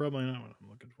 I'm probably not what I'm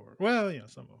looking for. Well, yeah,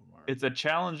 some of them are. It's a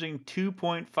challenging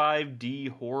 2.5D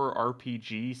horror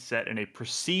RPG set in a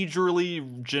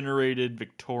procedurally generated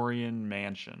Victorian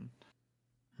mansion.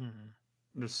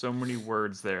 There's so many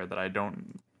words there that I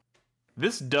don't...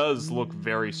 This does look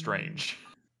very strange.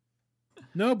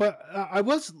 No, but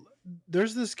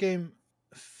there's this game,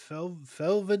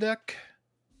 Felvedek.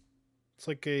 It's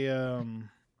like a,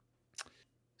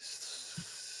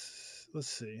 let's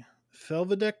see.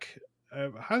 Felvedek. I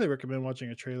highly recommend watching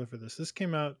a trailer for this. This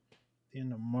came out at the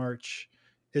end of March.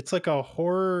 It's like a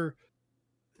horror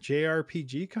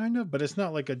JRPG kind of, but it's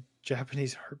not like a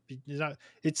Japanese RPG.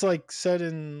 It's like set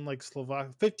in like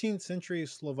 15th century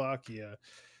Slovakia,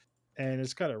 and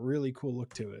it's got a really cool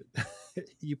look to it.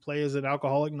 You play as an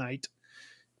alcoholic knight,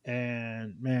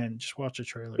 and man, just watch a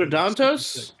trailer.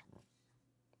 Dantos?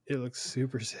 It looks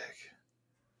super sick.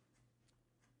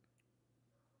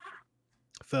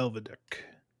 Felvedek.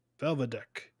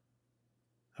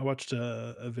 I watched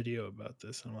a video about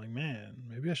this, and I'm like, man,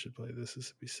 maybe I should play this. This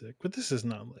would be sick. But this is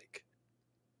not like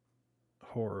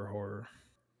horror.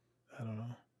 I don't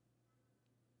know.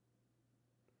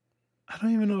 I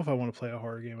don't even know if I want to play a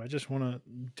horror game. I just want to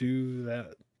do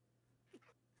that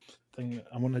thing.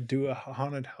 I want to do a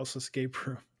haunted house escape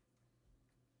room.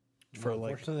 For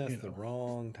like, unfortunately, that's the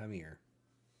wrong time of year.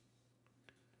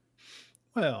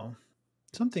 Well,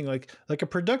 something like a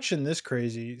production this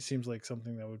crazy seems like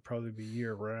something that would probably be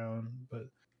year round, but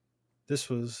this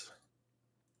was,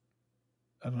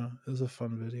 I don't know, it was a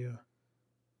fun video.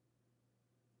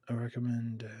 I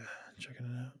recommend checking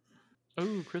it out.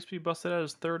 Oh, Crispy busted out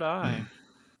his third eye.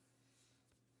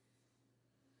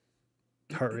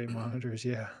 Heart rate monitors,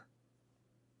 yeah.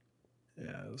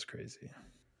 Yeah, it was crazy.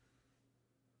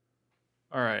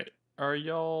 All right. Are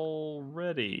y'all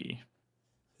ready?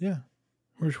 Yeah.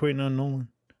 We're just waiting on Nolan.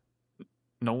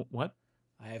 No, what?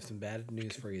 I have some bad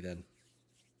news for you then.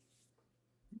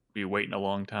 Be waiting a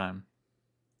long time.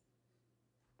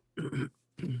 In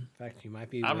fact, you might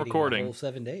be I'm waiting recording. a whole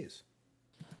 7 days.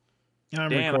 I'm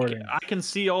Damn, recording. I can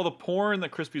see all the porn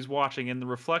that Crispy's watching in the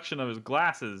reflection of his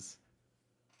glasses.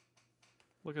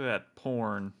 Look at that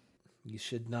porn. You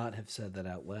should not have said that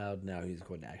out loud. Now he's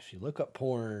going to actually look up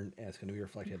porn, and it's going to be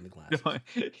reflected in the glasses.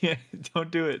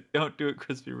 Don't do it. Don't do it,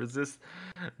 Crispy. Resist.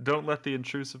 Don't let the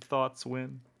intrusive thoughts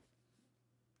win.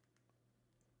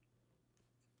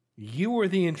 You were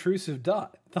the intrusive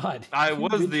thought. I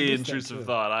was the intrusive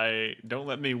thought. Don't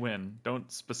let me win.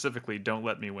 Don't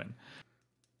let me win.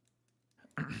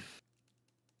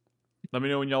 Let me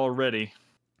know when y'all are ready.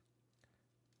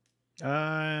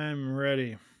 I'm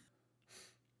ready.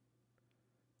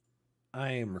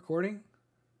 I am recording.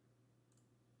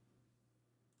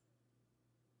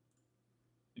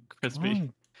 Crispy.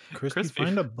 Crispy,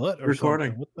 find a butt or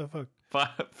Recording. something. What the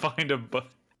fuck? Find a butt.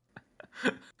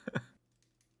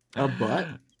 A butt?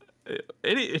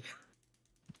 There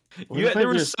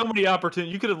were so many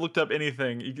opportunities. You could have looked up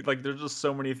anything. You could, there's just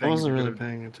so many things. I wasn't really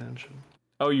paying attention.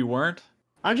 Oh, you weren't?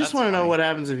 I just want to know what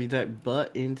happens if you type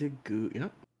butt into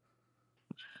Google.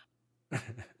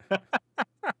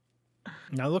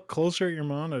 Now look closer at your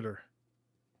monitor.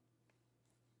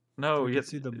 No, you you can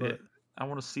see the butt. I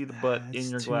want to see the butt in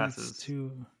your glasses. Is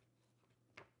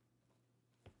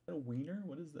that a wiener?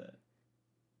 What is that?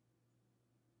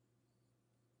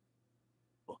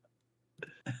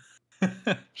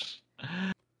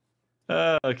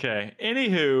 Okay.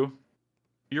 Anywho,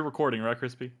 you're recording, right,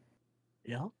 Crispy?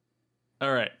 Yeah.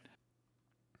 All right.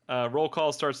 Roll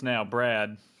call starts now.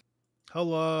 Brad.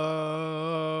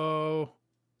 Hello.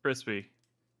 Crispy.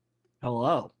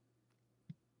 Hello.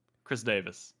 Chris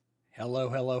Davis. Hello,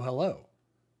 hello, hello.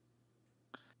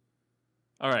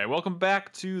 All right, welcome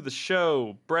back to the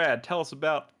show. Brad, tell us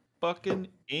about fucking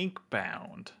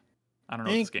Inkbound. I don't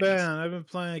know what this game is. Inkbound. I've been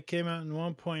playing. It came out in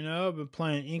 1.0. I've been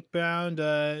playing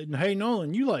Inkbound. Hey,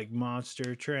 Nolan, you like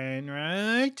Monster Train,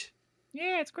 right?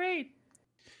 Yeah, it's great.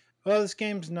 Well, this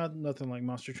game's nothing like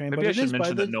Monster Train. Maybe but I should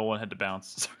mention that Nolan had to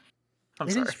bounce.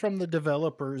 It is from the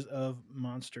developers of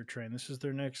Monster Train. This is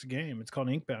their next game. It's called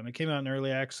Inkbound. It came out in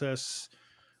early access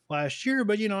last year,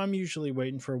 but I'm usually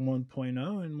waiting for 1.0,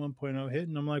 and 1.0 hit,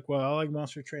 and I'm like, well, I like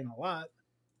Monster Train a lot.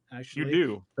 Actually, you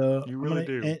do. So you really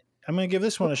do. I'm gonna give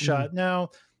this one a shot. Now,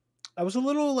 I was a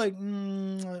little like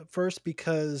at first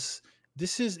because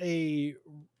this is a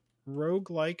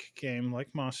roguelike game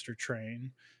like Monster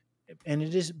Train, and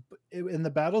and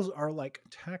the battles are like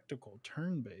tactical,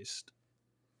 turn-based.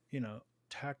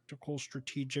 Tactical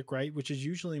strategic, right? Which is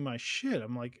usually my shit.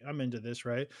 I'm into this,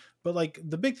 right? But like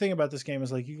the big thing about this game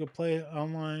is like you can play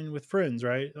online with friends,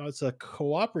 right? It's a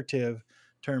cooperative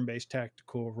turn-based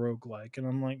tactical roguelike. And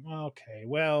I'm like, well, okay,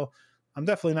 well, I'm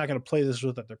definitely not going to play this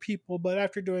with other people, but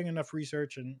after doing enough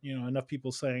research and enough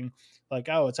people saying like,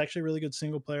 oh, it's actually really good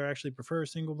single player, I actually prefer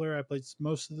single player, I played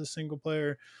most of the single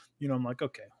player, I'm like,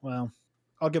 okay, well,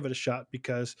 I'll give it a shot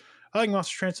because I like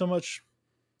Monster Train so much.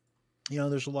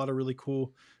 There's a lot of really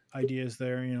cool ideas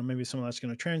there. Maybe some of that's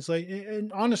going to translate.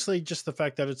 And honestly, just the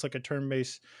fact that it's like a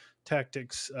turn-based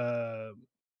tactics, kind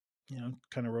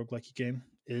of roguelike game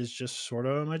is just sort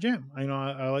of my jam. I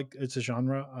like, it's a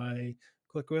genre I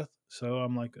click with. So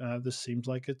I'm like, this seems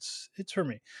like it's for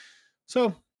me.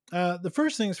 So the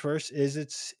first things first is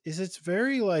it's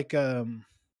very like, and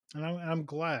I'm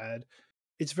glad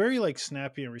it's very like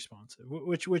snappy and responsive,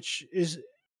 which is,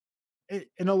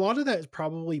 and a lot of that is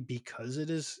probably because it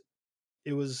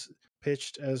was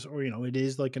pitched as, or it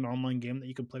is like an online game that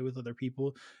you can play with other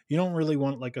people. You don't really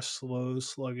want like a slow,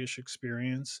 sluggish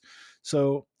experience.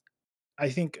 So I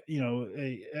think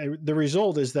the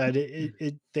result is that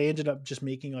they ended up just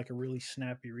making like a really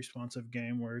snappy, responsive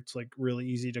game where it's like really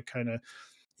easy to kind of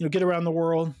get around the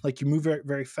world. Like you move very,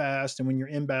 very fast, and when you're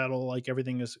in battle, like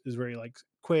everything is very like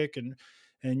quick and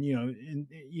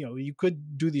you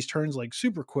could do these turns like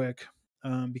super quick.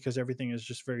 Because everything is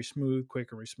just very smooth, quick,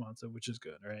 and responsive, which is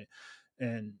good, right?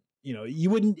 And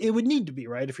it would need to be,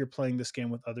 right, if you're playing this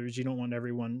game with others. You don't want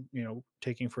everyone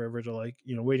taking forever to like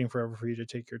waiting forever for you to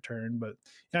take your turn. But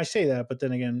I say that, but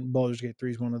then again, Baldur's Gate 3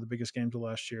 is one of the biggest games of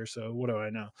last year, so what do I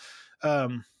know?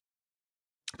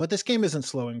 But this game isn't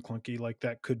slow and clunky like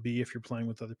that could be if you're playing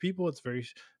with other people. It's very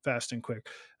fast and quick.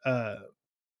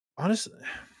 Honestly,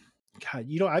 God,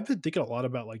 I've been thinking a lot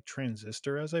about like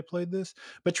Transistor as I played this,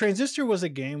 but Transistor was a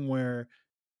game where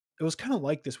it was kind of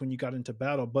like this when you got into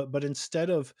battle, but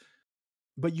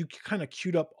you kind of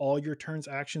queued up all your turns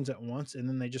actions at once, and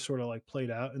then they just sort of like played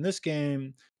out. In this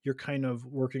game, you're kind of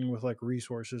working with like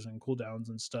resources and cooldowns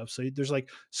and stuff. So there's like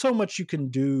so much you can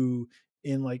do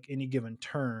in like any given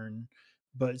turn.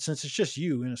 But since it's just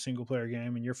you in a single player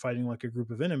game and you're fighting like a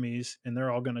group of enemies and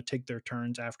they're all going to take their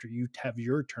turns after you have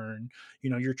your turn,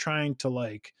 you're trying to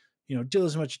like, deal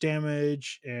as much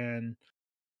damage and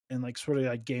like sort of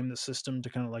like game the system to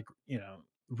kind of like,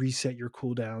 reset your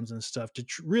cooldowns and stuff to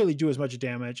really do as much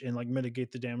damage and like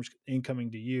mitigate the damage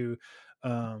incoming to you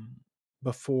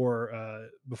before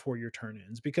your turn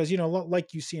ends. Because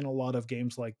like you see in a lot of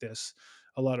games like this,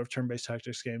 a lot of turn-based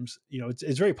tactics games,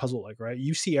 it's very puzzle like, right?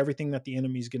 You see everything that the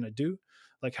enemy's going to do,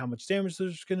 like how much damage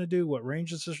they're going to do, what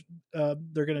ranges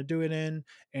they're going to do it in,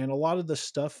 and a lot of the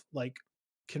stuff like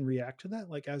can react to that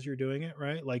like as you're doing it,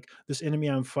 right? Like this enemy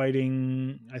I'm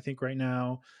fighting, I think right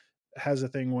now, has a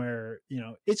thing where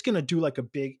it's going to do like a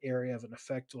big area of an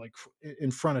effect like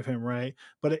in front of him, right?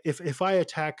 But if I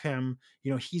attack him,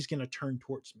 he's going to turn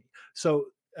towards me, so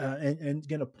and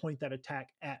going to point that attack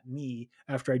at me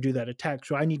after I do that attack.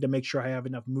 So I need to make sure I have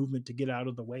enough movement to get out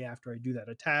of the way after I do that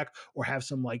attack, or have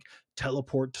some like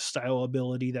teleport style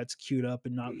ability that's queued up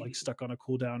and not like stuck on a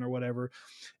cooldown or whatever.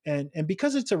 And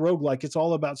because it's a roguelike, it's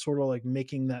all about sort of like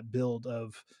making that build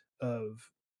of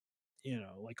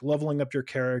like leveling up your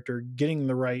character, getting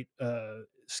the right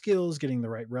skills, getting the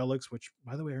right relics, which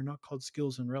by the way are not called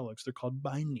skills and relics, they're called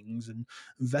bindings and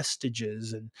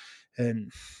vestiges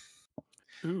and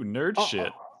ooh, nerd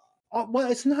shit. Well,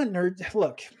 it's not nerd.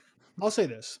 Look, I'll say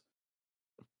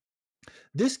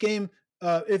this game,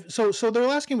 if so their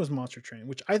last game was Monster Train,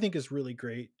 which I think is really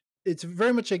great. It's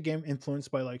very much a game influenced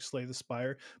by like Slay the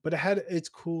Spire, but it had its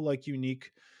cool like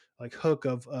unique like hook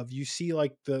of you see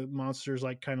like the monsters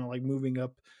like kind of like moving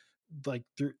up like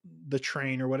through the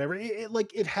train or whatever.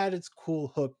 It had its cool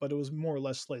hook, but it was more or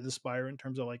less Slay the Spire in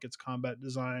terms of like its combat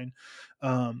design,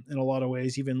 in a lot of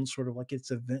ways, even sort of like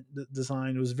its event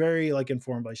design. It was very like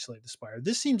informed by Slay the Spire.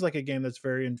 This seems like a game that's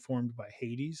very informed by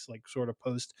Hades, like sort of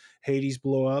post Hades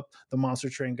blow up. The Monster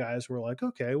Train guys were like,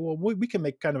 okay, well we can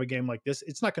make kind of a game like this.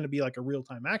 It's not going to be like a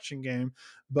real-time action game,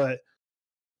 but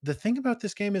the thing about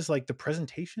this game is like the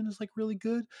presentation is like really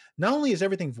good. Not only is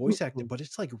everything voice acted, but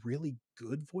it's like really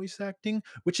good voice acting,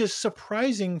 which is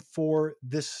surprising for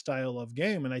this style of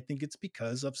game. And I think it's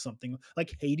because of something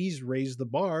like Hades raised the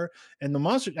bar, and the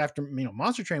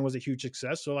Monster Train was a huge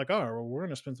success. So like, oh, well, we're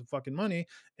gonna spend some fucking money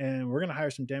and we're gonna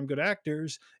hire some damn good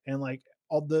actors, and like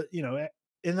all the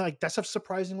and like that stuff's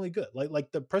surprisingly good.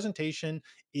 Like the presentation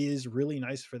is really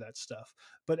nice for that stuff.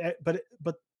 But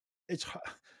it's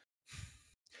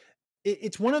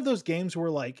it's one of those games where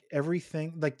like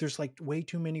everything, like there's like way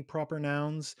too many proper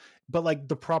nouns, but like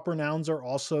the proper nouns are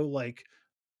also like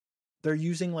they're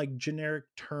using like generic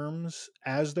terms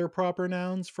as their proper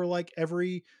nouns for like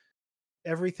everything.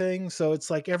 So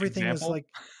it's like everything is Example? like,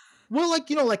 well,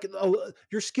 like like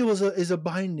your skill is a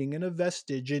binding and a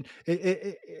vestige, and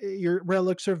your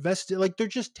relics are vested. Like they're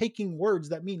just taking words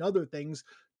that mean other things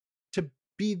to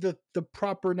be the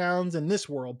proper nouns in this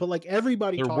world. But like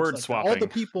everybody They're talks word like that. All the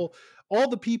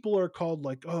swapping. people are called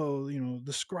like, oh,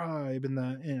 the scribe and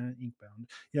the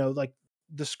Inkbound, like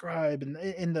the scribe and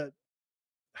the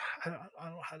I don't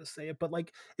know how to say it, but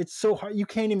like it's so hard, you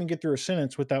can't even get through a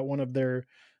sentence without one of their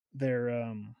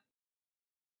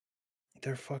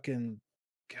fucking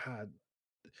god.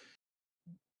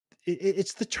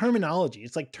 It's the terminology.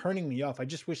 It's like turning me off. I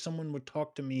just wish someone would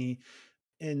talk to me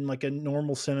in like a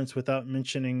normal sentence without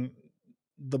mentioning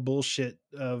the bullshit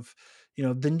of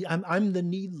I'm the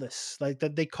needless, like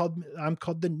that they called me, I'm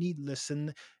called the needless,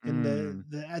 and the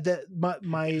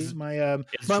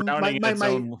It's drowning in its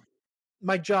own.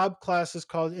 my job class is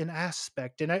called an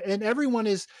aspect, and everyone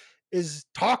is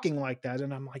talking like that,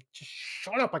 and I'm like, just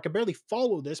shut up, I can barely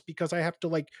follow this because I have to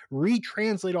like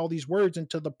retranslate all these words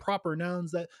into the proper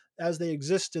nouns that as they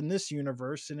exist in this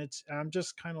universe, and I'm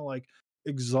just kind of like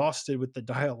exhausted with the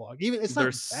dialogue. Even it's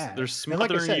not bad, They're and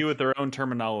like I smothering said, you with their own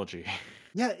terminology.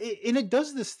 yeah, and it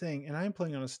does this thing, and I am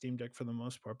playing on a Steam Deck for the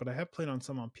most part, but I have played on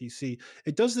some on PC.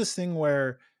 It does this thing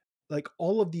where, like,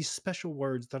 all of these special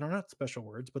words that are not special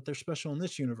words, but they're special in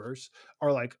this universe,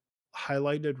 are like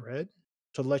highlighted red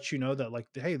to let you know that, like,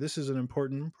 hey, this is an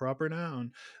important proper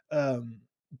noun.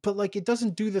 But like, it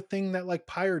doesn't do the thing that like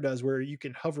Pyre does, where you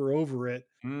can hover over it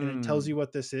and it tells you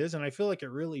what this is, and I feel like it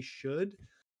really should.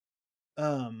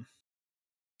 Um,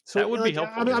 so That would be like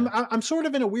helpful. I'm sort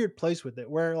of in a weird place with it,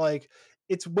 where like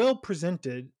it's well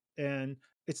presented and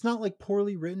it's not like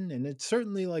poorly written, and it's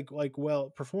certainly like well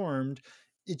performed.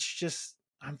 It's just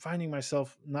I'm finding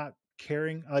myself not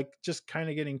caring, like just kind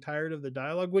of getting tired of the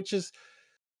dialogue, which is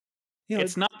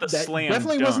It's not the that slam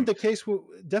definitely wasn't the dunk. case.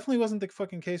 Definitely wasn't the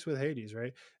fucking case with Hades,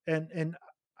 right? And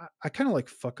I kind of like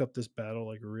fuck up this battle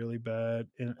like really bad,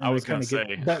 and I I was kind gonna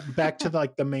of get say. back to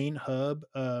like the main hub.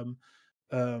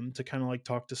 To kind of like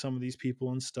talk to some of these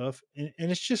people and stuff, and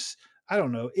it's just I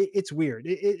don't know, it's weird.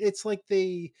 It's like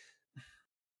they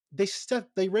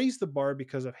raise the bar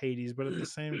because of Hades, but at the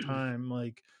same time,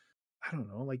 like I don't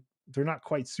know, like they're not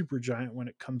quite super giant when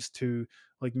it comes to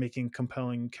like making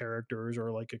compelling characters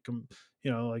or like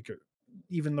like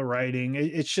even the writing.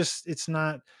 It's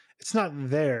not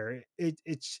there. It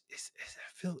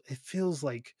feels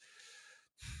like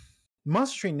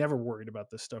Monster Train never worried about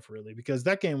this stuff really, because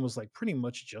that game was like pretty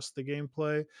much just the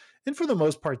gameplay, and for the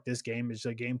most part, this game is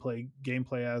a gameplay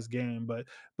as game. But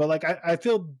like I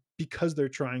feel because they're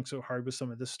trying so hard with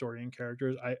some of this story and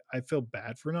characters, I feel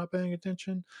bad for not paying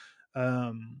attention,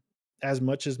 um, as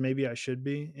much as maybe I should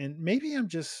be, and maybe I'm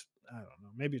just. I don't know.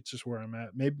 Maybe it's just where I'm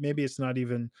at. Maybe it's not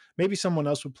even. Maybe someone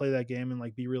else would play that game and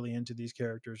like be really into these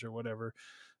characters or whatever.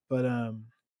 But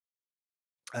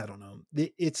I don't know.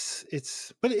 But it's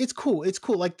cool. It's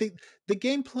cool. Like the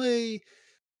gameplay,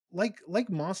 like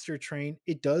Monster Train,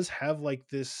 it does have like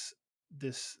this.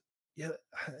 Yeah,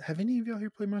 have any of y'all here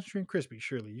played Monster Train? Crispy,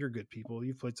 surely you're good people.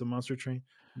 You've played some Monster Train.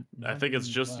 I think it's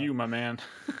just you, my man.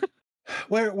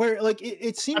 Where like it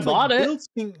I seems bought like it.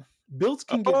 builds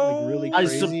can get like really I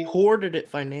crazy. supported it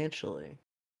financially.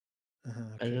 I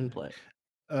Okay. didn't play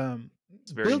it.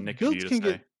 It's very Nick of you to can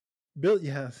say.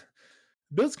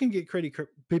 builds can get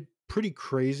pretty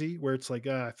crazy where it's like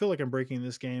I feel like I'm breaking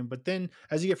this game, but then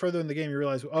as you get further in the game you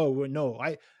realize, oh well, no,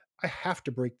 I have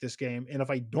to break this game, and if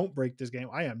I don't break this game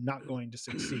I am not going to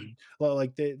succeed. Well,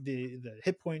 like the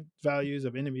hit point values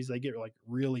of enemies, they get like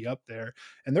really up there,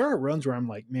 and there are runs where I'm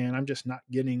like, man, I'm just not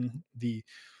getting the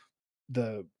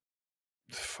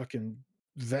fucking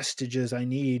vestiges I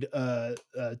need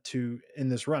to in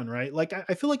this run, right? Like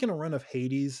I feel like in a run of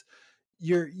Hades,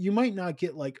 you might not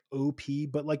get like OP,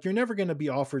 but like you're never going to be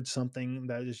offered something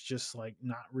that is just like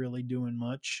not really doing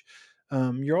much.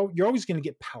 You're always going to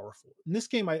get powerful. In this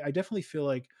game, I definitely feel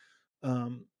like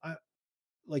I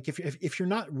like if you're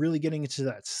not really getting into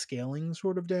that scaling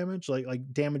sort of damage,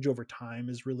 like damage over time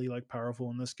is really like powerful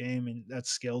in this game, and that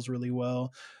scales really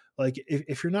well. Like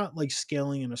if you're not like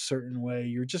scaling in a certain way,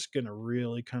 you're just gonna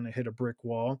really kind of hit a brick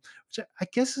wall, which I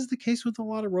guess is the case with a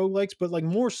lot of roguelikes, but like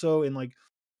more so in like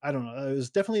I don't know. It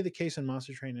was definitely the case in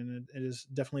Monster Train, and it is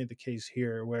definitely the case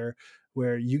here,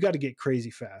 where you got to get crazy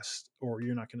fast or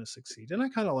you're not going to succeed. And I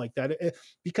kind of like that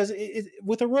because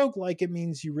with a roguelike, it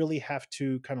means you really have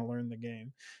to kind of learn the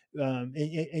game,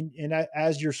 and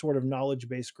as your sort of knowledge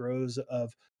base grows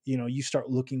of you start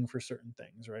looking for certain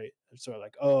things, right? It's sort of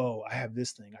like, oh, I have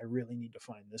this thing, I really need to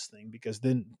find this thing because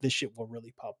then this shit will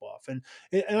really pop off. And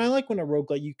I like when a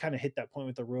roguelike, you kind of hit that point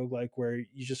with a roguelike where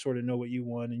you just sort of know what you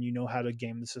want and you know how to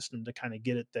game the system to kind of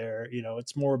get it there.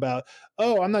 It's more about,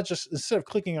 oh, I'm not just, instead of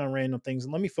clicking on random things,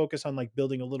 and let me focus on like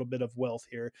building a little bit of wealth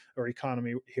here or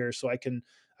economy here so I can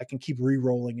keep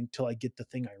re-rolling until I get the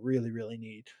thing I really, really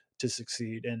need to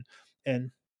succeed.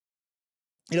 And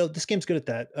this game's good at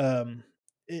that.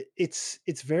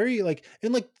 It's very like,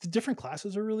 and like the different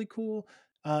classes are really cool.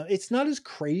 It's not as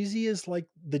crazy as like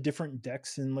the different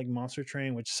decks in like Monster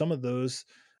Train, which some of those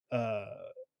uh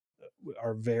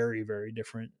are very, very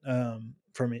different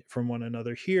from one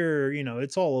another. Here,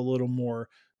 it's all a little more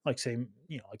like, say,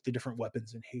 like the different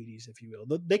weapons in Hades, if you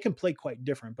will. They can play quite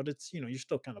different, but it's you're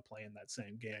still kind of playing that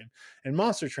same game. And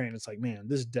Monster Train, it's like, man,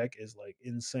 this deck is like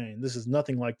insane. This is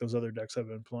nothing like those other decks I've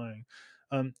been playing.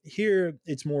 Here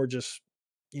it's more just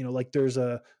like there's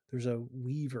a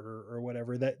weaver or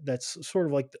whatever that's sort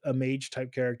of like a mage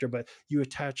type character, but you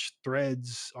attach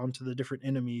threads onto the different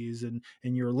enemies, and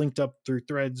you're linked up through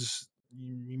threads,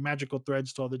 magical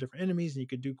threads to all the different enemies, and you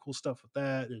could do cool stuff with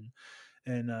that.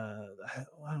 And I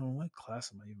don't know, what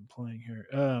class am I even playing here.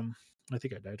 I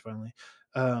think I died finally.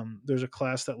 There's a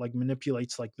class that like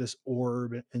manipulates like this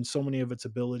orb, and so many of its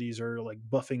abilities are like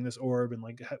buffing this orb and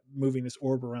like moving this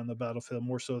orb around the battlefield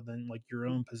more so than like your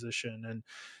own position.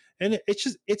 And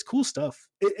it's cool stuff.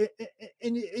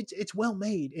 It's well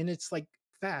made, and it's like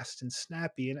fast and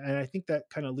snappy, and I think that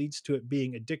kind of leads to it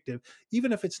being addictive,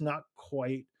 even if it's not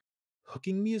quite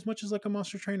hooking me as much as like a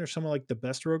Monster Train or some of like the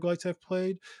best roguelites I've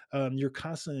played. You're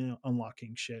constantly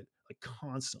unlocking shit, like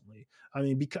constantly. I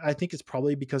mean, because I think it's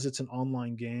probably because it's an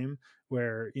online game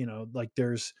where like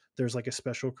there's like a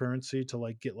special currency to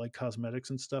like get like cosmetics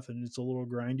and stuff, and it's a little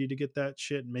grindy to get that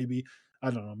shit. And maybe I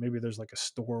don't know, maybe there's like a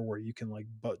store where you can like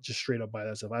just straight up buy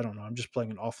that stuff. I don't know. I'm just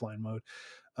playing in offline mode.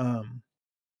 Um,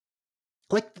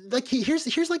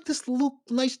 here's like this little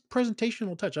nice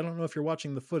presentational touch. I don't know if you're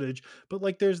watching the footage, but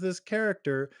like there's this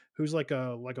character who's like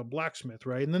a blacksmith,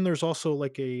 right? And then there's also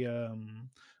like a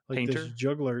like Painter? this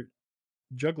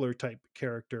juggler type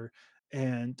character,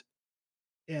 and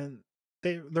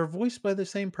they're voiced by the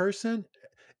same person.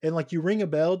 And like you ring a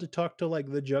bell to talk to like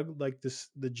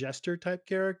the jester type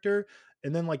character,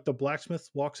 and then like the blacksmith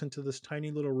walks into this tiny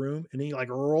little room and he like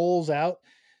rolls out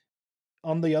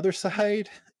on the other side,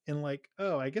 and like,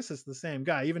 oh, I guess it's the same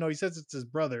guy, even though he says it's his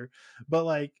brother. But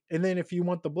like, and then if you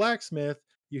want the blacksmith,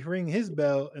 you ring his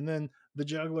bell, and then the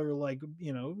juggler, like,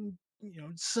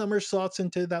 somersaults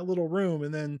into that little room,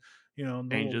 and then the little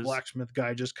Changes. blacksmith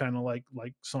guy just kind of like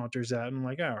saunters out, and I'm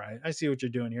like, all right, I see what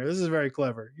you're doing here. This is very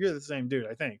clever. You're the same dude,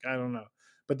 I think. I don't know,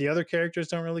 but the other characters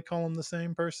don't really call him the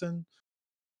same person.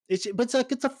 But it's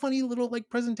like, it's a funny little like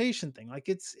presentation thing. Like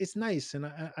it's nice, and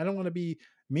I don't want to be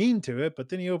mean to it, but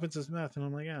then he opens his mouth, and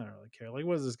I'm like, I don't really care. Like,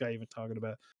 what is this guy even talking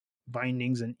about?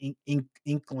 Bindings and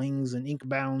inklings and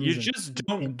inkbounds. You just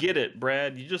don't get it,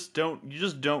 Brad. You just don't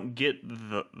get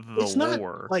the it's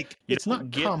lore. Not like it's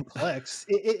not complex.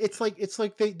 It's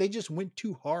like they just went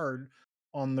too hard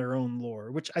on their own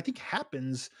lore, which I think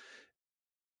happens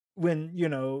when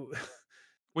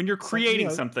when you're creating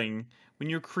something. When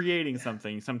you're creating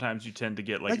something, sometimes you tend to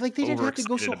get like they didn't have to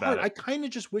go so hard. I kind of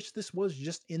just wish this was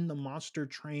just in the Monster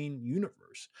Train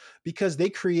universe, because they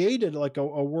created like a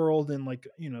world, and like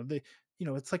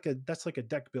it's like that's like a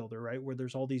deck builder, right? Where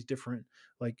there's all these different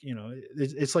like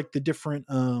it's like the different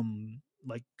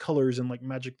like colors and like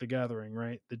Magic the Gathering,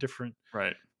 right? The different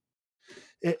right.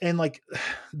 And like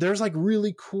there's like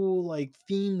really cool like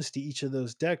themes to each of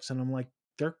those decks, and I'm like,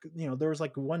 there was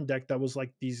like one deck that was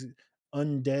like these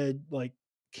undead like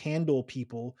candle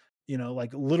people,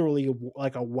 like literally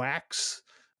like a wax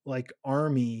like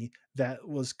army that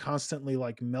was constantly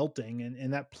like melting,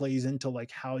 and that plays into like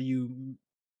how you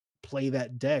play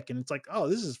that deck, and it's like, oh,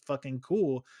 this is fucking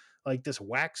cool, like this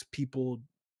wax people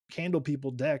candle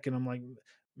people deck. And I'm like,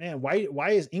 man, why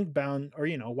is Inkbound, or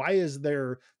why is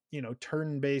there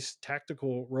turn-based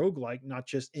tactical roguelike not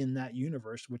just in that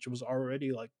universe, which was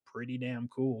already like pretty damn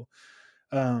cool.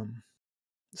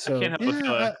 So I can't help but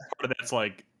feel part of that's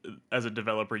like, as a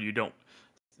developer, you don't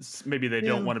maybe they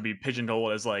don't want to be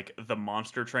pigeonholed as like the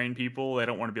Monster Train people. They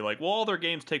don't want to be like, well, all their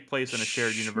games take place in a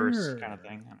shared universe kind of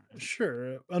thing.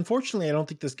 Sure. Unfortunately, I don't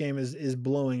think this game is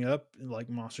blowing up like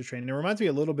Monster Train. It reminds me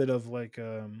a little bit of like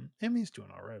he's doing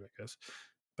all right, I guess.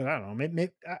 But I don't know.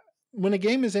 Maybe when a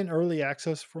game is in early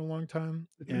access for a long time,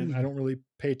 and I don't really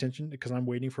pay attention because I'm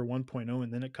waiting for 1.0,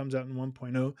 and then it comes out in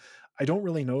 1.0, I don't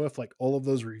really know if like all of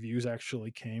those reviews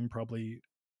actually came probably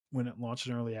when it launched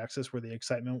in early access, where the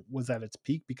excitement was at its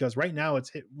peak, because right now it's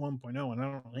hit 1.0, and I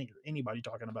don't think anybody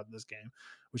talking about this game,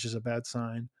 which is a bad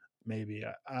sign. Maybe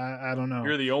I don't know.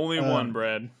 You're the only one,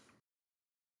 Brad.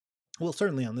 Well,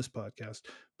 certainly on this podcast,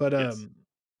 but yes.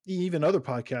 Even other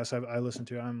podcasts I listen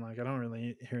to, I'm like, I don't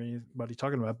really hear anybody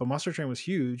talking about it. But Monster Train was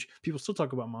huge. People still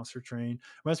talk about Monster Train.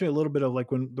 Reminds me a little bit of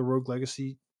like when the Rogue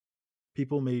Legacy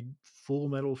people made Full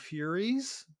Metal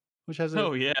Furies, which has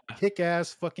a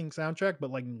kick-ass fucking soundtrack,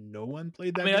 but like no one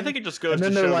played that game. I think it just goes and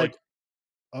then to they're show like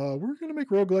we're gonna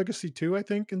make Rogue Legacy 2, I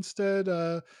think, instead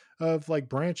of like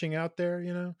branching out there,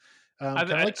 kind of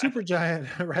like Supergiant,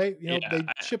 right? They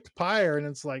shipped Pyre, and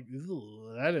it's like,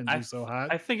 that didn't do so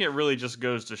hot. I think it really just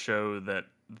goes to show that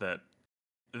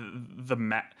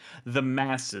the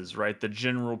masses, right, the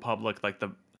general public, like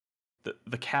the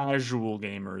casual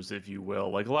gamers, if you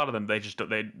will, like a lot of them, they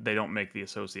don't make the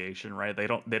association, right? They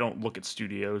don't look at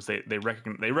studios. They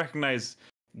recognize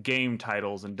game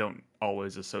titles and don't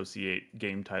always associate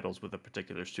game titles with a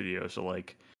particular studio. So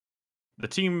like the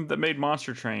team that made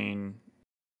Monster Train,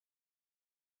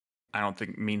 I don't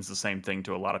think means the same thing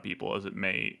to a lot of people as it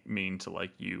may mean to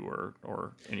like you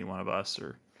or any one of us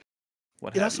or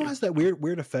what. It also has that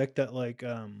weird effect that like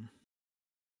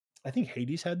I think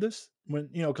Hades had this when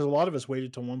because a lot of us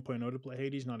waited till 1.0 to play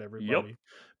Hades, not everybody. Yep.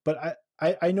 But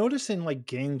I notice in like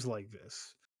games like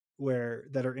this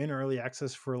that are in early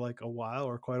access for like a while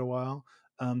or quite a while,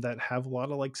 that have a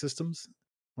lot of like systems,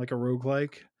 like a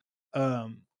roguelike,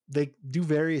 they do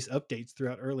various updates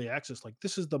throughout early access. Like,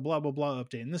 this is the blah, blah, blah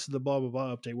update, and this is the blah, blah,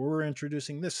 blah update where we're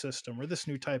introducing this system or this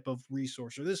new type of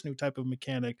resource or this new type of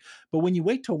mechanic. But when you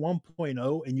wait till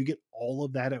 1.0 and you get all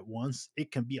of that at once,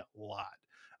 it can be a lot.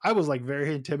 I was like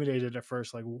very intimidated at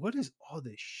first. Like, what is all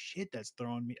this shit that's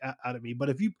throwing me out of me? But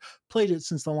if you played it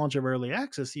since the launch of early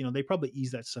access, they probably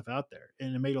eased that stuff out there,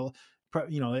 and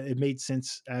it made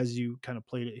sense as you kind of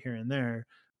played it here and there.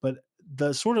 But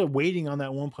the sort of waiting on that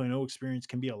 1.0 experience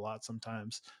can be a lot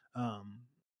sometimes.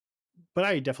 But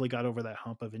I definitely got over that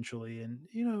hump eventually, and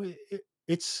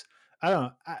it's I don't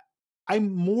know.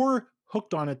 I'm more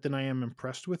hooked on it than I am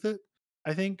impressed with it.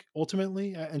 I think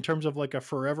ultimately, in terms of like a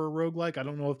forever roguelike, I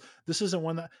don't know if this isn't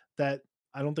one that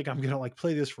I don't think I'm gonna like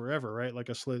play this forever, right? Like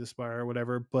a Slay the Spire or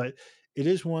whatever. But it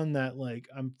is one that like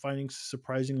I'm finding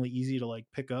surprisingly easy to like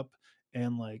pick up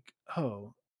and like,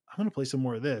 oh, I'm gonna play some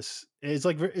more of this. It's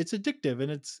like it's addictive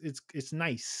and it's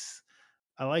nice.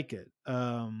 I like it.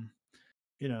 I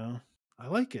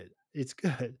like it. it's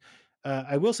good.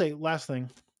 I will say, last thing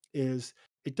is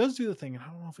it does do the thing, and I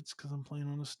don't know if it's because I'm playing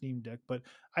on a Steam Deck, but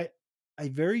I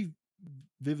very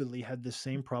vividly had the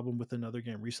same problem with another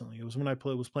game recently. It was when I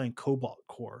was playing Cobalt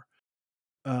Core.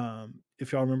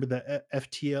 If y'all remember that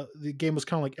FTL, the game was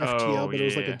kind of like FTL, Oh but it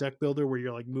was like a yeah. deck builder where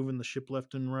you're like moving the ship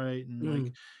left and right, and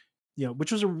like Mm.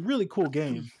 which was a really cool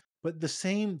game. But the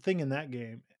same thing in that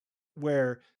game,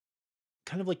 where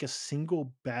kind of like a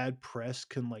single bad press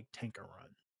can like tank a run.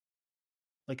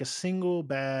 Like a single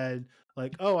bad,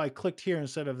 like, oh, I clicked here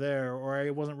instead of there, or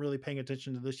I wasn't really paying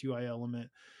attention to this UI element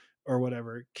or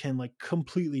whatever, can like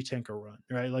completely tank a run,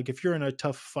 right? Like if you're in a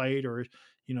tough fight or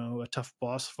a tough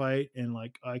boss fight, and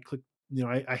like I click,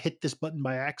 I hit this button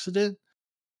by accident,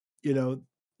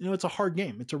 it's a hard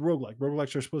game. It's a roguelike.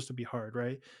 Roguelikes are supposed to be hard,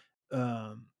 right?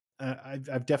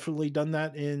 I've definitely done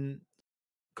that in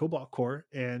Cobalt Core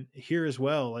and here as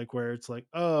well, like where it's like,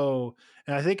 oh,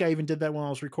 and I think I even did that when I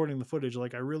was recording the footage.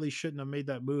 Like I really shouldn't have made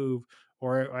that move,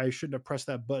 or I shouldn't have pressed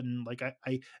that button. Like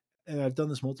and I've done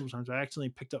this multiple times. I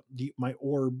accidentally picked up my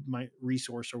orb, my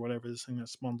resource or whatever, this thing that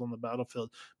spawned on the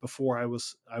battlefield before I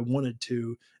wanted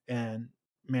to. And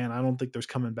man, I don't think there's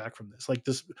coming back from this. Like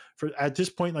at this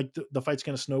point, like the fight's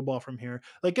going to snowball from here.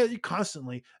 Like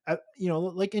constantly,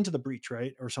 like Into the Breach,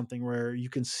 right? Or something where you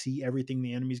can see everything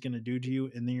the enemy's going to do to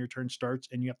you, and then your turn starts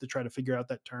and you have to try to figure out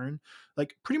that turn.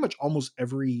 Like pretty much almost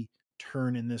every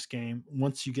turn in this game,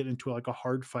 once you get into like a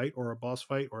hard fight or a boss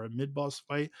fight or a mid boss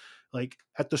fight, like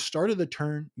at the start of the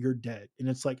turn, you're dead. And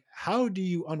it's like, how do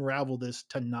you unravel this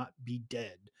to not be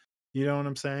dead? You know what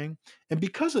I'm saying? And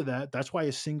because of that, that's why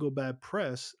a single bad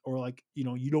press, or like,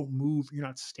 you don't move, you're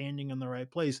not standing in the right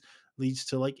place, leads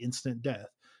to like instant death.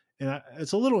 And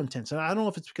it's a little intense. And I don't know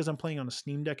if it's because I'm playing on a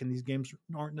Steam Deck and these games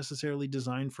aren't necessarily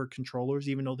designed for controllers,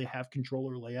 even though they have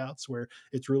controller layouts where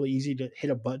it's really easy to hit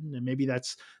a button. And maybe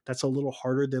that's a little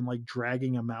harder than like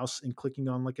dragging a mouse and clicking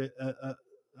on like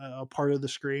a part of the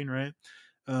screen, right?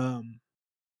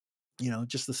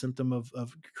 Just the symptom of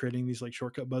creating these like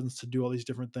shortcut buttons to do all these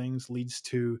different things leads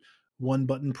to one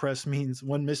mispress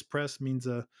means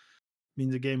a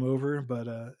game over. But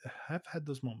I've had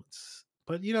those moments.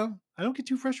 But I don't get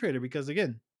too frustrated because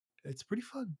again, it's pretty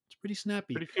fun. It's pretty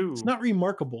snappy. Pretty cool. It's not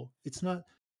remarkable. It's not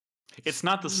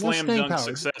the slam dunk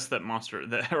success that Monster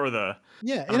that or the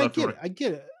yeah, and I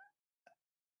get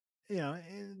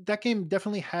it. That game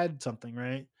definitely had something,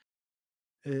 right?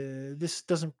 This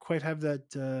doesn't quite have that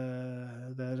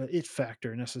it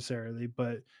factor necessarily,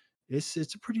 but it's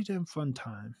a pretty damn fun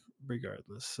time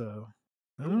regardless. So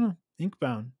I don't know.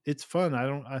 Inkbound, it's fun.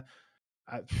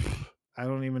 I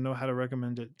don't even know how to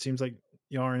recommend it. Seems like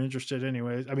y'all aren't interested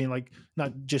anyways. I mean, like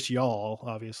not just y'all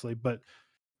obviously, but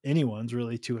anyone's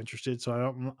really too interested. So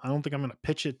I don't think I'm gonna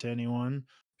pitch it to anyone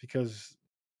because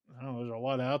I don't know, there's a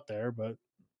lot out there, but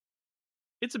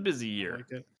it's a busy year.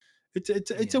 Like it.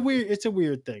 It's a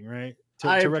weird thing, right?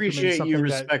 I appreciate you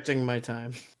respecting my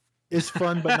time. It's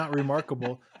fun but not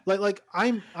remarkable. Like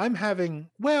I'm having,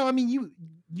 well, I mean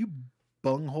you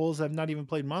bungholes have not even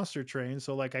played Monster Train,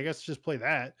 so like I guess just play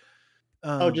that.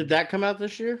 Did that come out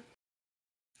this year?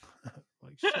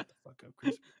 Like shut the fuck up,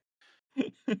 Chris.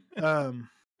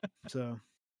 So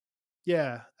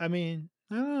yeah, I mean,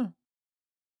 I don't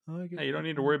know. Hey, you don't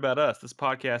need to worry about us. This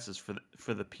podcast is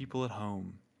for the people at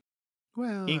home.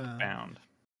 Well, Inkbound.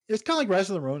 It's kind of like Rise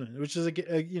of the Ronin, which is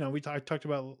we talked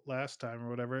about last time or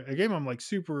whatever. A game I'm like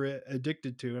super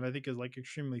addicted to, and I think is like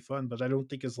extremely fun, but I don't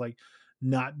think is like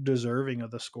not deserving of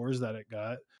the scores that it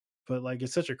got. But like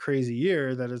it's such a crazy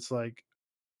year that it's like,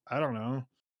 I don't know.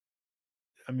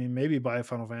 I mean, maybe buy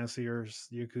Final Fantasy or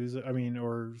Yakuza. I mean,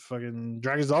 or fucking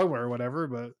Dragon's Dogma or whatever.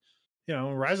 But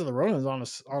Rise of the Ronin is on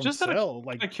just sale.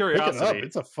 Like curiosity, pick it up.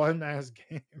 It's a fun ass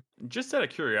game. Just out of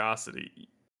curiosity.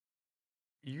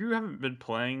 You haven't been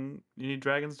playing any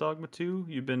Dragon's Dogma 2?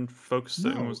 You've been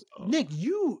focusing Nick,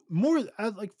 you more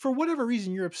like for whatever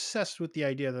reason you're obsessed with the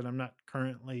idea that I'm not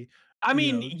currently. I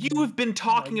mean, you have been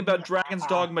talking about Dragon's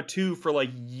Dogma 2 for like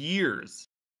years.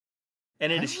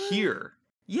 And it is here.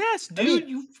 Yes, dude, I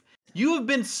mean, you've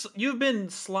been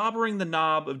slobbering the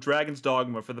knob of Dragon's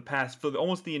Dogma for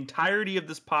almost the entirety of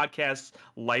this podcast's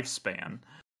lifespan.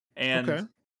 And okay.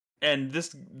 And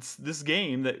this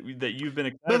game that you've been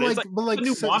excited, but like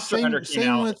new Monster Hunter came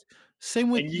out.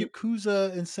 Same with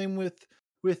Yakuza and same with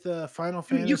Final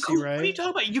Fantasy, right? What are you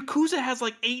talking about? Yakuza has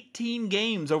like 18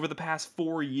 games over the past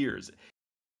 4 years.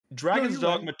 Dragon's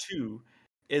Dogma 2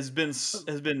 is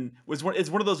one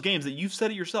of those games that you've said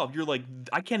it yourself. You're like,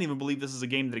 I can't even believe this is a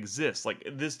game that exists. Like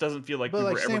this doesn't feel like we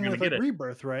were ever going to get it.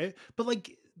 Rebirth, right? But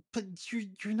like but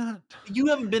you're not. You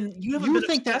haven't been. You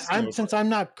think that obsessing over since it. I'm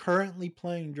not currently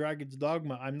playing Dragon's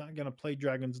Dogma, I'm not gonna play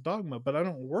Dragon's Dogma, but I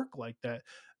don't work like that.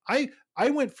 I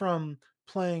went from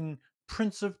playing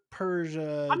Prince of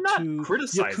Persia I'm not to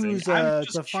criticizing. I'm Yakuza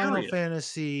just to Final curious.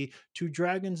 Fantasy to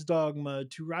Dragon's Dogma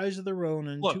to Rise of the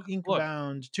Ronin to Look,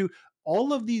 Inkbound to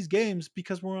all of these games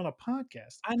because we're on a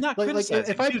podcast. I'm not Like criticizing.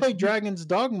 if I Dude, played Dragon's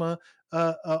Dogma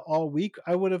all week,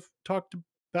 I would have talked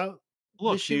about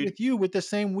look, this shit dude. with you with the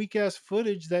same weak ass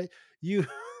footage that you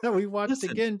that we watched Listen.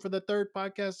 again for the third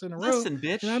podcast in a row. Listen,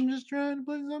 bitch. And I'm just trying to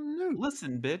play something new.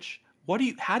 Listen, bitch. What do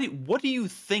you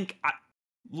think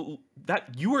that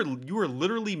you are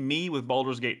literally me with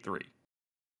Baldur's Gate 3?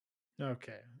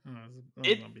 Okay.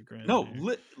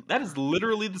 That is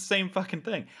literally the same fucking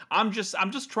thing. I'm just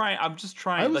trying. I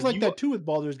was like that too with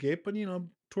Baldur's Gate, but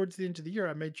towards the end of the year,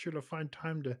 I made sure to find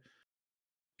time to.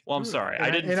 Well, I'm sorry. And I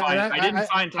didn't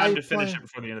find time to finish it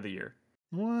before the end of the year.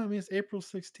 Well, I mean, it's April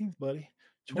 16th, buddy.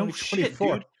 No shit,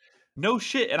 dude. No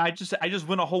shit. And I just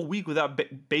went a whole week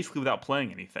basically without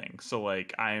playing anything. So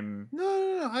like I'm.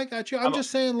 No, I got you. I'm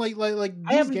just saying, like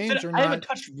these games are not.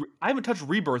 I haven't touched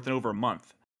Rebirth in over a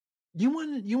month. You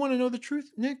want to know the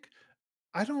truth, Nick?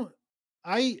 I don't.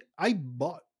 I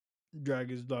bought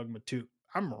Dragon's Dogma 2.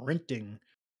 I'm renting.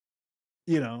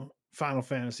 Final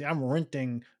Fantasy. I'm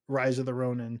renting Rise of the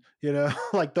Ronin.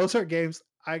 Like those are games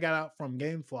I got out from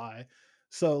GameFly.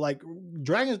 So like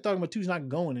Dragon's Dogma 2 is not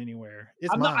going anywhere.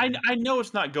 It's mine. I know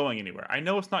it's not going anywhere.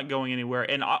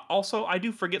 And also I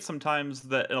do forget sometimes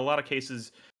that in a lot of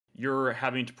cases you're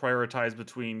having to prioritize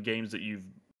between games that you've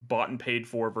bought and paid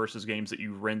for versus games that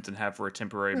you rent and have for a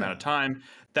temporary amount of time.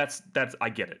 That's I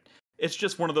get it. It's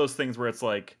just one of those things where it's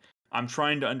like I'm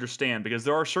trying to understand because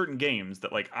there are certain games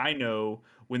that like I know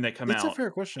when they come out. It's a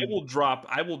fair question. I will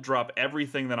drop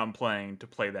everything that I'm playing to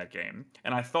play that game.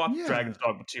 And I thought Dragon's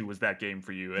Dogma 2 was that game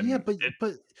for you. And yeah,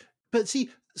 but see,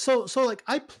 so like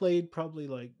I played probably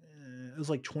like it was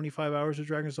like 25 hours of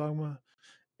Dragon's Dogma,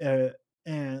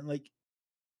 and like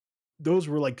those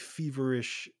were like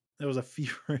feverish. That was a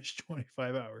feverish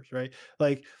 25 hours, right?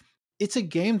 Like it's a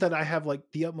game that I have like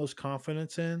the utmost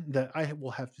confidence in that I will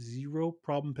have zero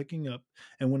problem picking up.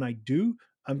 And when I do,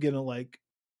 I'm going to like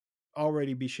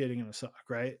already be shitting in a sock,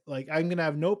 right? Like I'm going to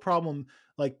have no problem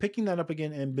like picking that up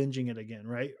again and binging it again,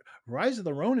 right? Rise of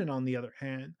the Ronin, on the other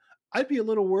hand, I'd be a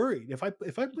little worried if I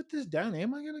put this down.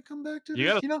 Am I going to come back to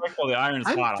you this? Gotta while the iron's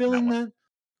I'm hot feeling on that.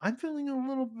 I'm feeling a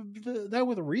little bit that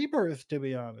with Rebirth, to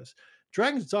be honest.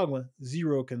 Dragon's Dogma,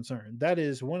 zero concern. That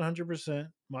is 100%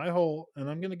 my whole, and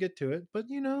I'm gonna get to it. But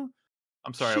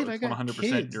I'm sorry, shit, it's I got 100%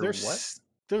 kids. your what?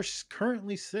 They're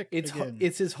currently sick.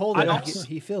 It's his hole that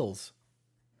he fills.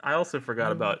 I also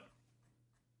forgot about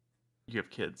you have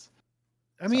kids.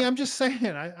 I mean, I'm just saying.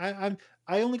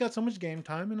 I only got so much game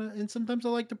time, and sometimes I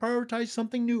like to prioritize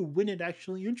something new when it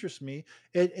actually interests me.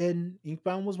 And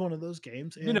Inkbound was one of those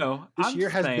games. And this year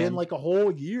has been like a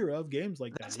whole year of games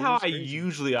like that. That's how I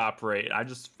usually operate. I'd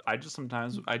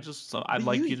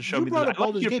like you to show me I'd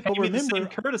like you to pay me the same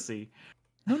courtesy.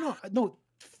 No,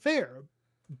 fair.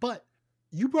 But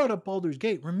you brought up Baldur's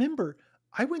Gate. Remember,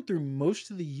 I went through most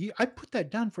of the year. I put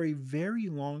that down for a very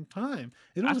long time.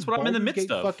 That's what I'm in the midst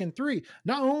of. Fucking 3.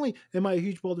 Not only am I a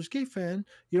huge Baldur's Gate fan,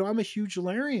 I'm a huge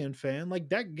Larian fan. Like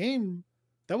that game,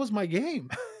 that was my game,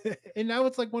 and now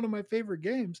it's like one of my favorite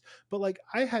games. But like,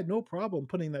 I had no problem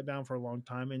putting that down for a long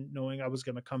time and knowing I was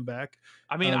going to come back.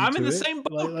 I mean, I'm in the same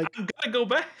boat. Like, I'm gonna go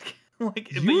back.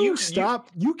 Like, you stop.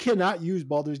 You cannot use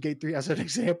Baldur's Gate 3 as an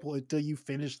example until you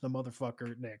finish the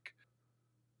motherfucker, Nick.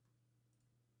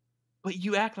 But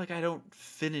you act like I don't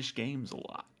finish games a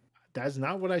lot. That's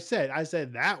not what I said. I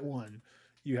said that one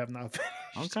you have not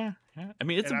finished. Okay. Yeah. I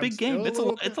mean, it's a big game. It's a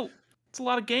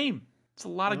lot of game. It's a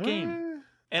lot of game.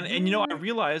 And I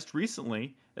realized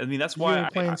recently. I mean, that's why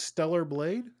I'm playing Stellar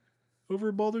Blade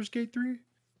over Baldur's Gate 3.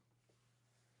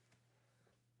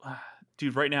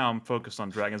 Dude, right now I'm focused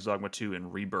on Dragon's Dogma 2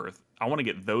 and Rebirth. I want to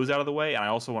get those out of the way, and I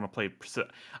also want to play.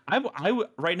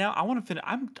 Right now I want to finish.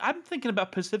 I'm thinking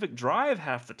about Pacific Drive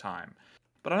half the time,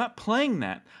 but I'm not playing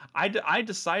that. I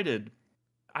decided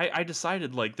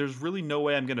like there's really no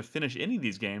way I'm going to finish any of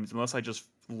these games unless I just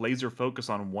laser focus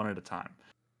on one at a time.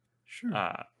 Sure.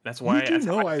 That's why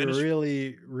I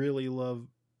really, really love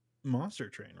Monster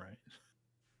Train, right?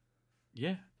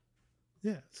 Yeah.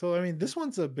 Yeah. So I mean, this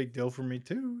one's a big deal for me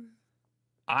too.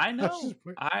 I know.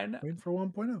 Waiting for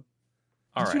 1.0.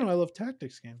 All right. I love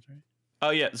tactics games, right? Oh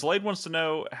yeah, Zlade wants to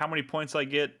know how many points I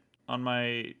get on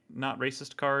my not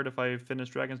racist card if I finish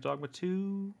Dragon's Dogma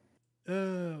 2. It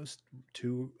was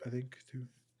 2, I think. 2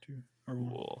 or 1.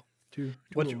 Cool.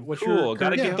 What's Cool. your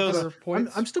Gotta get those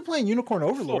points? I'm still playing Unicorn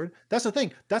Overlord. That's the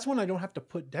thing. That's when I don't have to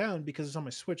put down because it's on my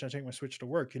Switch. I take my Switch to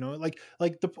work. You know,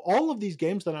 all of these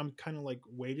games that I'm kind of like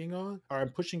waiting on, or I'm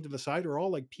pushing to the side, are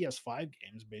all like PS5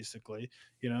 games, basically.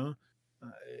 You know,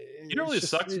 you know, really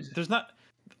sucks. There's not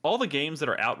all the games that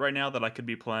are out right now that I could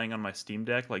be playing on my Steam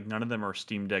Deck. Like none of them are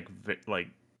Steam Deck. Like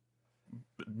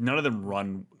none of them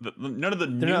run. None of the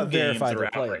new games that are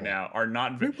out right now are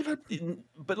not.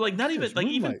 But like not even like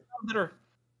even that are.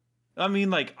 I mean,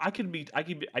 like I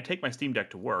take my Steam Deck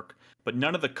to work, but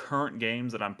none of the current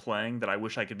games that I'm playing that I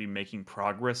wish I could be making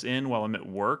progress in while I'm at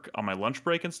work on my lunch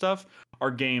break and stuff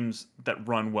are games that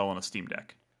run well on a Steam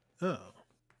Deck. Oh,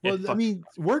 well, I mean,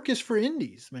 work is for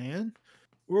indies, man.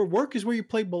 Work is where you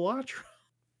play Bellatra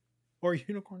or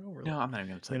Unicorn Overlord. No, I'm not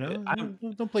even going to say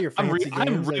it. Don't play your fancy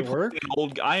games at work.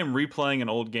 I am replaying an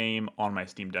old game on my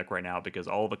Steam Deck right now because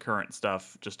all the current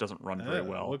stuff just doesn't run very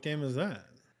well. What game is that?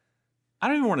 I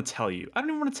don't even want to tell you.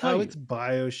 It's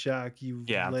BioShock.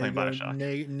 I'm playing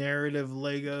BioShock. Narrative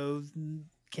Lego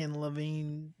Ken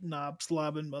Levine knob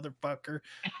slobbing motherfucker.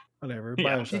 Whatever.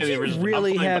 BioShock. Did you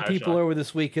really have people over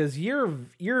this week? Because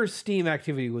your Steam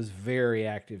activity was very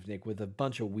active, Nick, with a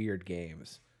bunch of weird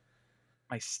games.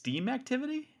 My Steam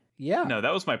activity? Yeah. No,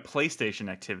 that was my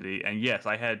PlayStation activity. And yes,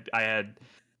 I had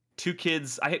 2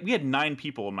 kids. We had 9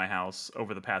 people in my house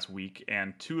over the past week,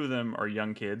 and 2 of them are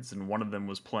young kids, and one of them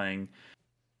was playing.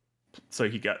 So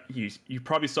you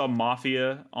probably saw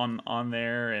Mafia on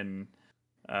there, and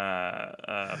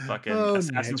fucking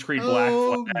Assassin's Creed Black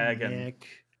Flag, and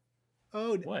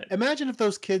what? Imagine if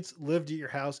those kids lived at your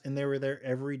house and they were there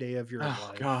every day of your life.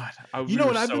 Oh God! You know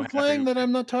what I've been playing that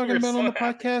I'm not talking about on the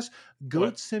podcast?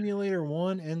 Goat Simulator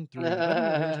 1 and 3.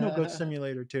 There's no Goat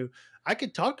Simulator 2. I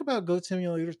could talk about Goat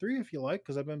Simulator 3 if you like,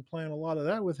 because I've been playing a lot of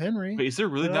that with Henry. But is there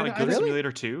really not a Goat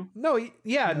Simulator 2? No,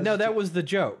 that was the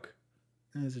joke.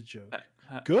 It's a joke.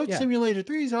 Goat Simulator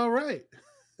 3 is all right.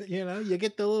 You know, you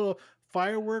get the little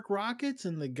firework rockets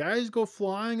and the guys go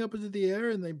flying up into the air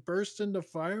and they burst into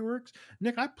fireworks.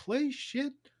 Nick, I play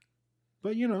shit,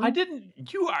 but you know, I didn't.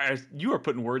 You are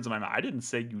putting words in my mouth. I didn't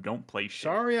say you don't play shit.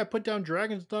 Sorry, I put down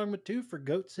Dragon's Dogma 2 for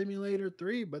Goat Simulator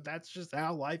 3, but that's just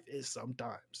how life is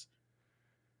sometimes.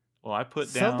 Well, I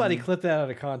put down. Somebody clip that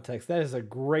out of context. That is a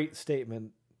great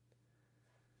statement.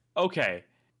 Okay,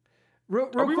 real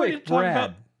quick,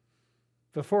 Brad.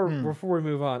 Before we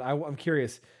move on, I'm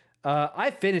curious. I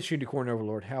finished Unicorn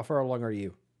Overlord. How far along are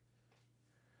you?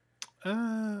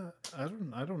 I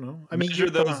don't know. I mean, measure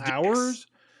those hours.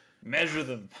 Measure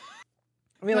them.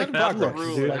 I mean, like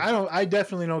progress. Dude, I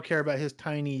definitely don't care about his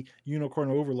tiny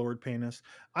Unicorn Overlord penis.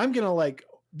 I'm gonna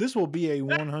this will be a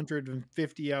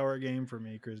 150-hour game for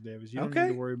me, Chris Davis. You don't need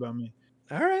to worry about me.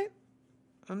 All right.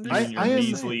 I am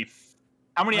measly.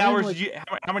 How many hours did you?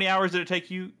 How many hours did it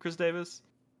take you, Chris Davis?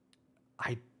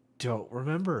 I don't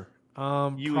remember.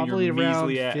 Probably around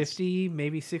 50,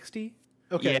 maybe 60.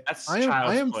 Okay, yeah, that's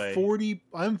I am play. 40.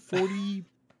 I'm 40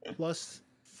 plus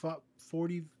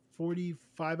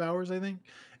 45 hours, I think,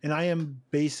 and I am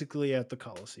basically at the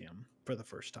Coliseum for the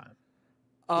first time.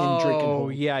 Oh,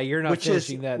 yeah, you're not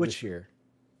finishing that this year.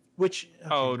 Don't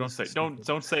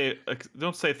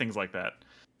say things like that.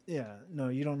 Yeah, no,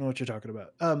 you don't know what you're talking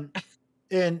about.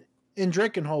 And in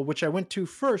Drakenhall, which I went to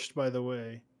first, by the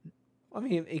way. I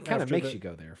mean, it kind of makes you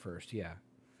go there first, yeah.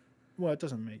 Well, it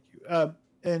doesn't make you.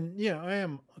 And yeah, I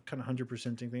am kind of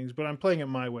 100%ing things, but I'm playing it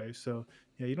my way. So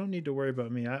yeah, you don't need to worry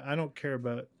about me. I don't care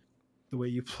about the way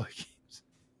you play games.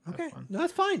 Okay, no,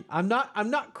 that's fine. I'm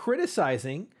not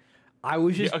criticizing. I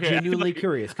was just genuinely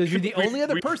curious because you're the only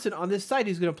other person on this site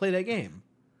who's going to play that game.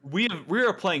 We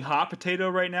are playing hot potato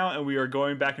right now, and we are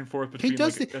going back and forth between. He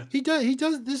does.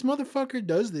 This motherfucker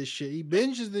does this shit. He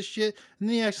binges this shit, and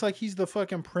then he acts like he's the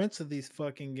fucking prince of these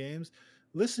fucking games.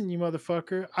 Listen, you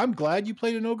motherfucker. I'm glad you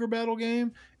played an Ogre Battle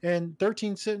game and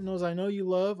 13 Sentinels. I know you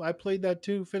love. I played that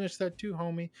too. Finished that too,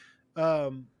 homie.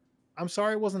 I'm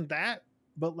sorry it wasn't that,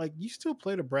 but you still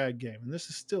played a Brad game, and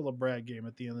this is still a Brad game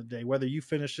at the end of the day, whether you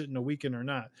finish it in a weekend or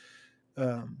not.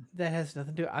 That has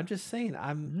nothing to do. I'm just saying.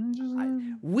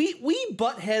 We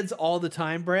butt heads all the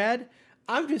time, Brad.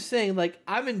 I'm just saying,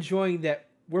 I'm enjoying that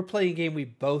we're playing a game we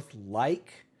both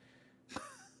like.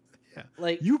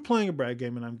 Yeah, you playing a Brad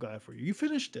game, and I'm glad for you. You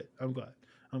finished it. I'm glad.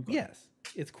 Yes,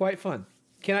 it's quite fun.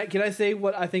 Can I say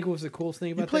what I think was the coolest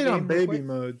thing about the game? You played on baby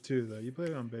mode too, though. You played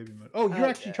it on baby mode. Oh, you're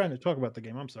actually trying to talk about the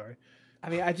game. I'm sorry. I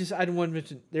mean, I didn't want to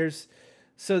mention there's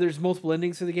multiple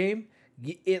endings to the game.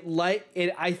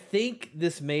 I think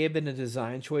this may have been a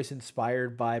design choice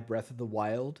inspired by Breath of the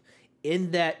Wild,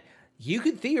 in that you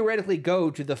could theoretically go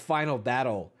to the final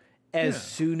battle as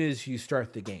soon as you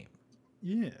start the game.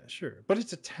 Yeah, sure, but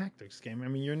it's a tactics game. I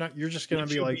mean, you're just gonna It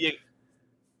be should like, be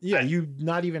you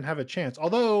not even have a chance.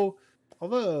 Although,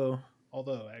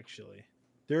 actually,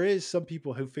 there is some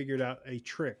people who figured out a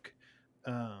trick.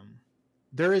 Um,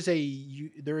 there is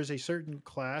a certain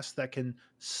class that can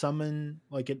summon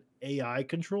like an AI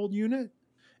controlled unit,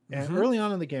 and Mhm. early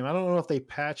on in the game, I don't know if they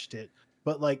patched it,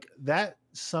 but like that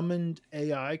summoned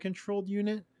AI controlled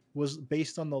unit was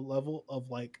based on the level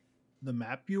of like the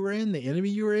map you were in, the enemy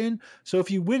you were in. So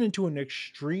if you went into an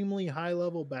extremely high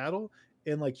level battle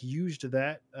and like used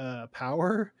that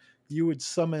power, you would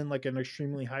summon like an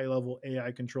extremely high level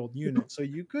AI controlled unit. So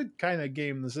you could kind of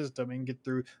game the system and get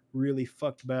through really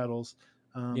fucked battles.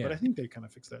 Yeah. But I think they kind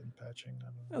of fixed that in patching. I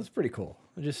don't know. That was pretty cool.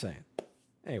 I'm just saying.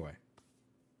 Anyway.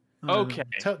 Okay.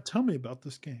 Tell me about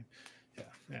this game.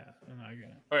 Yeah. I'm not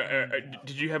gonna.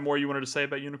 Did you have more you wanted to say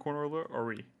about Unicorn Order, or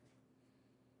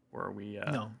are we?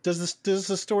 No. Does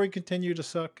the story continue to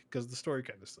suck? Because the story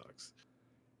kind of sucks.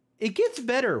 It gets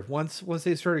better once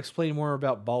they start explaining more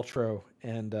about Baltro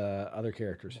and other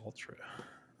characters. Ultra.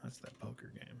 That's that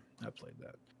poker game. I played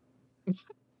that.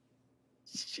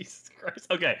 Jesus Christ.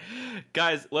 Okay,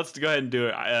 guys, let's go ahead and do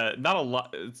it. Not a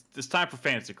lot. It's time for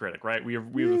Fantasy Critic, right?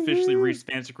 We've officially reached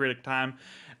Fantasy Critic time.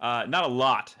 Not a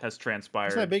lot has transpired.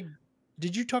 It's not big.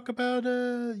 Did you talk about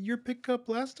your pickup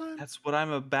last time? That's what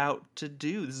I'm about to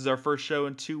do. This is our first show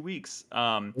in 2 weeks.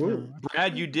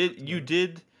 Brad, you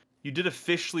did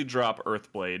officially drop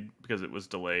Earthblade because it was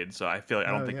delayed. So I feel like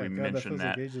I don't think we mentioned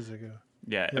that. Like ages ago.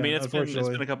 Yeah, I mean it's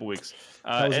been a couple weeks.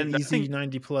 That was an easy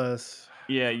 90 plus.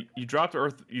 Yeah, you dropped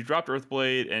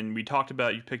Earthblade, and we talked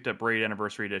about you picked up Raid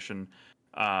Anniversary Edition.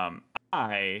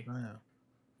 I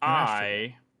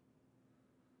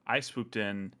swooped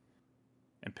in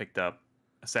and picked up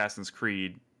Assassin's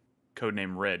Creed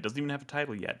Codename Red. Doesn't even have a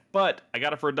title yet, but I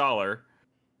got it for $1.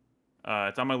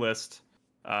 It's on my list.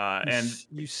 And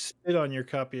you spit on your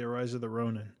copy of Rise of the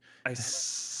Ronin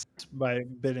by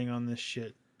bidding on this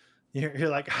shit. You're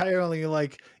like, I only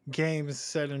like games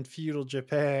set in feudal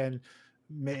Japan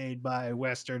made by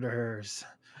Westerners.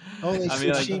 Only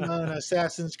Tsushima and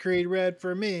Assassin's Creed Red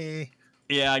for me.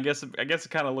 Yeah, I guess it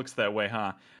kind of looks that way,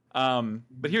 huh?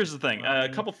 But here's the thing: a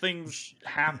couple things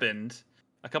happened.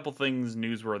 A couple things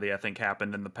newsworthy, I think,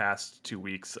 happened in the past 2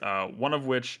 weeks. One of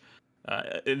which,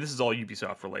 and this is all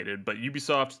Ubisoft related, but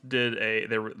Ubisoft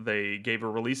they gave a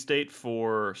release date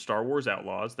for Star Wars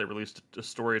Outlaws. They released a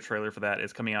story trailer for that.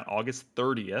 It's coming out August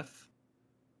 30th.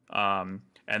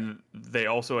 And they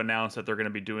also announced that they're going to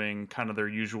be doing kind of their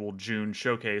usual June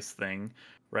showcase thing,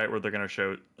 right, where they're going to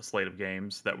show a slate of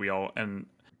games that and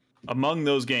among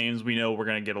those games, we know we're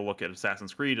going to get a look at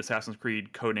Assassin's Creed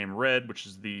Codename Red, which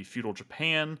is the feudal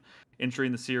Japan entry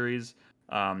in the series,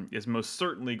 is most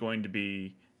certainly going to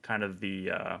be kind of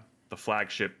the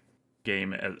flagship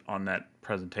game on that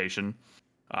presentation.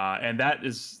 And that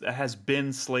has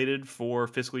been slated for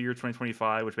fiscal year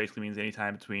 2025, which basically means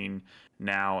anytime between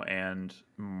now and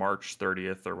March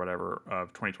 30th or whatever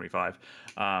of 2025.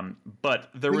 But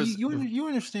you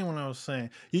understand what I was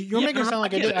saying. You're making it sound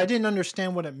like I didn't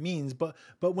understand what it means. But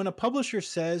when a publisher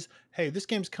says, "Hey, this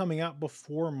game's coming out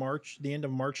before the end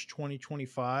of March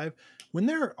 2025," when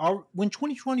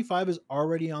 2025 is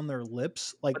already on their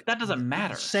lips, like, but that doesn't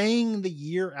matter. Saying the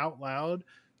year out loud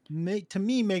to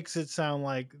me makes it sound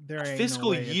like there ain't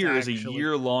fiscal no way year is a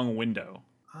year-long window.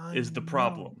 Is the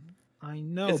problem? I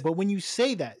know, but when you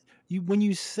say that, when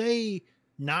you say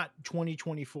not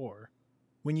 2024,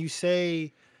 when you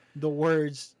say the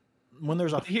words, when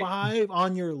there's a 5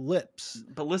 on your lips,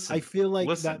 but listen, I feel like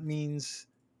that means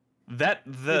that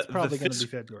it's probably going to be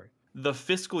February. The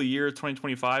fiscal year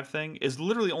 2025 thing is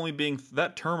literally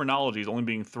that terminology is only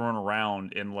being thrown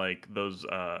around in like those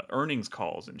earnings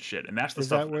calls and shit, and that's the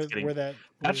stuff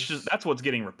that's what's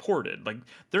getting reported. Like,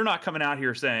 they're not coming out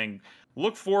here saying,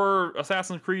 look for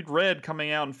Assassin's Creed Red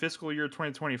coming out in fiscal year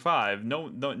 2025. No,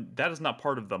 that is not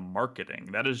part of the marketing.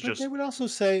 That is just. They would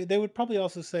probably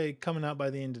also say coming out by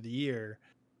the end of the year.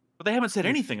 But they haven't said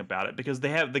anything about it because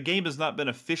the game has not been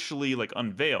officially like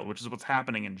unveiled, which is what's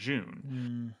happening in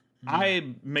June.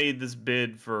 I made this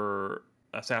bid for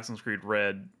Assassin's Creed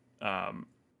Red. I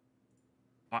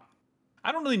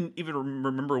don't really even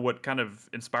remember what kind of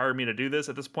inspired me to do this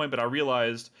at this point, but I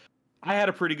realized I had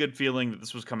a pretty good feeling that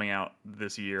this was coming out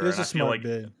this year. It was a smart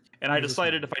bid. And I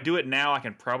decided if I do it now, I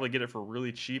can probably get it for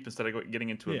really cheap instead of getting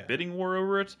into a bidding war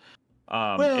over it.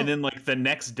 And then like the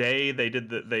next day they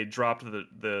dropped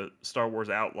the Star Wars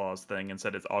Outlaws thing and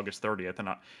said it's August 30th. And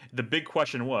the big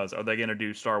question was, are they going to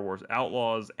do Star Wars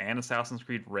Outlaws and Assassin's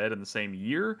Creed Red in the same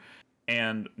year?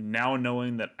 And now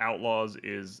knowing that Outlaws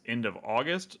is end of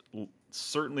August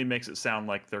certainly makes it sound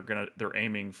like they're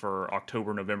aiming for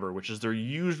October, November, which is their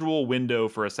usual window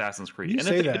for Assassin's Creed. You And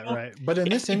say that, right? But in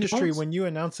this industry, don't, when you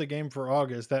announce a game for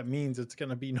August, that means it's going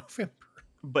to be November.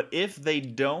 but if they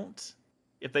don't,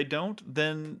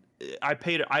 then I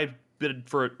bid it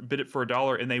for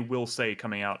 $1, and they will say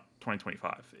coming out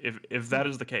 2025. If that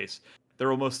is the case, there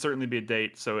will most certainly be a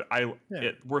date. So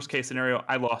worst case scenario,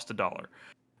 I lost $1.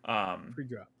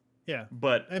 Pre-drop. Yeah.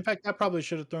 But in fact, I probably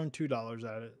should have thrown $2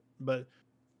 at it, but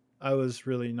I was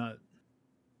really not.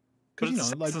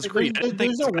 Because Assassin's Creed,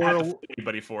 there's no world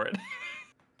anybody for it.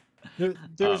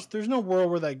 There's no world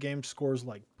where that game scores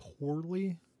like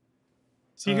poorly.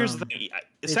 See, here's the thing: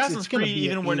 Assassin's Creed,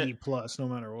 even when it plus, no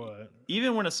matter what,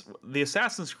 even when it's the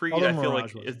Assassin's Creed, I feel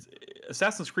like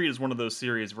Assassin's Creed is one of those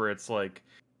series where it's like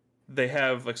they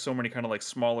have like so many kind of like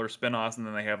smaller spin-offs, and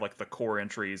then they have like the core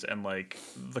entries, and like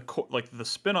the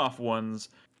spin-off ones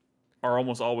are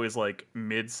almost always like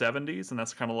mid 70s, and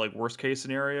that's kind of like worst case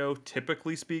scenario,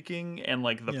 typically speaking, and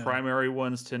like the primary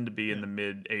ones tend to be in the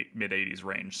mid 80s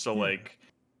range. So like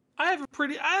I feel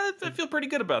pretty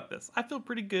good about this. I feel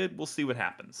pretty good. We'll see what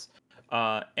happens.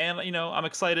 And I'm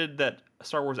excited that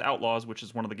Star Wars Outlaws, which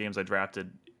is one of the games I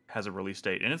drafted, has a release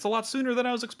date, and it's a lot sooner than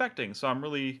I was expecting. So I'm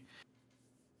really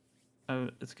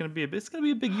it's gonna be a big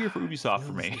year for Ubisoft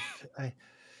for me.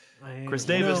 Chris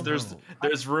Davis, there's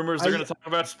rumors they're going to talk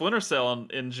about Splinter Cell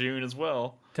in June as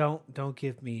well. Don't do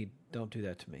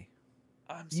that to me.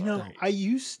 I'm sorry. I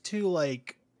used to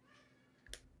like,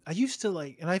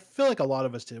 and I feel like a lot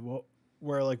of us did.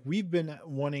 Where like we've been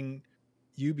wanting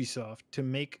Ubisoft to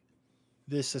make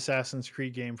this Assassin's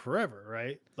Creed game forever,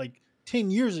 right? Like 10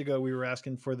 years ago, we were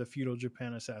asking for the feudal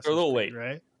Japan Assassin's Creed, a little late,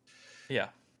 right? Yeah,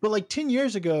 but like 10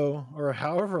 years ago, or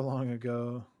however long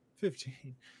ago, 15.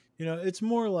 It's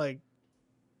more like,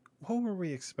 what were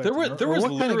we expecting? There was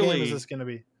what literally, kind of game is this going to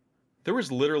be? There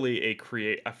was literally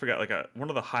I forgot, like one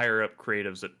of the higher up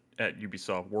creatives at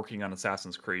Ubisoft working on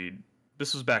Assassin's Creed.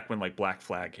 This was back when like Black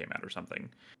Flag came out or something,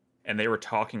 and they were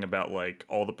talking about like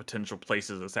all the potential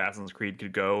places Assassin's Creed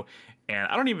could go. And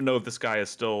I don't even know if this guy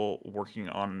is still working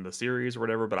on the series or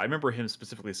whatever, but I remember him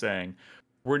specifically saying,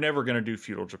 "We're never going to do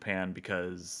feudal Japan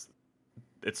because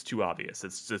it's too obvious.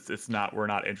 We're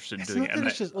not interested in doing it."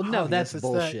 No, that's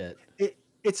bullshit.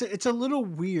 It's a little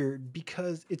weird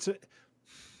because Ghost of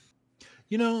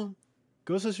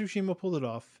Tsushima pulled it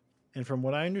off, and from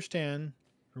what I understand,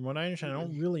 I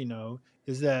don't really know,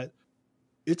 is that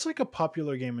it's like a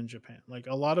popular game in Japan. Like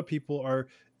a lot of people are,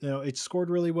 it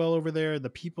scored really well over there. The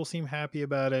people seem happy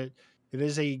about it. It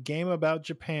is a game about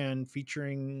Japan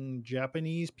featuring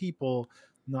Japanese people,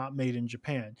 not made in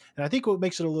Japan. And I think what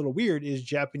makes it a little weird is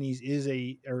Japan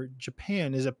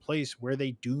is a place where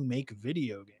they do make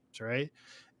video games, right?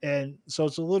 And so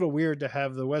it's a little weird to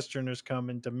have the Westerners come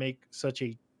and to make such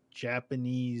a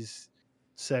Japanese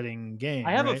setting game.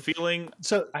 I have a feeling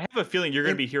you're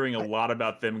going to be hearing a lot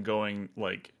about them going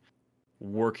like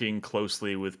working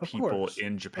closely with people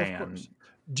in Japan.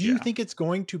 Do you think it's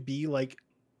going to be like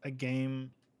a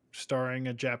game starring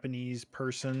a Japanese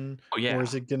person? Oh, yeah. Or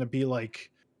is it going to be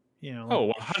like, like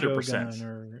 100% Shogun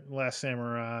or Last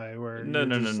Samurai? Where no.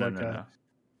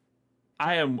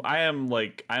 I'm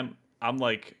like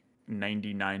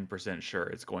 99% sure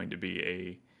it's going to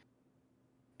be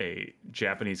a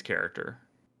Japanese character.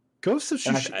 Ghost of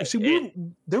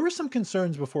Tsushima. There were some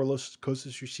concerns before Ghost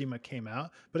of Tsushima came out,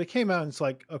 but it came out and it's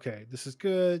like, okay, this is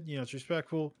good. It's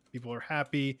respectful. People are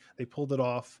happy. They pulled it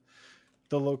off.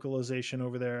 The localization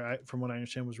over there, from what I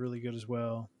understand, was really good as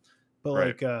well. But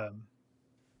like, I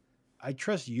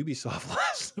trust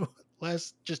Ubisoft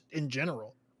less just in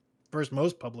general versus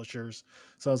most publishers.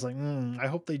 So I was like, I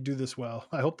hope they do this well.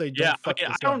 I hope they don't fuck this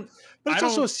up. But it's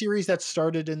also a series that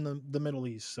started in the Middle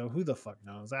East, so who the fuck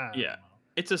knows? I don't know.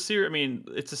 It's a series. I mean,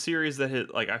 it's a series that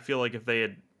I feel like if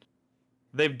they've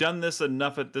done this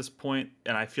enough at this point,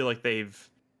 and I feel like they've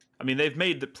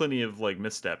made plenty of like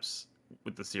missteps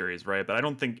with the series, right? But I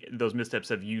don't think those missteps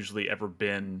have usually ever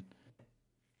been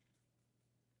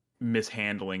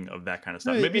mishandling of that kind of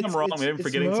stuff. Maybe I'm wrong. Maybe I'm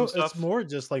forgetting some stuff. It's more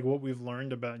just like what we've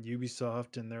learned about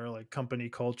Ubisoft and their like company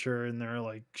culture and their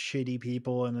like shitty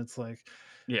people, and it's like,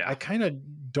 I kind of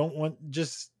don't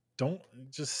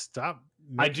stop.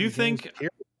 I do think,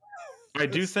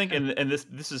 and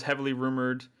this is heavily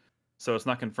rumored, so it's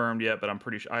not confirmed yet, but I'm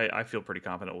pretty sure. I feel pretty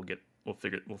confident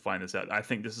we'll find this out. I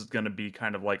think this is going to be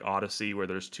kind of like Odyssey, where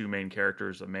there's two main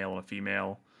characters, a male and a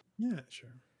female. Yeah,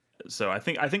 sure. So I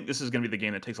think this is going to be the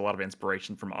game that takes a lot of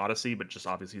inspiration from Odyssey, but just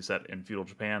obviously set in feudal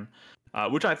Japan,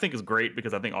 which I think is great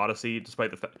because I think Odyssey,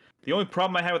 despite the only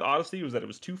problem I had with Odyssey was that it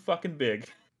was too fucking big.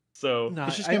 So No,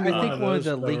 It's just I gonna be think one of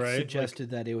the though, leaks right? suggested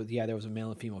that it was there was a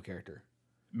male and female character.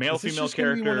 male Is this female just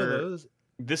gonna be one of character. those?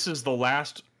 This is the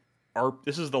last.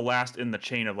 This is the last in the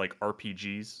chain of like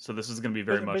RPGs. So this is going to be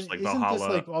very much like isn't Valhalla. this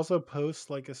like also post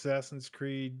like Assassin's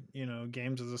Creed,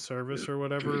 games as a service or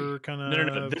whatever kind of?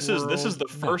 No. This is the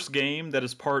first game that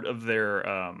is part of their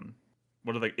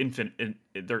what are they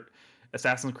their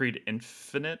Assassin's Creed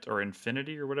Infinite or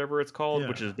Infinity or whatever it's called,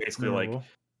 which is basically like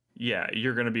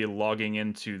you're going to be logging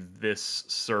into this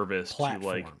service Platform. to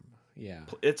like Yeah.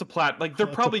 it's a they're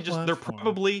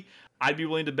probably I'd be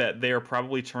willing to bet they are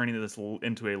probably turning this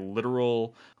into a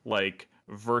literal like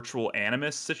virtual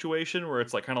Animus situation where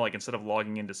it's like kind of like instead of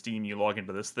logging into Steam you log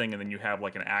into this thing and then you have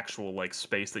like an actual like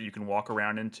space that you can walk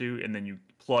around into and then you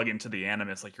plug into the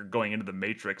Animus like you're going into the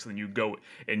Matrix and then you go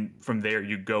and from there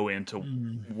you go into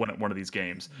one of these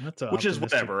games, which is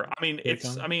whatever. I mean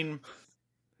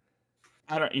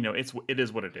I don't it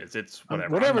is what it is. It's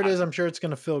whatever. Whatever it is, I'm sure it's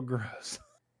going to feel gross.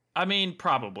 I mean,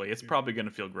 probably. It's probably going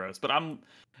to feel gross, but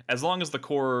as long as the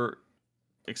core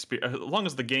experience, as long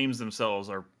as the games themselves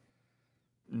are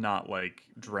not like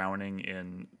drowning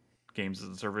in games as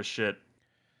a service shit,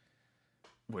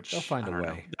 which they'll find a way.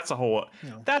 Know.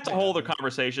 That's a whole other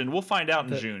conversation. We'll find out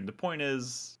in June. The point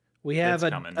is, we have a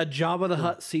Jabba the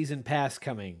Hutt season pass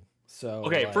coming. So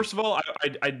okay, first of all,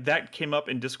 I that came up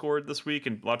in Discord this week,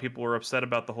 and a lot of people were upset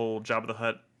about the whole Jabba the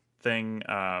Hutt thing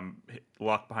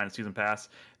locked behind a season pass.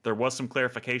 There was some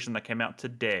clarification that came out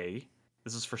today.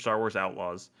 This is for Star Wars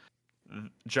Outlaws.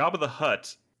 Jabba the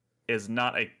Hutt is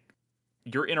not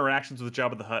your interactions with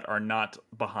Jabba the Hutt are not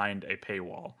behind a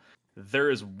paywall. There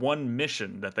is one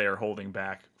mission that they are holding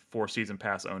back for season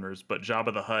pass owners, but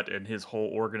Jabba the Hutt and his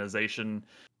whole organization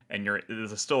and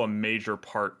is still a major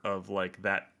part of like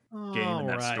that game and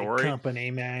that story.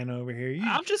 Company man over here.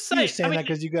 I'm just saying. You're saying that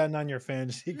because you got it on your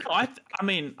fantasy. No, I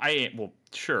ain't. Well,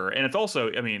 sure, and it's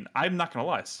also. I mean, I'm not gonna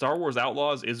lie. Star Wars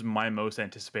Outlaws is my most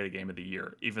anticipated game of the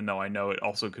year, even though I know it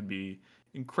also could be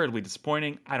incredibly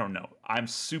disappointing. I don't know. I'm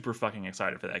super fucking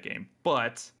excited for that game,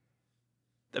 but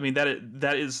I mean that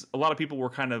is a lot of people were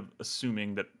kind of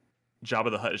assuming that Jabba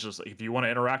the Hutt is just like, if you want to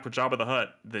interact with Jabba the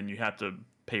Hutt, then you have to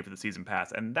pay for the season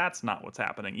pass, and that's not what's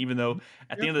happening. Even though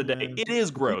at the end of the day, it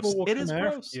is gross. It is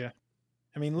gross. Yeah,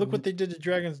 I mean, look what they did to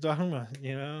Dragon's Dogma.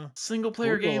 Single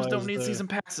player games don't need season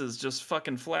passes, just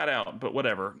fucking flat out. But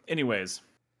whatever. Anyways,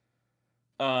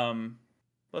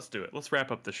 let's do it. Let's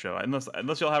wrap up the show.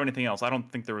 Unless y'all have anything else, I don't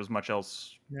think there was much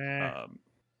else.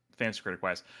 Fantasy critic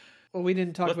wise. Well, we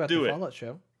didn't talk about the Fallout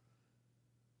show.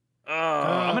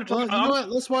 I'm gonna talk. You know what?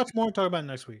 Let's watch more and talk about it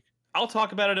next week. I'll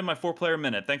talk about it in my 4-player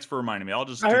minute. Thanks for reminding me.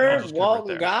 I heard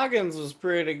Walton Goggins was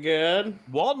pretty good.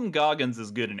 Walton Goggins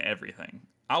is good in everything.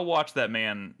 I'll watch that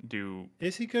man do.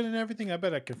 Is he good in everything? I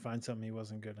bet I could find something he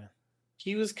wasn't good in.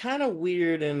 He was kind of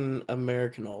weird in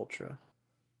American Ultra,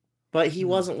 but he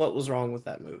wasn't what was wrong with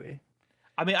that movie.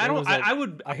 I mean, I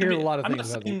hear a lot of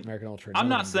things about American Ultra. I'm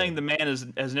not saying the man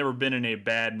has never been in a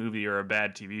bad movie or a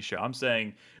bad TV show. I'm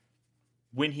saying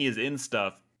when he is in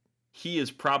stuff, he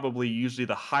is probably usually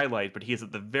the highlight, but he is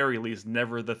at the very least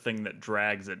never the thing that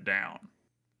drags it down.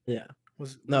 Yeah.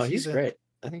 He's great.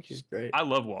 I think he's great. I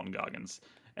love Walton Goggins,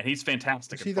 and he's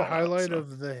fantastic. Is he the highlight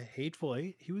of the Hateful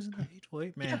Eight? He was in the Hateful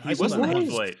Eight, man. Yeah, he was in the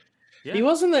Hateful Eight. Yeah. He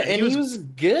wasn't there, and he was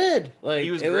good. Like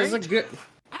it was a good.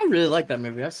 I really like that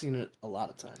movie. I've seen it a lot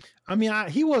of times. I mean,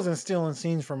 he wasn't stealing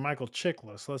scenes from Michael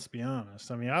Chiklis. Let's be honest.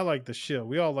 I mean, I like The Shield.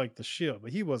 We all like The Shield,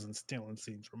 but he wasn't stealing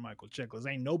scenes from Michael Chiklis.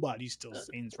 Ain't nobody steal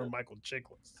scenes from Michael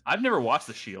Chiklis. I've never watched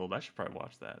The Shield. I should probably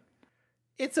watch that.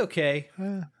 It's okay.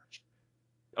 Okay.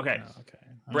 Okay.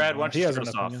 Brad, why don't you start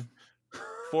us off?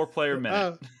 4-player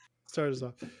minute. Start us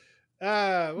off.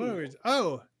 What are we?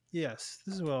 Oh, yes.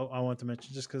 This is what I want to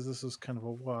mention, just because this was kind of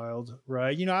a wild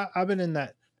ride. I've been in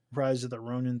that Rise of the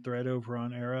Ronin thread over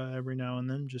on Era every now and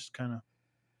then, just kind of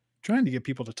trying to get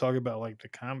people to talk about like the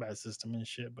combat system and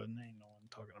shit, but ain't no one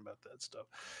talking about that stuff.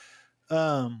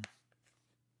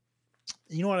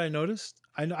 You know what I noticed?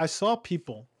 I saw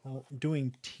people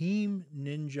doing Team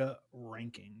Ninja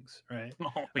rankings, right?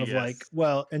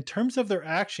 In terms of their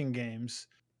action games,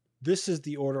 this is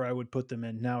the order I would put them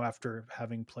in now after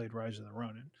having played Rise of the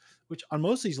Ronin, which on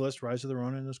most of these lists, Rise of the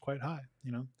Ronin is quite high,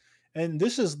 And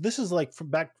this is like from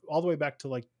back all the way back to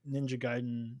like Ninja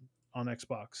Gaiden on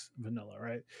Xbox vanilla,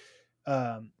 right?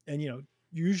 And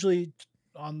usually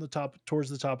on the top, towards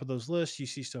the top of those lists, you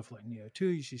see stuff like Neo 2,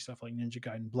 you see stuff like Ninja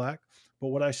Gaiden Black. But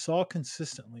what I saw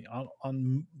consistently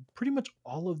on pretty much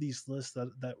all of these lists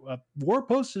that were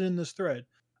posted in this thread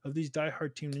of these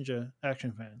diehard Team Ninja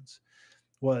action fans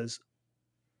was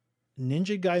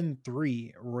Ninja Gaiden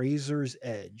 3 Razor's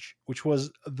Edge, which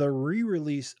was the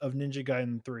re-release of Ninja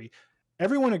Gaiden 3.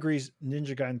 Everyone agrees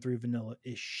Ninja Gaiden 3 Vanilla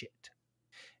is shit.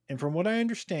 And from what I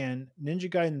understand, Ninja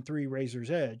Gaiden 3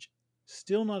 Razor's Edge,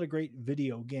 still not a great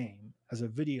video game as a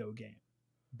video game.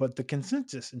 But the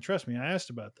consensus, and trust me, I asked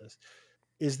about this,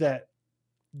 is that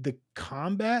the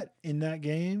combat in that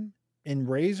game, in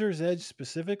Razor's Edge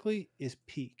specifically, is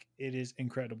peak. It is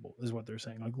incredible, is what they're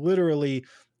saying. Like literally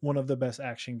one of the best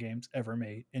action games ever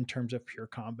made in terms of pure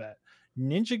combat.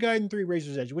 Ninja Gaiden 3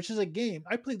 Razor's Edge, which is a game,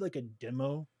 I played like a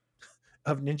demo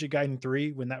of Ninja Gaiden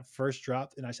 3 when that first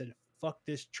dropped, and I said, fuck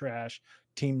this trash.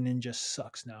 Team Ninja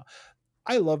sucks now.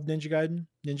 I love Ninja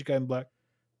Gaiden Black.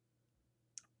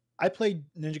 I played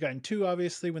Ninja Gaiden 2,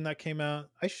 obviously, when that came out.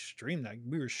 I streamed that.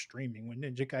 We were streaming when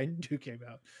Ninja Gaiden 2 came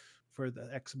out for the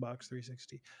Xbox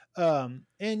 360.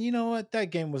 And you know what?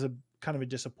 That game was a kind of a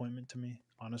disappointment to me,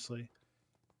 honestly.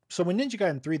 So when Ninja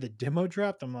Gaiden 3, the demo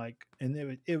dropped, I'm like,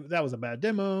 and that was a bad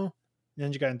demo.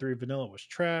 Ninja Gaiden 3 Vanilla was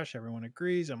trash. Everyone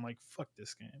agrees. I'm like, fuck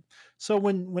this game. So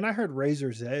when I heard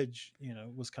Razor's Edge,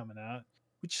 was coming out,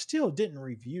 which still didn't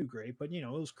review great, but it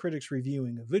was critics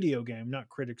reviewing a video game, not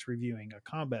critics reviewing a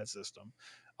combat system.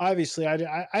 Obviously,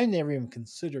 I never even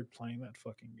considered playing that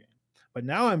fucking game. But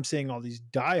now I'm seeing all these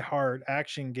diehard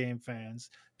action game fans,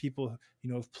 people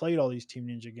who've played all these Team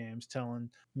Ninja games, telling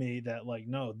me that like,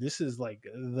 no, this is like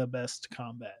the best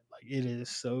combat. Like it is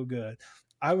so good.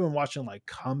 I've been watching like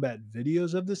combat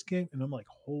videos of this game, and I'm like,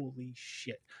 holy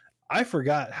shit! I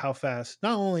forgot how fast,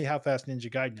 not only how fast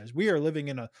Ninja Gaiden is. We are living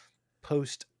in a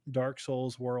post Dark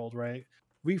Souls world, right?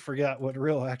 We forgot what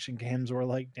real action games were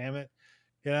like. Damn it,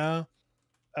 that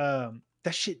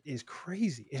shit is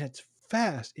crazy, and it's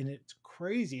fast, and it's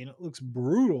crazy, and it looks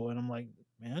brutal. And I'm like,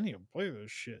 man, I need to play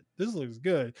this shit. This looks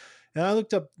good. And I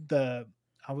looked up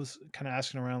I was kind of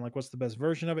asking around, like, what's the best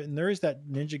version of it? And there is that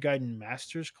Ninja Gaiden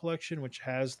Masters collection, which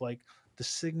has like the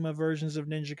Sigma versions of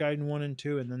Ninja Gaiden 1 and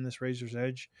 2, and then this Razor's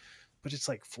Edge. But it's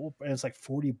like full, and it's like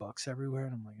 $40 everywhere.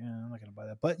 And I'm like, I'm not going to buy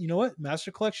that. But you know what?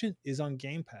 Master Collection is on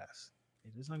Game Pass.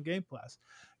 It is on Game Pass.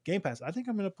 I think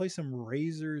I'm going to play some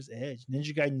Razor's Edge,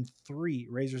 Ninja Gaiden 3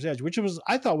 Razor's Edge, which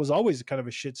I thought was always kind of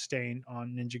a shit stain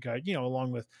on Ninja Gaiden, along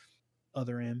with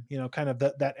Other M, kind of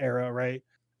that era, right?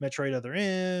 Metroid Other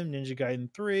M, Ninja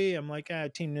Gaiden 3. I'm like,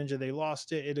 Team Ninja, they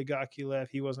lost it. Itagaki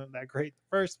left. He wasn't that great in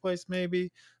the first place,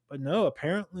 maybe. But no,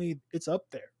 apparently it's up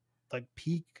there. Like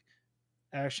peak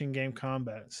action game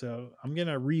combat. So I'm going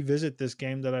to revisit this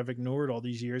game that I've ignored all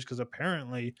these years because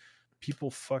apparently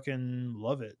people fucking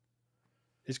love it.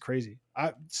 It's crazy.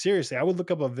 Seriously, I would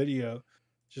look up a video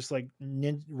just like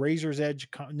Razor's Edge,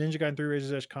 Ninja Gaiden 3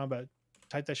 Razor's Edge combat.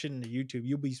 Type that shit into YouTube.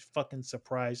 You'll be fucking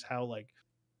surprised how like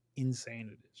insane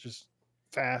it is. Just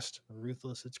fast,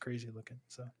 ruthless. It's crazy looking.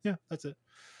 So yeah, that's it.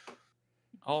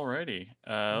 Alrighty.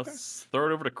 Let's throw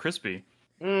it over to Crispy.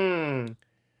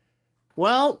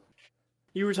 Well,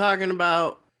 you were talking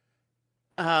about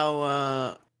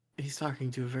how he's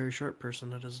talking to a very short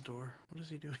person at his door. What is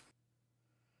he doing?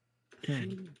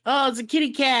 Oh, it's a kitty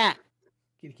cat.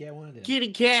 Kitty cat wanted it.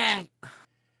 Kitty cat.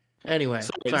 Anyway,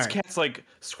 sorry. This cat's like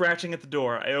scratching at the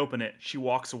door. I open it. She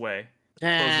walks away.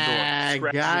 Close the door.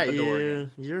 Scratches Got at the door you.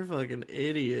 again. You're a fucking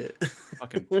idiot.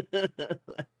 Fucking punked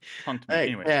me. Hey,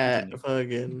 Anyway, cat,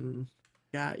 fucking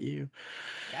got you.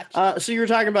 Gotcha. So you were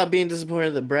talking about being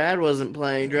disappointed that Brad wasn't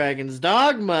playing Dragon's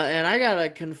Dogma, and I gotta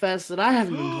confess that I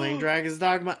haven't been playing Dragon's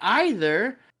Dogma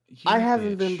either. I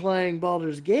haven't been playing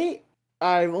Baldur's Gate.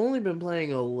 I've only been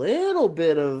playing a little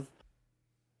bit of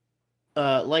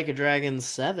Like a Dragon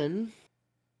 7.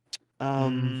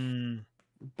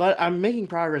 But I'm making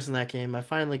progress in that game. I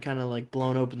finally kind of like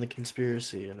blown open the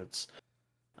conspiracy, and it's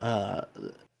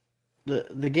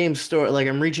the game story. Like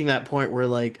I'm reaching that point where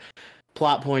like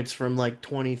plot points from like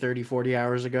 20, 30, 40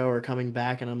 hours ago are coming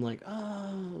back, and I'm like,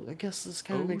 oh, I guess this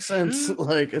kind of makes sense.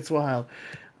 Like it's wild.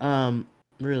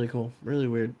 Really cool, really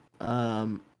weird.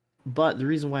 But the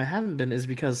reason why I haven't been is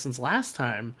because since last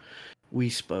time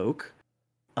we spoke,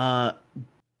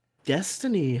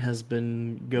 Destiny has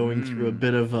been going through a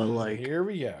bit of a like here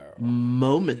we go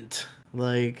moment.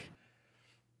 Like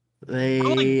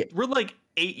we're like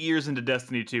 8 years into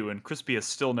Destiny 2, and Crispy has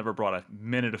still never brought a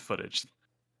minute of footage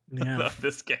of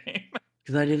this game.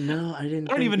 Because I didn't know. I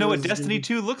don't even know what Destiny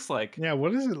 2 looks like. Yeah,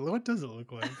 what is it? What does it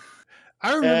look like?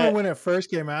 I remember when it first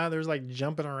came out, there was like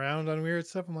jumping around on weird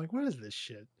stuff. I'm like, what is this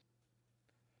shit?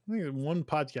 I think in one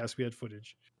podcast we had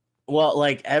footage. Well,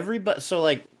 like everybody, so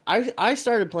like I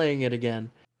started playing it again,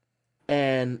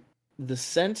 and the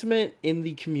sentiment in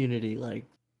the community, like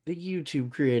the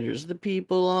YouTube creators, the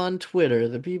people on Twitter,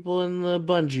 the people in the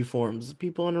Bungie forums, the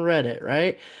people on Reddit,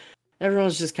 right?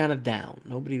 everyone's just kind of down.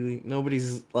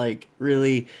 Nobody's like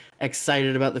really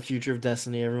excited about the future of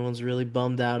Destiny. Everyone's really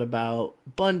bummed out about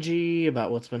Bungie,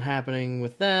 about what's been happening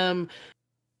with them,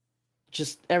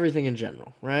 just everything in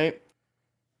general, right?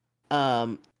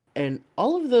 Um, and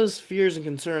all of those fears and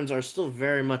concerns are still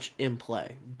very much in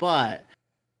play, but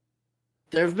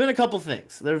there have been a couple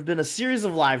things. There have been a series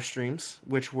of live streams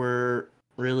which were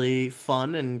really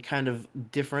fun and kind of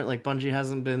different. Like Bungie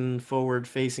hasn't been forward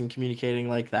facing communicating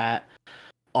like that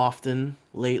often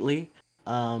lately.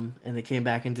 And they came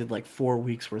back and did like 4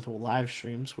 weeks worth of live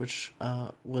streams, which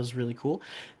was really cool.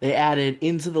 They added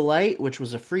Into the Light, which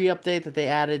was a free update that they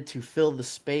added to fill the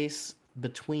space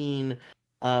between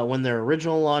when their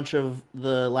original launch of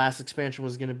the last expansion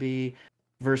was going to be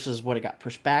versus what it got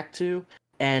pushed back to.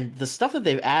 And the stuff that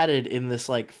they've added in this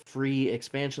like free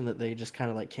expansion that they just kind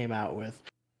of like came out with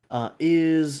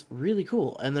is really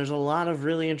cool. And there's a lot of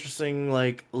really interesting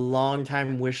like long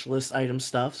time wish list item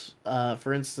stuff.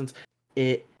 For instance,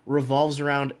 it revolves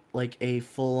around like a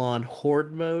full on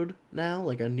horde mode now,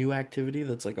 like a new activity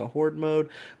that's like a horde mode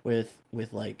with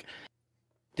like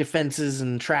defenses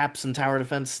and traps and tower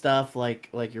defense stuff like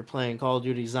you're playing Call of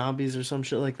Duty Zombies or some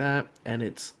shit like that, and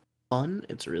it's fun.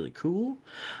 It's really cool.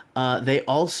 They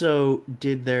also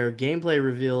did their gameplay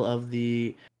reveal of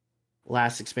the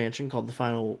last expansion called the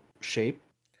Final Shape.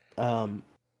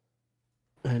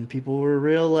 And people were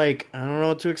real like, I don't know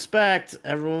what to expect.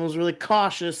 Everyone was really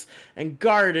cautious and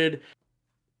guarded.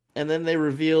 And then they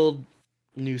revealed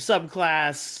new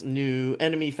subclass, new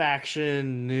enemy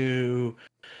faction, new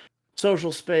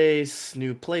social space,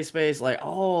 new play space, like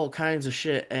all kinds of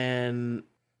shit. And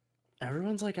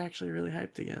everyone's like actually really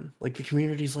hyped again. Like the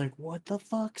community's like, what the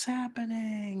fuck's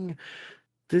happening?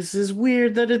 This is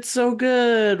weird that it's so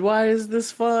good. Why is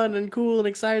this fun and cool and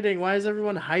exciting? Why is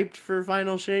everyone hyped for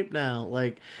Final Shape now?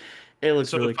 Like, it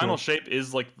looks really the Final cool. Shape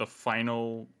is like the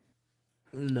final.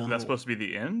 No, that's supposed to be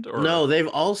the end, or no? They've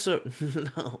also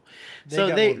no.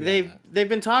 So they've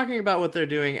been talking about what they're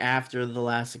doing after the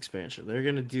last expansion. They're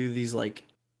gonna do these like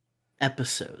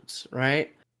episodes, right?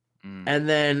 And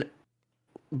then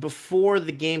before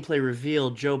the gameplay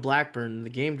reveal, Joe Blackburn, the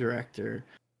game director,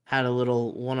 had a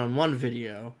little one-on-one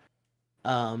video,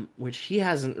 which he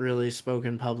hasn't really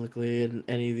spoken publicly in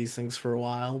any of these things for a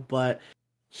while, but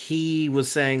he was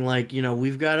saying like, you know,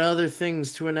 we've got other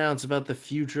things to announce about the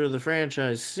future of the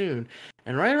franchise soon.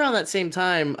 And right around that same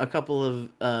time, a couple of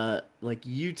like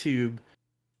YouTube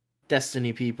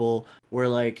Destiny people were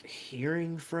like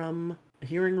hearing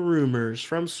rumors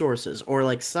from sources, or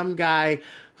like some guy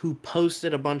who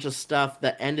posted a bunch of stuff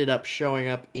that ended up showing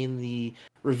up in the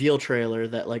reveal trailer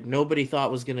that like nobody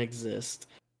thought was going to exist,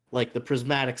 like the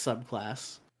prismatic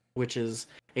subclass, which is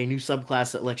a new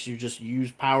subclass that lets you just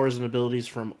use powers and abilities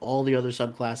from all the other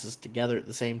subclasses together at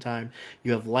the same time.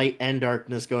 You have light and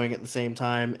darkness going at the same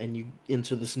time, and you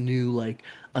enter this new like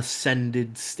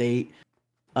ascended state.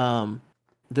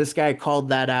 This guy called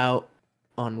that out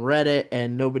on Reddit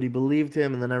and nobody believed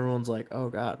him, and then everyone's like, oh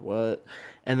god, what?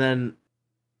 And then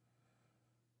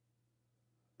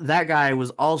that guy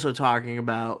was also talking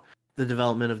about the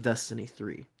development of Destiny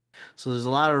 3. So there's a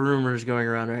lot of rumors going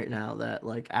around right now that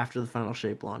like after the Final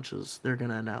Shape launches, they're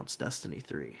gonna announce Destiny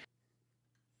 3.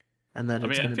 And then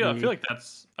I feel like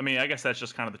that's, I guess that's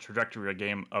just kind of the trajectory of a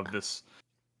game of this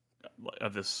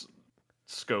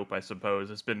scope, I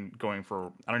suppose. It's been going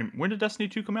for, when did Destiny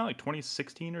 2 come out? Like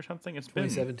 2016 or something? It's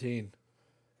 2017.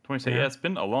 2017. Yeah, it's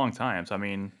been a long time. So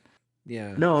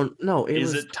yeah. No, it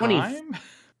is was it time?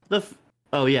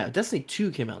 Oh yeah, Destiny 2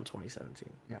 came out in 2017.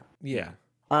 Yeah.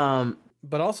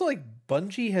 But also like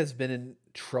Bungie has been in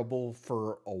trouble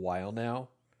for a while now.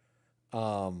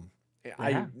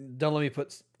 I don't let me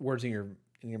put words in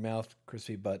your mouth,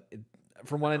 Crispy, but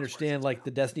from what I understand, like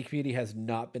the Destiny community has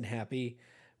not been happy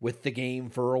with the game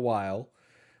for a while.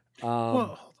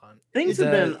 Well, hold on. Things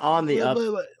have been on the up.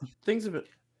 Things have been.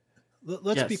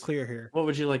 Let's be clear here. What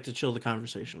would you like to chill the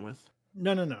conversation with?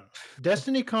 No.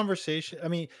 Destiny conversation. I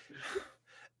mean,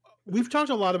 we've talked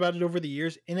a lot about it over the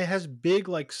years, and it has big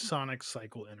like Sonic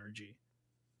cycle energy,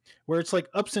 where it's like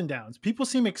ups and downs. People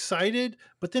seem excited,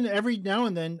 but then every now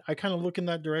and then I kind of look in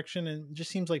that direction, and it just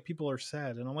seems like people are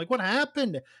sad. And I'm like, what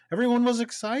happened? Everyone was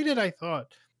excited, I thought.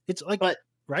 It's like,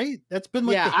 right? That's been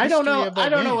like the I don't know. of that I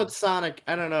don't know game. what Sonic.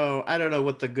 I don't know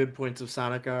what the good points of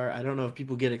Sonic are. I don't know if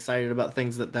people get excited about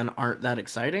things that then aren't that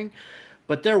exciting.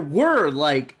 But there were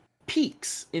like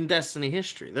peaks in Destiny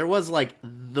history. There was like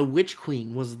the Witch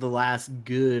Queen was the last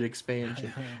good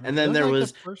expansion, and then there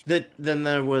was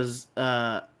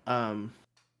the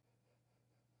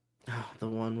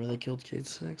one where they killed Cade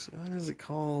Six. What is it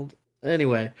called?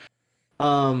 Anyway,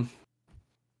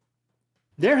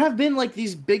 there have been like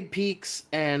these big peaks,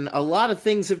 and a lot of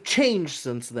things have changed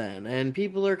since then, and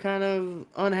people are kind of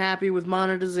unhappy with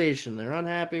monetization. They're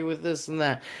unhappy with this and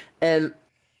that, and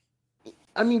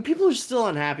I mean, people are still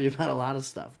unhappy about a lot of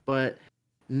stuff, but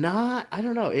not. I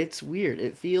don't know. It's weird.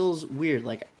 It feels weird.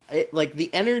 Like the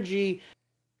energy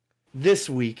this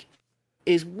week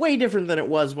is way different than it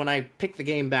was when I picked the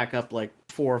game back up like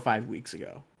 4 or 5 weeks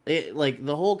ago. It like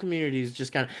the whole community is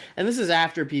just kind of, and this is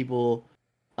after people.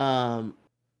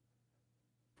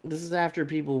 This is after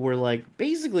people were like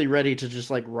basically ready to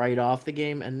just like write off the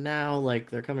game, and now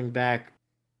like they're coming back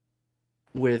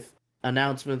with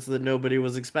announcements that nobody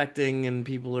was expecting, and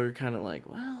people are kind of like,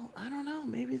 well, I don't know,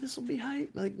 maybe this will be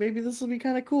hype, like maybe this will be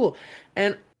kind of cool,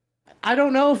 and I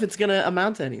don't know if it's gonna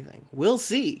amount to anything. We'll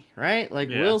see, right? Like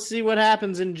we'll see what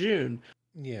happens in June.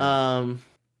 Yeah.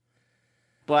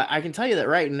 But I can tell you that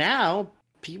right now,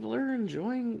 people are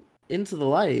enjoying Into the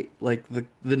Light. Like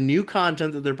the new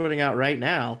content that they're putting out right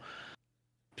now,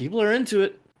 people are into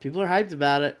it. People are hyped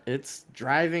about it. It's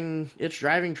driving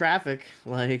traffic.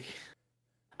 Like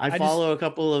I follow a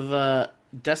couple of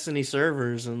Destiny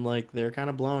servers, and like they're kind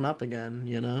of blowing up again,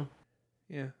 you know?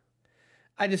 Yeah.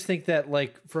 I just think that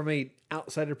like from a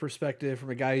outsider perspective,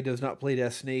 from a guy who does not play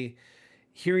Destiny,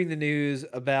 hearing the news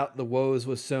about the woes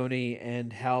with Sony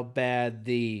and how bad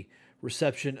the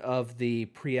reception of the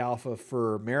pre-alpha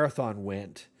for Marathon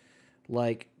went,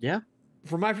 like, yeah,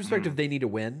 from my perspective, they need to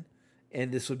win,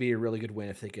 and this would be a really good win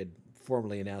if they could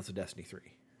formally announce a Destiny 3.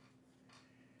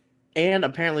 And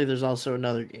apparently there's also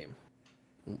another game.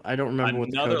 I don't remember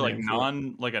what the code name for.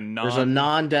 There's a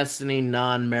non-Destiny,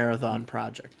 non-Marathon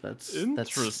project that's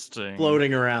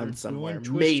floating around somewhere.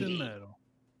 Maybe.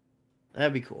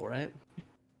 That'd be cool, right?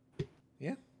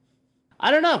 Yeah.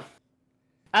 I don't know.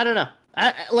 I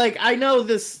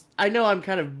know I'm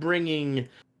kind of bringing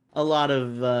a lot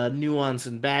of nuance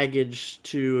and baggage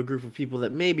to a group of people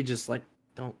that maybe just like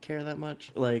don't care that much.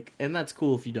 Like, and that's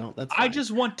cool if you don't. That's fine. I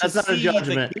just want to see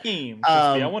the game.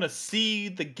 I want to see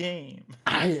the game.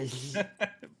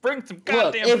 Bring some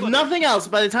goddamn. Look, if nothing else,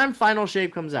 by the time Final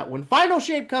Shape comes out, when Final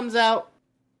Shape comes out,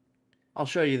 I'll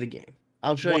show you the game.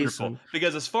 I'll show you some.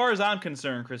 Because as far as I'm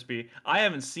concerned, Crispy, I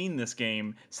haven't seen this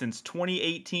game since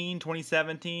 2018,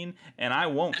 2017, and I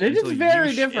won't. And it is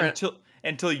very different.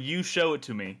 Until you show it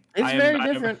to me. It's very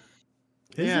different.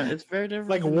 Yeah, it's very different.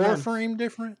 Like Warframe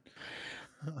different?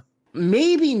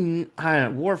 Maybe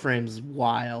Warframe's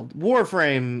wild.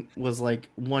 Warframe was like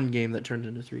one game that turned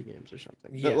into 3 games or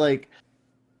something. Yeah. But like,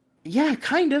 yeah,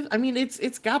 kind of. I mean,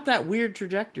 it's got that weird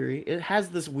trajectory. It has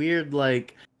this weird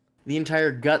like the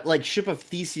entire gut, like Ship of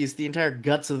Theseus. The entire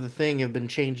guts of the thing have been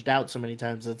changed out so many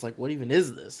times. It's like, what even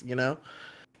is this? You know,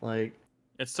 like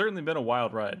it's certainly been a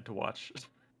wild ride to watch,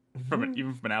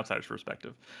 even from an outsider's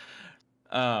perspective.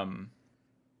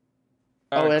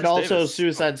 And also Davis.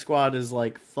 Suicide Squad is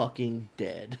like fucking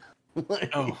dead. Like,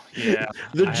 oh yeah,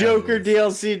 the Joker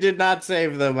DLC did not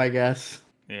save them, I guess.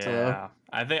 Yeah, so.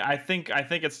 I think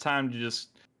it's time to just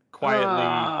quietly.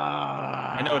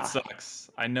 I know it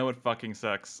sucks. I know it fucking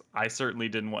sucks. I certainly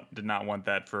did not want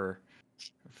that for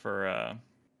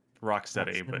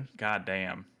Rocksteady, but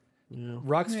goddamn. Yeah.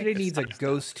 Rocksteady needs a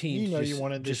ghost team. You know, you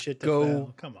wanted this shit to go.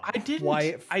 Fail. Come on. I didn't.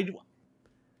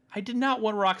 I did not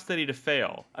want Rocksteady to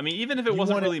fail. I mean, even if it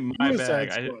wasn't really my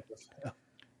bag.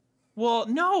 Well,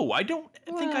 no, I don't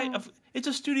think it's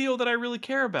a studio that I really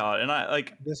care about, and I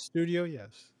like this studio.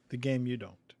 Yes, the game you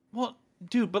don't. Well,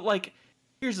 dude, but like,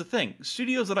 here's the thing: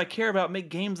 studios that I care about make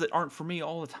games that aren't for me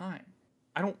all the time.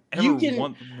 I don't ever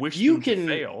wish them to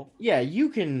fail. Yeah, you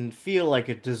can feel like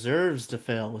it deserves to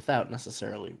fail without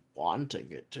necessarily wanting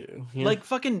it to. Like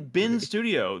fucking Bin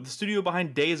Studio, the studio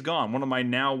behind Days Gone, one of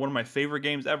my favorite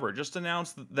games ever, just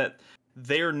announced that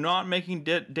they are not making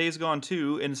Days Gone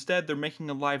 2. Instead, they're making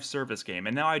a live service game,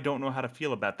 and now I don't know how to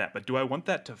feel about that. But do I want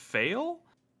that to fail?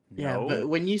 Yeah, no. But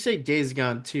when you say Days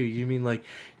Gone 2, you mean like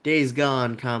Days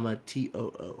Gone,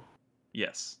 TOO.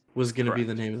 Yes. Was going to be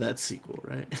the name of that sequel,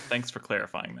 right? Thanks for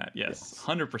clarifying that. Yes.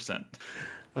 100%.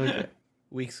 Okay.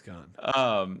 Week's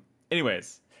gone.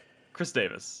 Anyways, Chris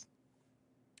Davis.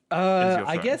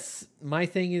 I guess my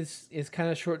thing is kind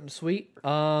of short and sweet.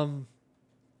 I'm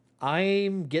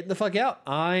getting the fuck out.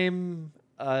 I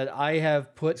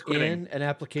have put in an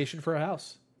application for a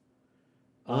house.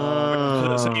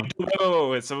 So you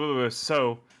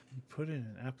put in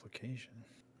an application.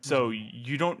 So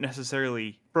you don't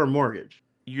necessarily for a mortgage.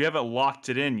 You haven't locked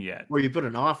it in yet. Where you put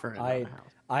an offer in the house.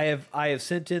 I have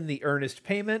sent in the earnest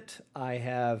payment. I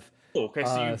have. Oh,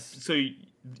 okay, so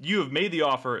you have made the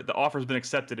offer. The offer's been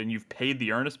accepted, and you've paid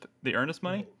the earnest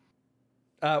money.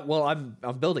 Well, I'm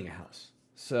building a house,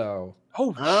 so.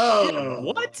 Oh.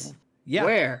 What? Yeah.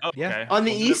 Where? Okay. On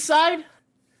the east side?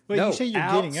 Wait, no, you say you're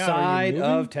getting out? Are outside you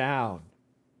of moving? town.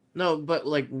 No, but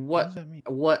like What does that mean?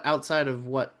 what outside of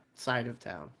what side of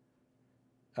town?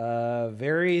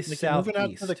 Very Like you're moving out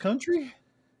southeast. to the country?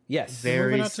 Yes. You're moving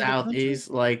Very out to the country? southeast,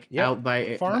 like Yep. out by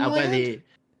the Farmland?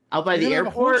 out by You're the gonna have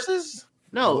airport. horses?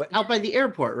 No, What? out by the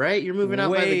airport, right? You're moving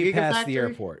out by the way Gigafactory. past the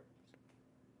airport.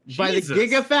 By the Jesus.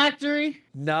 Gigafactory?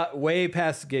 Not way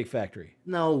past the gig factory.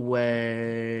 No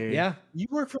way. Yeah. You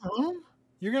work from home?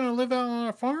 You're gonna live out on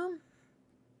a farm?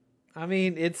 I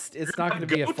mean, it's not going to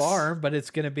be a Goats? farm, but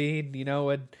it's going to be,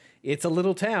 it's a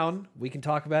little town. We can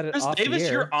talk about it Chris off Davis, the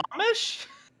air. you're Amish?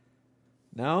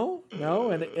 No,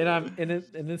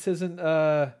 and this isn't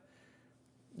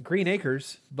Green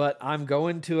Acres, but I'm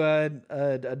going to a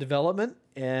development,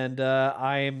 and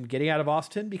I'm getting out of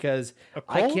Austin because A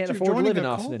I cult? can't You're afford to joining live in a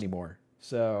Austin cult? anymore.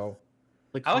 So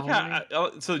The I like colony?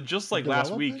 how so just like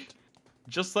last week, Development?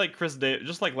 just like Chris Davis,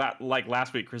 just like like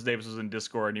last week, Chris Davis was in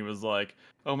Discord and he was like,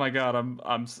 "Oh my God,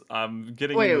 I'm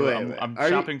getting Wait, into, wait, I'm, wait. I'm Are you-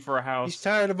 shopping for a house." He's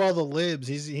tired of all the libs.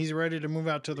 He's ready to move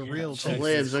out to the real Jesus Texas.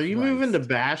 Libs, are you moving to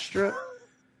Bastrop?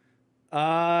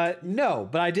 no,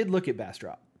 but I did look at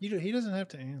Bastrop. He doesn't have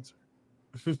to answer.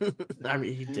 I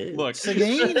mean, he did. Look,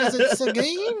 Seguin? Is it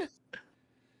Seguin?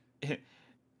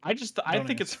 I Don't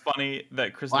think it's funny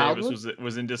that Chris Wildwood? Davis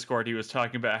was in Discord. He was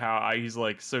talking about how he's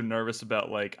like so nervous about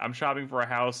like I'm shopping for a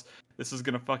house. This is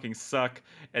gonna fucking suck.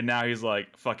 And now he's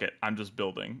like, fuck it, I'm just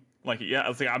building. Like yeah,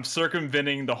 it's like I'm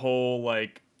circumventing the whole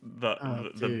like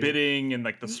the dude. bidding and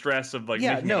like the stress of like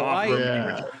Yeah, making no, an offer and being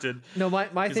Yeah. rejected. No, my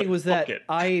He's thing like, was "Fuck that it."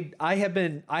 I have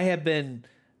been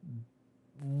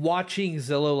watching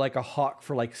Zillow like a hawk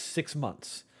for like 6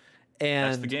 months,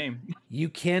 That's the and game. you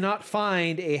cannot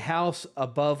find a house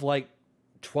above like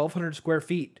 1,200 square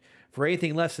feet for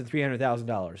anything less than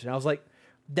 $300,000. And I was like,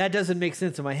 that doesn't make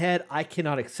sense in my head. I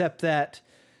cannot accept that.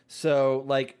 So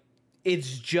like,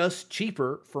 it's just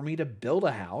cheaper for me to build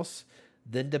a house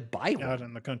than to buy Out one.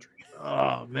 in the country.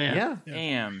 Oh man. Yeah.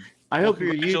 Damn. I hope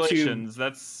your YouTube. Congratulations.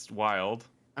 That's wild.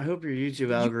 I hope your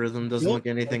YouTube algorithm doesn't Built- look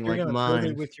anything you're like gonna build it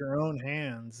mine. with your own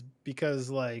hands because,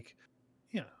 like,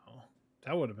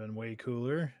 that would have been way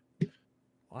cooler.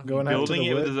 Well, Going out to Building the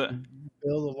it woods, with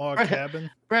build a log Right.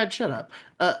 cabin. Brad, shut up.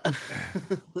 I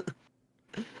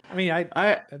mean, I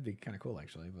that'd be kind of cool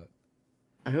actually, but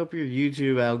I hope your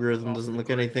YouTube algorithm doesn't look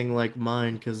anything like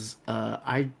mine because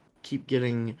I keep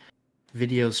getting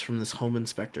videos from this home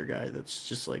inspector guy that's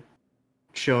just like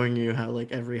showing you how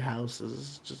like every house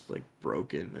is just like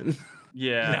broken and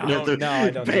yeah. you have to I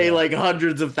don't do pay that. like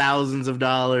hundreds of thousands of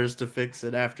dollars to fix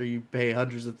it after you pay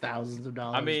hundreds of thousands of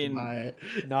dollars mean, to buy it.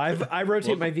 no, I rotate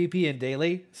Well- my VPN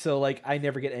daily, so like I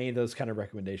never get any of those kind of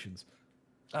recommendations.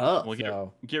 Oh, Well,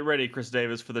 So get ready, Chris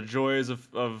Davis, for the joys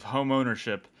of home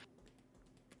ownership.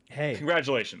 hey,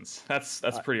 Congratulations. That's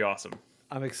pretty awesome.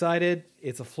 I'm excited.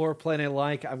 It's a floor plan I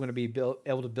like. I'm going to be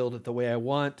able to build it the way I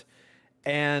want,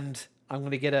 and I'm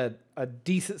going to get a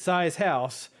decent sized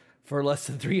house for less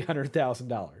than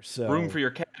 $300,000. So Room for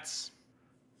your cats.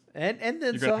 and then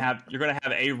You're some. gonna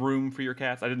have a room for your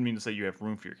cats. I didn't mean to say you have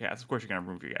room for your cats. Of course you're gonna have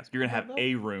room for your cats. You're gonna have No.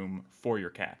 a room for your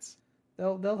cats.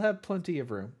 They'll have plenty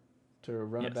of room to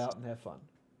run Yes. about and have fun.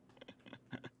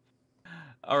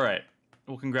 All right.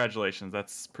 Well, congratulations.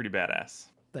 That's pretty badass.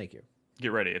 Thank you.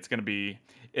 Get ready. It's gonna be.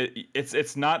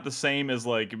 It's not the same as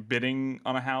like bidding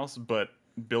on a house, but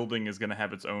building is gonna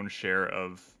have its own share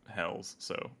of hells.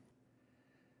 So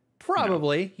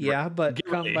Probably, yeah, but get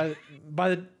come ready.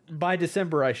 by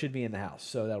December I should be in the house,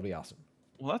 so that'll be awesome.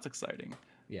 well, that's exciting.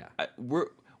 Yeah.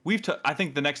 I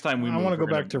think the next time we I move, want to go we're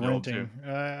gonna back to build renting.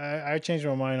 I changed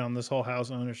my mind on this whole house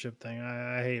ownership thing.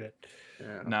 I hate it.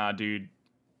 yeah. Nah, dude,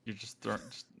 you're just throwing.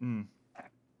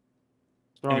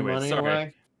 Throwing Anyways, money sorry.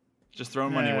 away. Just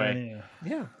throwing money away.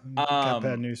 Yeah. Yeah. Got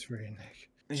bad news for you, Nick.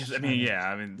 I mean, yeah.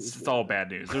 I mean, it's all bad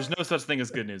news. There's no such thing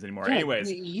as good news anymore. Yeah,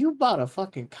 Anyways, you bought a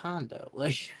fucking condo.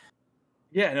 Like,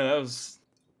 yeah, no, that was.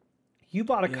 You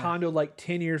bought a Yeah. condo like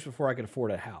 10 years before I could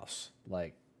afford a house.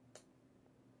 Like,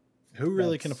 Who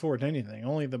really can That's- afford anything?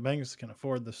 Only the banks can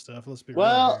afford this stuff. Let's be real.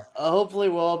 well, here. hopefully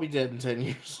we'll all be dead in 10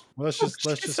 years. Let's just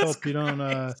Jesus hope you don't.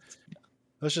 Christ.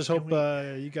 Let's just hope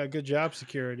you got good job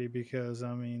security because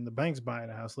I mean the bank's buying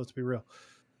a house. Let's be real.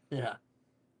 Yeah.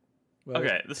 well,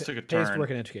 Okay, this it took a pays to turn.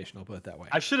 work in education. I'll put it that way.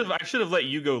 I should have let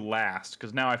you go last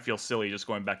because now I feel silly just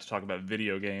going back to talk about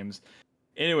video games.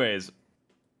 Anyways,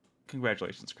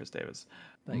 congratulations, Chris Davis.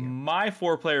 Thank you. My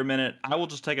 4-player minute. I will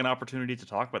just take an opportunity to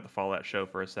talk about the Fallout show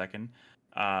for a second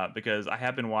because I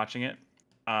have been watching it.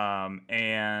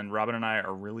 And Robin and I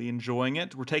are really enjoying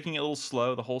it. We're taking it a little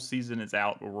slow. The whole season is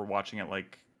out, but we're watching it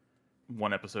like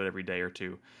one episode every day or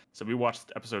two. So we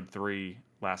watched episode 3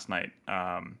 last night,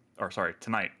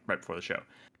 tonight, right before the show.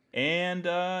 And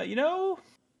you know,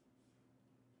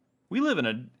 we live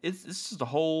in it's just a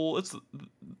whole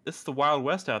it's the Wild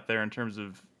West out there in terms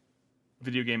of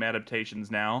video game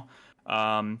adaptations now.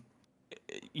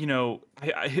 You know,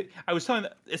 I was telling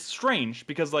that it's strange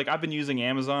because like I've been using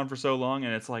Amazon for so long,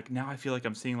 and it's like now I feel like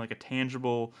I'm seeing like a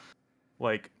tangible,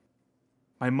 like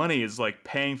my money is like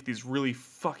paying for these really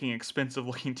fucking expensive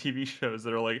looking TV shows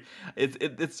that are like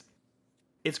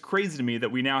it's crazy to me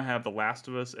that we now have The Last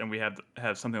of Us and we have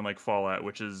something like Fallout,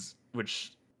 which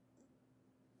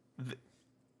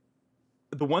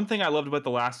the one thing I loved about The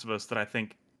Last of Us that I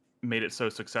think made it so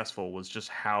successful was just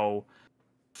how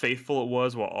faithful it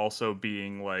was while also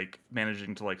being like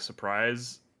managing to like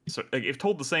surprise. So like, it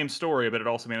told the same story, but it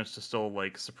also managed to still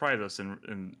like surprise us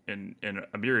in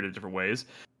a myriad of different ways.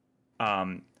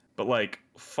 But like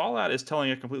Fallout is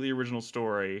telling a completely original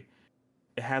story.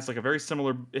 It has like a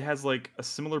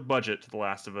similar budget to The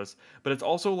Last of Us, but it's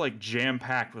also like jam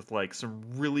packed with like some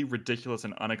really ridiculous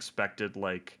and unexpected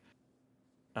like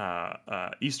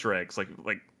Easter eggs, like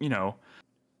you know,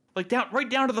 like right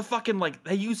down to the fucking like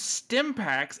they use stim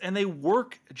packs and they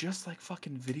work just like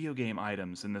fucking video game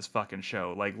items in this fucking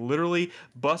show. Like literally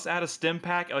busts out a stim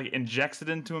pack, like injects it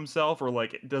into himself, or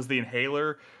like does the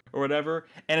inhaler or whatever,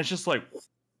 and it's just like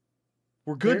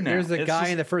we're good now. There's a guy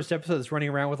in the first episode that's running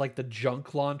around with like the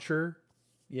junk launcher.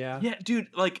 Yeah. Yeah, dude,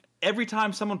 like every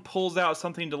time someone pulls out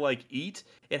something to like eat,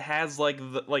 it has like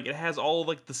it has all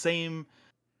like the same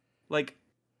like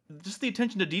just the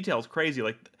attention to detail is crazy.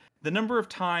 Like the number of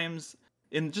times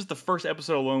in just the first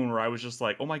episode alone where I was just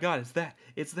like, "Oh my god, it's that.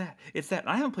 And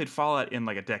I haven't played Fallout in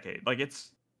like a decade. Like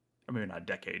maybe not a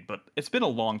decade, but it's been a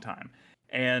long time.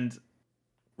 And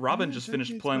Robin just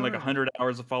finished playing like 100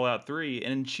 hours of Fallout 3,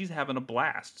 and she's having a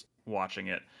blast watching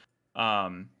it.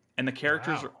 And the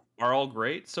characters are all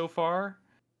great so far.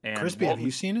 And Crispy, have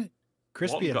you seen it?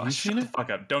 Crispy, have you seen it? Shut the fuck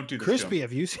up. Don't do this Crispy, to him.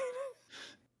 have you seen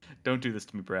it? Don't do this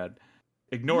to me, Brad.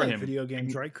 Ignore him. Video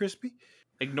games, right, Crispy?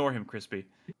 Ignore him, Crispy.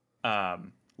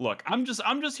 Look, I'm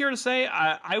just here to say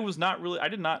I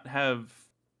did not have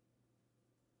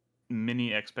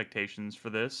many expectations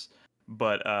for this,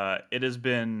 but it has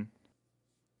been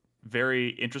very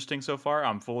interesting so far.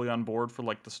 I'm fully on board for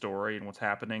like the story and what's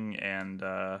happening, and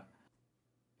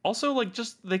also like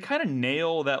just they kind of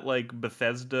nail that like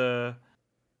Bethesda,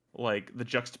 like the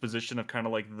juxtaposition of kind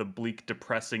of like the bleak,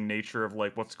 depressing nature of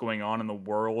like what's going on in the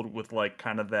world with like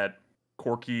kind of that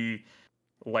quirky,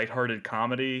 lighthearted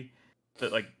comedy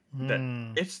that like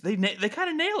that they kind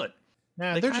of nail it.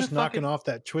 Yeah, they're just knocking off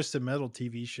that Twisted Metal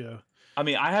TV show. I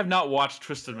mean, I have not watched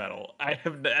Twisted Metal.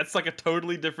 That's like a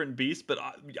totally different beast, but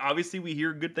obviously we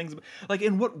hear good things. Like,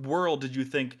 in what world did you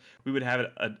think we would have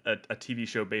a TV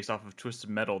show based off of Twisted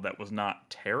Metal that was not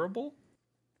terrible?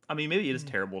 I mean, maybe it is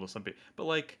terrible to some people, but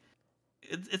like,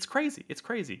 it's crazy. It's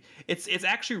crazy. It's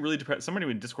actually really depressing. Somebody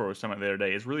in Discord was talking about the other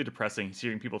day. It's really depressing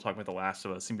hearing people talk about The Last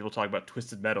of Us, seeing people talk about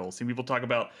Twisted Metal, seeing people talk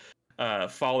about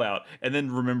Fallout, and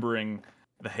then remembering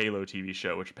the Halo TV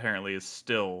show, which apparently is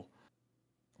still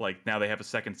like now they have a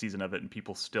second season of it, and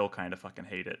people still kind of fucking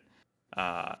hate it.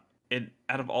 And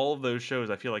out of all of those shows,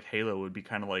 I feel like Halo would be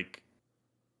kind of like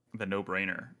the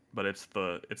no-brainer, but it's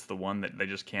the one that they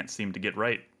just can't seem to get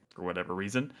right for whatever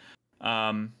reason.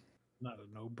 Not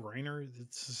a no-brainer.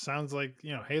 It sounds like,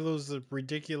 you know, Halo's a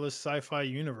ridiculous sci-fi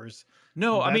universe.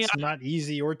 No, I mean, it's not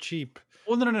easy or cheap.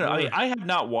 Well, no. I mean, I have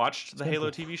not watched the Halo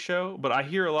Simple. TV show, but I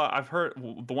hear a lot. I've heard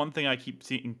the one thing I keep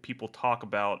seeing people talk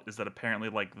about is that apparently,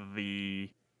 like the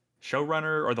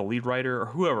showrunner or the lead writer or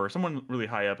whoever, someone really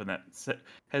high up in that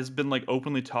has been like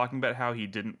openly talking about how he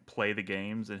didn't play the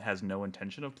games and has no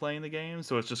intention of playing the games.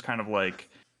 So it's just kind of like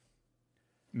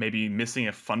maybe missing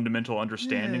a fundamental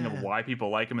understanding of why people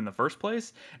like him in the first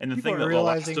place. And the thing that The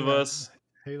Last of Us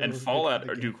and Fallout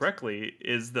do correctly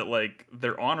is that like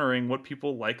they're honoring what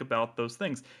people like about those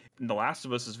things. And The Last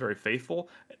of Us is very faithful.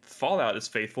 Fallout is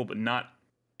faithful, but not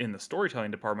in the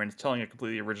storytelling department. It's telling a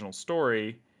completely original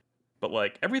story. But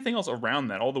like everything else around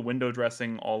that, all the window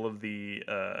dressing, all of the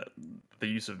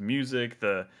use of music,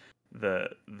 the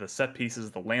set pieces,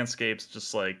 the landscapes,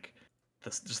 just like the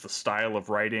style of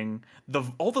writing,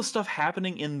 all the stuff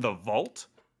happening in the vault,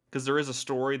 because there is a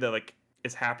story that like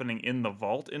is happening in the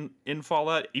vault in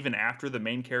Fallout. Even after the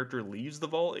main character leaves the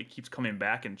vault, it keeps coming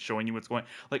back and showing you what's going.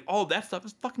 Like all that stuff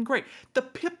is fucking great. The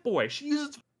Pip-Boy, she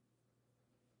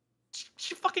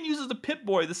fucking uses the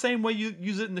Pip-Boy the same way you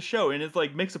use it in the show, and it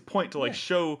like makes a point to like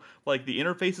show like the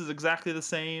interface is exactly the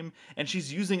same, and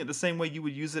she's using it the same way you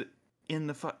would use it in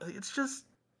the. It's just.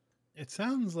 It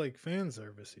sounds like fan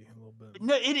servicey a little bit.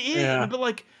 No, it is, but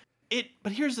like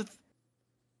But here's the.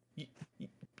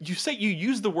 You say you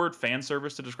use the word fan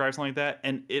service to describe something like that,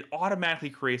 and it automatically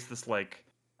creates this like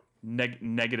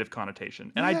negative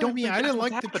connotation. And Yeah, I don't. Think I didn't like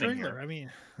the happening trailer. here. I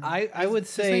mean, I would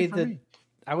say that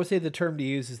I would say the term to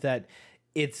use is that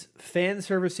it's fan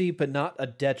servicey, but not a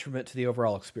detriment to the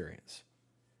overall experience.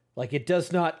 Like it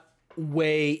does not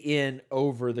weigh in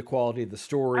over the quality of the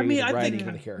story, the writing,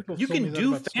 and the character. You can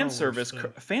do fan service.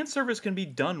 Fan service can be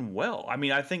done well. I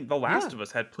mean, I think The Last of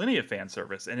Us had plenty of fan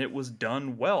service, and it was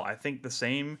done well. I think the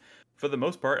same for the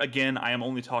most part. Again, I am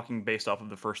only talking based off of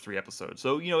the first 3 episodes,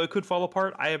 so it could fall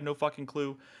apart. I have no fucking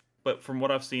clue. But from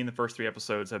what I've seen, the first 3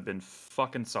 episodes have been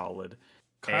fucking solid.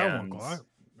 Kyle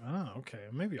Oh, okay.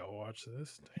 Maybe I'll watch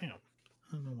this. Damn. I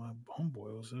don't know why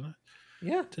Homeboy was in it.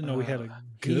 Yeah. Didn't know we had a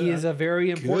good. He is a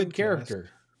very important character.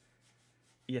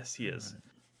 Yes, he is.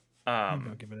 Maybe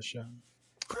I'll give it a shot.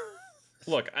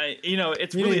 Look,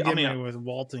 it's you really. Didn't get me with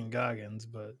Walton Goggins,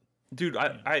 but dude,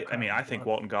 I think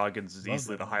Walton Goggins is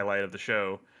easily the highlight of the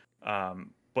show.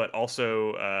 But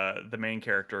also the main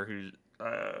character, who's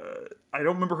I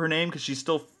don't remember her name because she's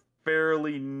still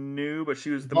fairly new, but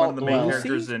she was one of the main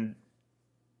characters in.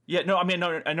 Yeah, no, I mean,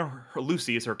 no, I know her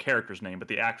Lucy is her character's name, but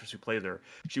the actress who plays her,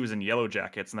 she was in Yellow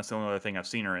Jackets, and that's the only other thing I've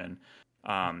seen her in.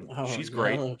 She's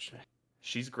great.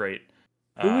 She's great.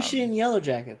 Who was she in Yellow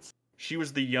Jackets? She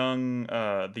was the young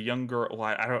girl. Well,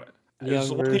 I don't. There's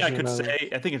the only thing I could say.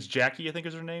 I think it's Jackie. I think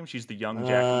is her name. She's the young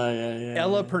Jackie.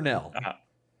 Ella Purnell.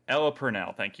 Ella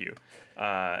Purnell. Thank you.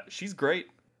 She's great,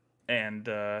 and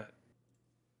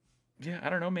yeah,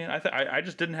 I don't know, man. I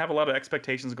just didn't have a lot of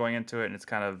expectations going into it, and it's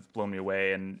kind of blown me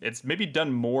away. And it's maybe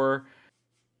done more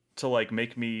to like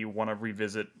make me want to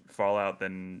revisit Fallout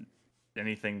than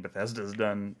anything Bethesda's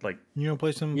done. Like, you don't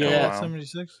play some Fallout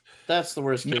 76? That's the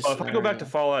worst case. No, if I go back to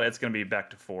Fallout, it's going to be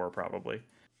back to 4 probably.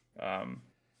 Yeah.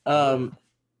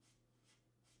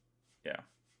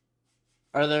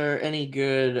 Are there any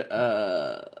good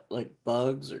like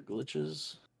bugs or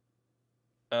glitches?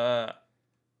 Yeah.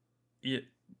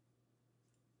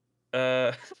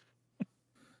 I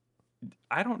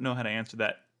don't know how to answer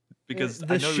that because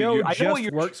the I know show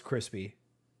just works crispy.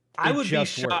 I would be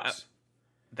shocked.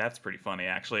 That's pretty funny,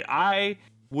 actually. I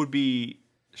would be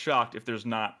shocked if there's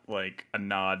not like a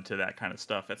nod to that kind of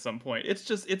stuff at some point. It's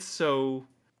so.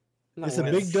 It's a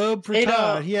big dub for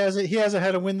Todd. He hasn't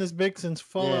had to win this big since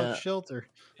Fallout Shelter.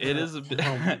 It is a big.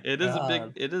 It is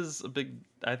a big.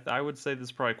 I would say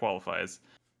this probably qualifies.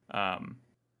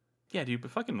 Yeah, dude,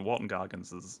 but fucking Walton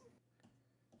Goggins is.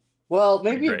 Well,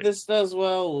 maybe if this does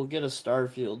well, we'll get a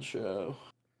Starfield show.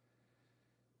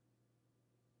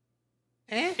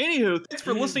 Anywho, thanks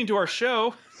for listening to our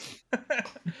show.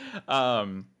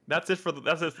 That's it for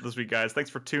this week, guys. Thanks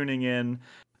for tuning in.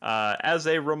 As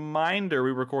a reminder,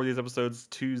 we record these episodes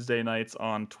Tuesday nights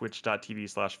on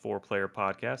twitch.tv/4Player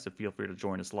podcast. So feel free to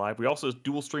join us live. We also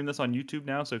dual stream this on YouTube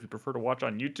now. So if you prefer to watch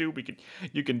on YouTube,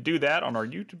 you can do that on our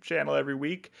YouTube channel every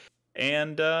week.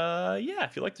 And yeah,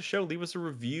 if you like the show, leave us a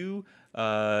review,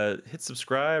 hit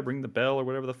subscribe, ring the bell or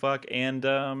whatever the fuck. And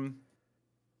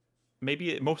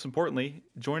maybe most importantly,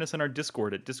 join us in our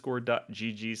Discord at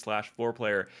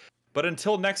discord.gg/4Player. But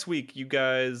until next week, you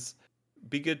guys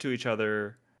be good to each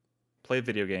other. Play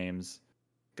video games.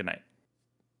 Good night.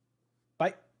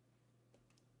 Bye.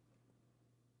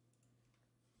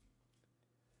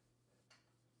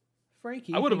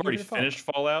 Frankie, I would have already finished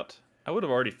Fallout.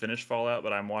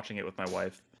 But I'm watching it with my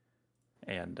wife,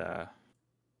 and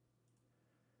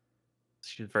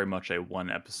she's very much a one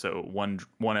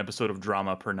episode of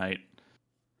drama per night.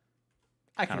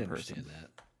 I can understand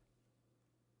that.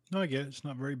 No, I get it. It's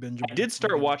not very bingeable. I did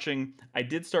start watching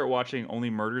Only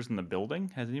Murders in the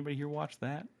Building. Has anybody here watched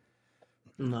that?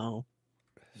 No.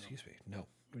 Excuse me. No.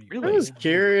 Really? I was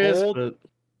curious, but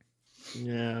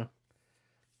yeah.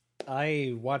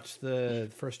 I watched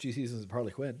the first 2 seasons of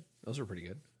Harley Quinn. Those were pretty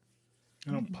good.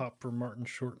 I don't pop for Martin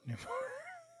Short anymore.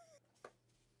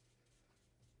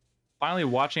 Finally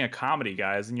watching a comedy,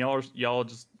 guys, and y'all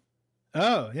just.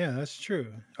 Oh yeah, that's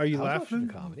true. Are you laughing?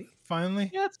 Comedy. Finally.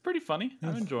 Yeah, it's pretty funny.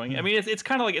 I'm enjoying it. I mean, it's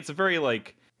kind of like it's a very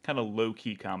like kind of low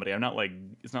key comedy. I'm not like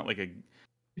it's not like a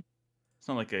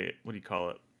what do you call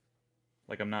it?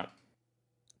 Like I'm not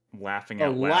laughing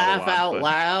out loud. Laugh out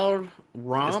loud.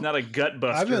 Romp? It's not a gut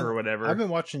buster or whatever. I've been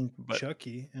watching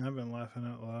Chucky and I've been laughing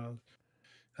out loud.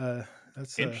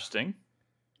 That's interesting.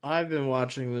 I've been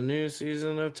watching the new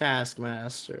season of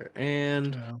Taskmaster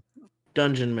and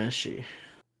Dungeon Meshi.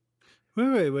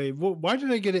 Wait. Why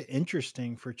did I get it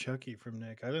interesting for Chucky from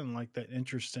Nick? I didn't like that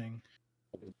interesting.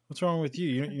 What's wrong with you?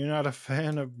 You're not a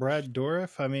fan of Brad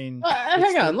Dourif? I mean,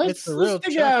 hang on. Let's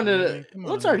dig down to it.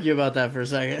 Let's argue about that for a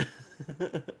second.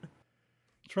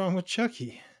 What's wrong with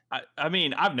Chucky? I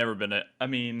mean, I've never been a. I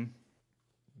mean,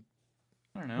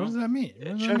 I don't know. What does that mean?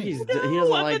 Chucky's he doesn't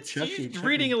like Chucky. Chucky.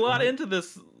 Reading a lot into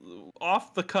this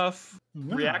off the cuff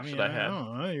reaction I had. I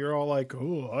don't know. You're all like,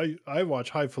 "Oh, I watch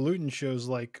highfalutin shows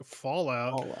like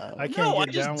Fallout. I can't No, I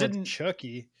get just down didn't- with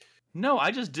Chucky." No,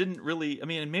 I just didn't really. I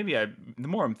mean, maybe the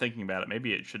more I'm thinking about it,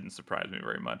 maybe it shouldn't surprise me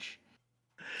very much.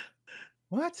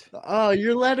 What? Oh,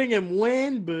 you're letting him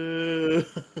win, boo.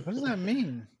 What does that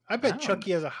mean? I I bet don't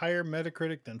Chucky has a higher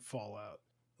Metacritic than Fallout.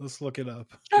 Let's look it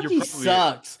up. Chucky probably-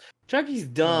 sucks. Chucky's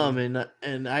dumb,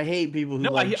 and I hate people who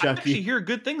No, like I Chucky. actually hear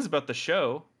good things about the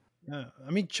show. Yeah,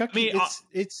 I mean Chucky. I mean,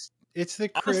 it's the honestly,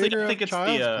 I creator think of it's the,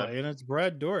 Child's Play, and it's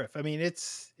Brad Dourif. I mean,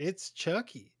 it's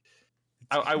Chucky.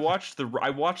 I watched the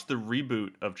reboot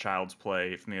of Child's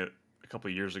Play from a couple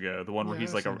of years ago. The one where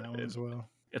he's I've like seen that one as well.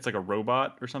 it's like a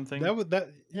robot or something.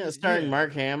 Yeah, starring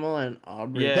Mark Hamill and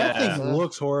Aubrey. Yeah. That thing Plaza.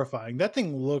 looks horrifying. That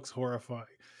thing looks horrifying.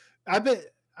 I bet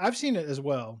I've seen it as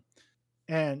well,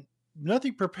 and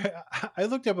nothing prepared. I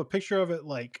looked up a picture of it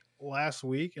like last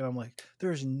week, and I'm like,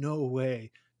 "There's no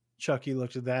way Chucky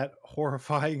looked that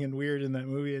horrifying and weird in that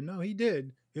movie." And no, he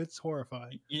did. It's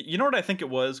horrifying. You know what I think it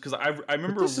was? Because I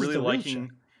remember this is really the real liking.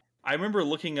 Chucky. I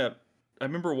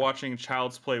remember watching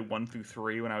Child's Play 1 through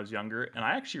 3 when I was younger, and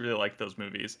I actually really liked those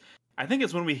movies. I think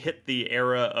it's when we hit the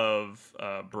era of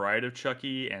Bride of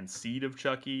Chucky and Seed of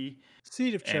Chucky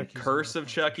Seed of Chucky and Curse of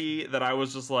Chucky that I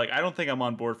was just like, I don't think I'm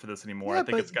on board for this anymore. Yeah, I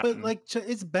think it's gotten. but like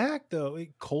it's back though.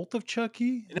 Cult of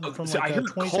Chucky No, from see, I like heard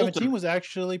Cult of- 2017 was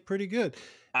actually pretty good.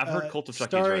 I've heard Cult of Chucky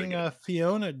starring is really good.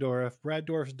 Fiona Dourif, Brad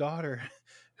Dourif's daughter,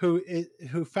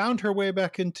 who found her way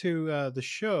back into the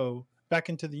show, back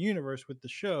into the universe with the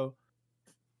show.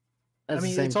 That's I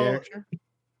mean, the same it's all- character.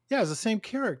 Yeah, it's the same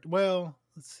character. Well,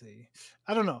 let's see.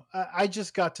 I don't know. I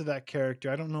just got to that character.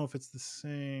 I don't know if it's the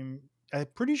same. I'm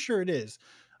pretty sure it is.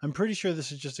 I'm pretty sure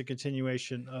this is just a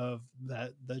continuation of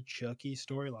the Chucky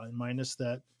storyline minus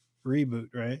that reboot,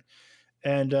 right?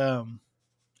 And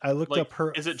I looked Like, up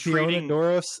her is it Fiona treating-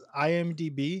 Dourif's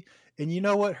IMDb, and you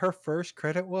know what her first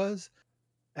credit was?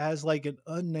 As like an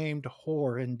unnamed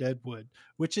whore in Deadwood,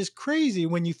 which is crazy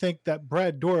when you think that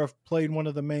Brad Dourif played one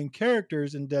of the main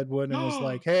characters in Deadwood and was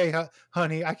like, "Hey,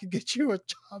 honey, I could get you a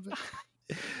job.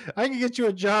 I can get you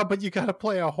a job, but you got to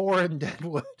play a whore in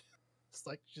Deadwood." It's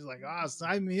like she's like, "Ah,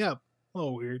 sign me up." A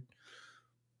little weird.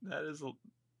 That is a.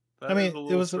 I mean, is a it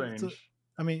little was strange.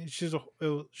 I mean, she's a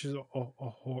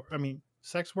whore. I mean,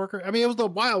 sex worker. I mean, it was the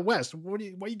Wild West. Why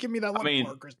you give me that look I mean,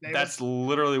 for, Chris Davis? that's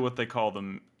literally what they call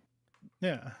them.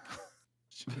 Yeah.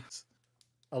 Jeez.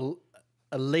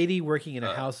 A lady working in a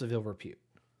Uh, house of ill repute.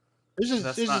 It's just,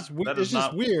 That's it's not- just, we- that it's is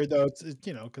just not- weird though. It's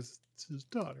because it's his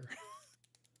daughter.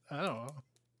 I don't know.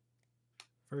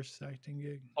 First acting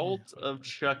gig. Yeah. Cult of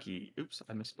Chucky. Oops,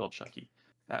 I misspelled Chucky.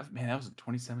 That was in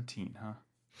 2017, huh?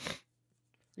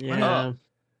 Yeah.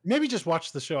 Maybe just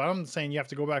watch the show. I'm saying you have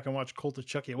to go back and watch Cult of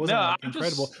Chucky. It wasn't No, like, I'm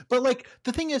incredible, just- but like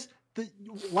the thing is,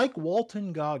 like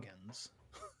Walton Goggins,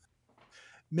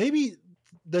 maybe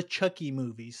the Chucky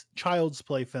movies, Child's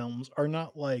Play films, are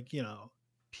not like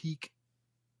peak,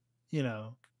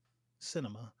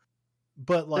 cinema,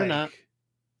 but They're not. like.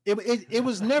 It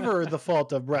was never the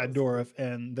fault of Brad Dourif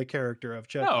and the character of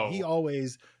Chucky. No. He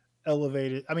always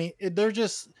elevated. I mean,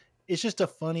 it's just a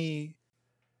funny,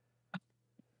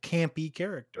 campy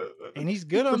character, and he's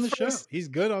good on the show. He's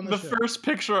good on the The show. first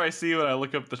picture I see when I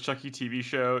look up the Chucky TV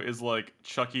show is like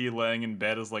Chucky laying in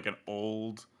bed as like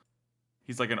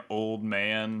he's like an old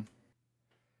man.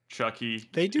 Chucky.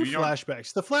 They do You know-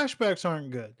 flashbacks. The flashbacks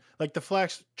aren't good. Like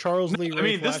the Charles Lee I Ray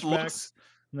mean, this flashbacks, looks-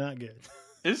 not good.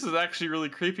 This is actually really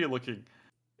creepy looking.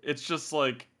 It's just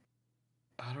like,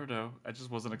 I don't know. I just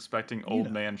wasn't expecting old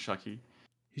man Chucky.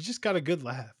 He's just got a good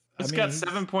laugh. It's I mean, got he's-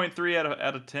 7.3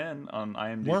 out of 10 on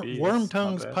IMDb. Worm It's not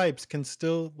Tongue's bad. pipes can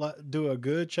still do a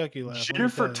good Chucky laugh. let me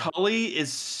Jennifer tell you. Tully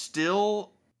is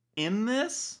still in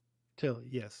this. Tilly,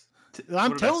 yes. What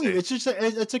I'm did I telling you, say? it's just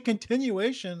it's a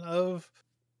continuation of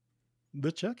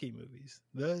the Chucky movies,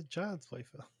 the Child's Play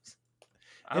films.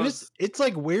 I And was- it's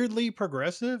like weirdly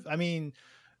progressive. I mean,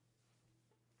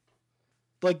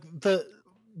 like the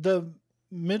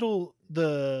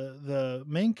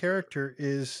main character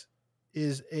is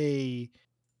a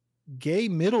gay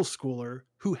middle schooler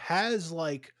who has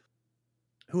like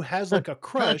a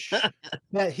crush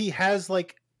that he has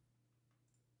like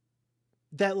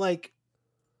that like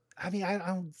I mean I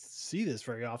don't see this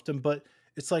very often, but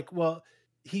it's like, well,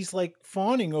 he's like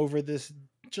fawning over this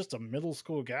just a middle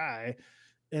school guy.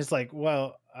 And it's like,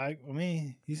 well, I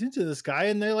mean, he's into this guy,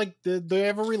 and they're like, they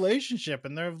have a relationship,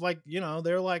 and they're like,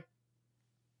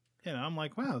 I'm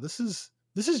like, wow, this is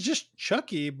just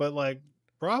Chucky, but like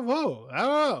bravo. I don't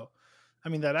know. I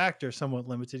mean, that actor is somewhat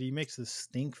limited. He makes this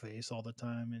stink face all the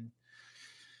time, and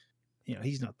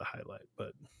he's not the highlight.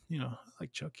 But I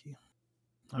like Chucky.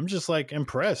 I'm just like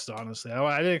impressed, honestly.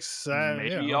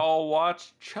 Maybe I'll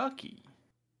watch Chucky.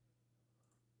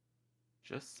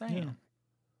 Just saying.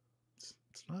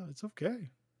 Yeah. It's okay.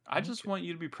 I just want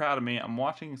you to be proud of me. I'm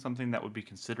watching something that would be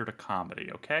considered a comedy,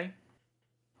 okay?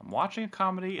 I'm watching a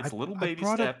comedy. It's little baby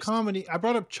steps. Up comedy. I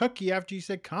brought up Chucky after you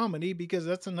said comedy because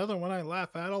that's another one I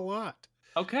laugh at a lot.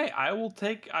 Okay, I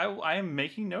am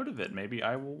making note of it. Maybe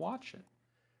I will watch it.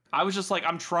 I was just like,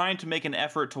 I'm trying to make an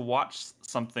effort to watch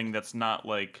something that's not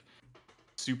like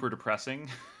super depressing.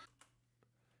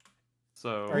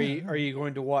 So are you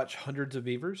going to watch Hundreds of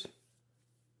Beavers?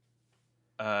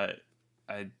 I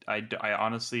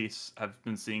honestly have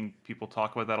been seeing people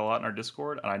talk about that a lot in our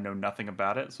Discord, and I know nothing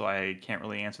about it, so I can't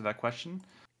really answer that question.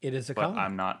 It is a but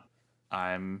comedy.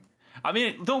 I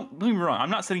mean, don't get me wrong. I'm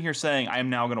not sitting here saying I am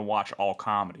now going to watch all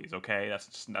comedies. Okay,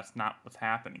 that's not what's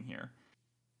happening here.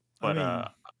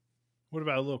 But what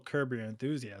about a little Curb Your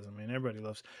Enthusiasm? I mean, everybody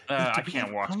loves. I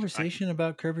can't watch. Conversation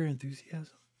about Curb Your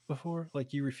Enthusiasm before,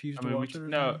 like you refused to watch it.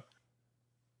 No,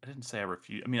 I didn't say I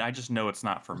refuse. I mean, I just know it's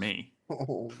not for me.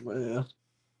 Oh man,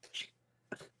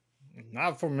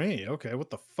 not for me. Okay, what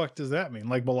the fuck does that mean?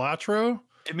 Like Balatro?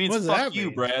 It means fuck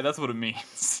you, Brad. That's what it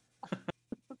means.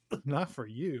 Not for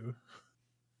you.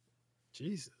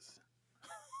 Jesus.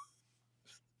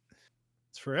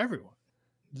 It's for everyone.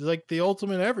 It's like the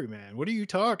ultimate everyman. What are you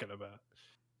talking about?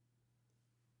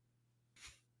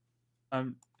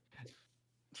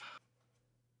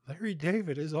 Larry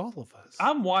David is all of us.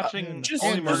 I'm watching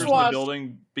Only Murders in the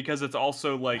Building because it's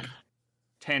also like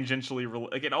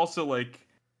tangentially like it also like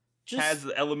has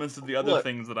the elements of the other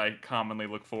things that I commonly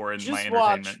look for in my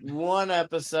entertainment. Just watch one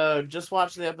episode. Just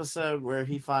watch the episode where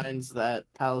he finds that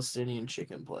Palestinian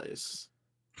chicken place.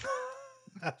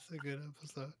 That's a good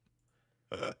episode.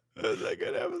 That's a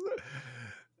good episode.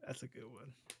 That's a good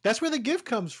one. That's where the gift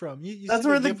comes from. That's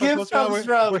where the gift comes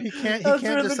from. Where he can't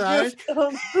decide.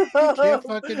 He can't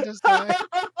fucking decide.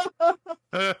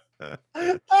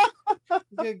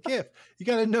 Good gift. You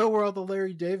got to know where all the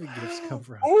Larry David gifts come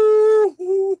from.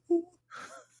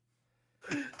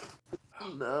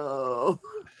 No.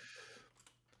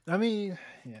 I mean,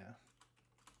 yeah.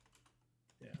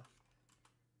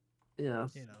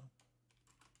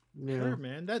 Sure,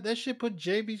 man. That shit put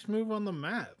JB Smoove on the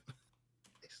map.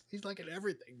 He's like at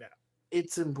everything now.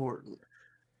 It's important.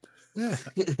 Yeah,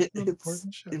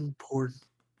 it's important.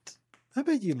 I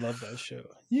bet you love that show.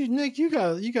 Nick, you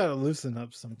gotta loosen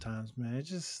up sometimes, man.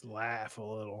 Just laugh a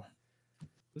little.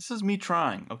 This is me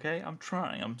trying, okay? I'm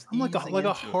trying. I'm like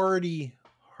a hearty.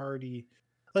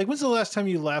 Like, when's the last time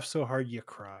you laughed so hard you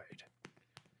cried?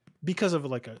 Because of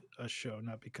like a show,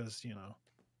 not because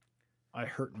I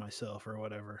hurt myself or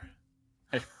whatever.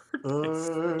 I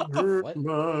hurt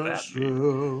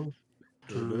myself.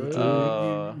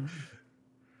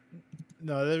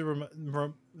 No,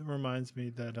 that reminds me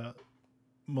that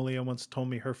Malia once told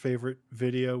me her favorite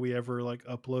video we ever like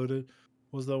uploaded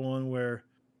was the one where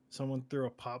someone threw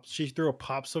a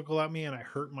popsicle at me and I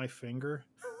hurt my finger.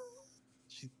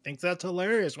 She thinks that's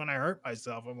hilarious when I hurt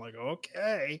myself. I'm like,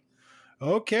 okay,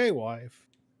 wife.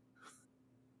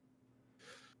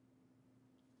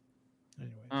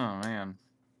 Anyway. Oh man.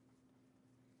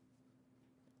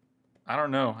 I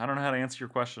don't know how to answer your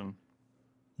question.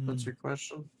 What's your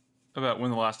question? About when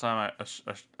the last time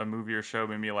a movie or show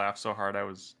made me laugh so hard I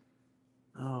was.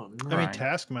 Oh no! I mean,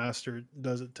 Taskmaster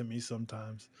does it to me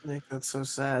sometimes. Nick, that's so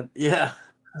sad. Yeah.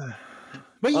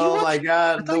 But my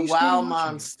God, the Wow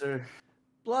Monster.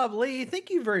 Lovely. Thank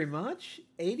you very much.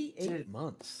 88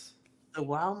 months. The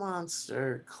Wow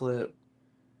clip.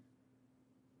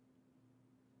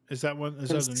 Is that one?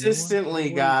 Consistently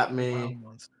got me.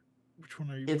 Which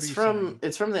one are you? It's from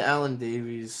the Alan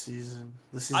Davies season.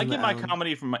 I get my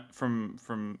comedy from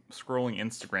scrolling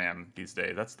Instagram these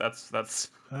days.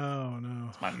 That's oh no.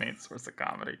 That's my main source of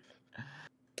comedy.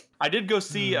 I did go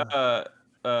see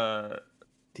the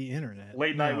internet.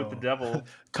 Late Night with the Devil.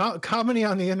 Comedy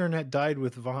on the internet died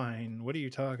with Vine. What are you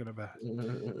talking about?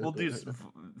 Well, dude,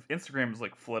 Instagram is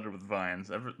like flooded with Vines.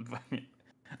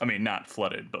 I mean, not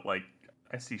flooded, but like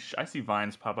I see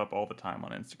Vines pop up all the time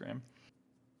on Instagram.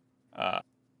 I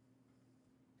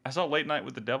saw Late Night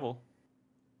with the Devil.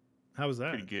 How was that?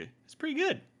 Pretty good. It's pretty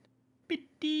good.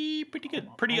 Pretty good.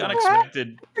 Pretty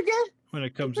unexpected. When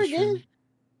it comes to streaming.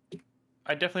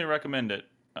 I definitely recommend it.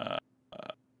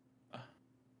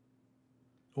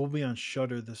 We'll be on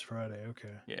Shudder this Friday.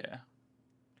 Okay. Yeah.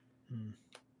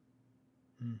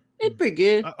 It's pretty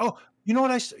good. You know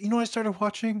what I started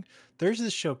watching? There's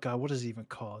this show. God, what is it even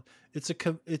called? It's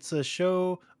a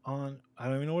show on. I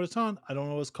don't even know what it's on. I don't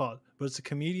know what it's called, but it's a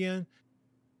comedian,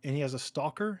 and he has a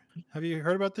stalker. Have you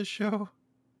heard about this show?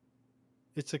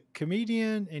 It's a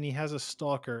comedian, and he has a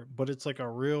stalker, but it's like a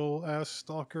real ass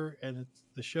stalker, and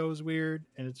the show's weird,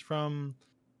 and it's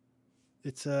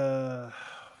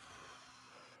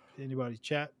anybody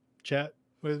chat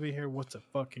with me here? What's it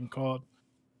fucking called?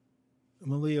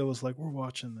 Malia was like, "We're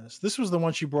watching this." This was the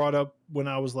one she brought up when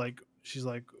I was like, "She's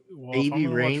like, well, if I'm Baby gonna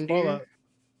watch Reindeer. Fallout,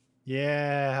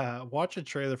 yeah, watch a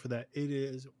trailer for that. It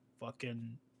is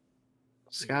fucking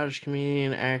Scottish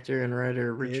comedian, actor, and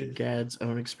writer Richard Gadd's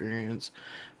own experience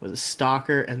with a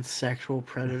stalker and sexual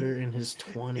predator in his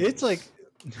 20s. It's like,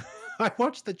 I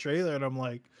watched the trailer and I'm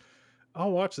like,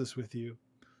 I'll watch this with you,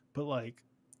 but like,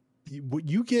 what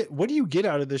do you get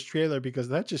out of this trailer? Because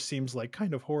that just seems like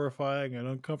kind of horrifying and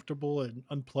uncomfortable and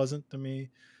unpleasant to me.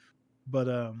 But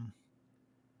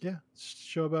yeah, it's a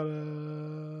show about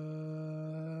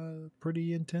a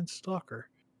pretty intense stalker.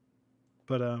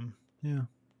 But yeah.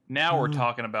 Now we're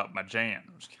talking about my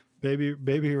jams. Baby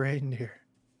Reindeer.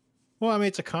 Well, I mean,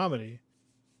 it's a comedy.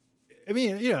 I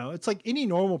mean, it's like any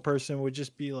normal person would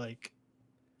just be like,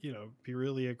 be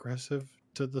really aggressive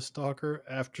to the stalker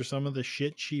after some of the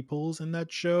shit she pulls in that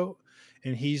show,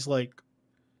 and he's like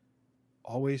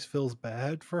always feels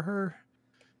bad for her.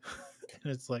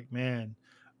 And it's like, man,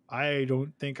 I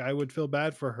don't think I would feel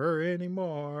bad for her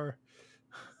anymore.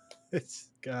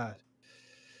 It's God.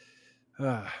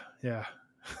 Yeah.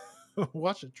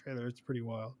 Watch the trailer, it's pretty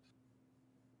wild.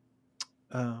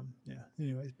 Yeah.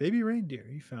 Anyways, Baby Reindeer,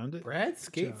 you found it. Brad,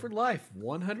 Skate for Life,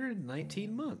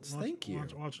 119 months. Thank you.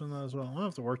 Watching that as well. I don't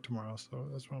have to work tomorrow, so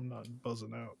that's why I'm not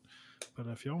buzzing out. But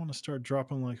if y'all want to start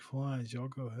dropping like flies, y'all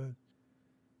go ahead.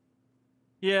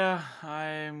 Yeah,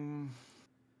 I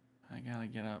gotta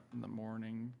get up in the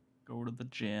morning, go to the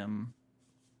gym.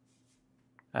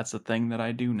 That's the thing that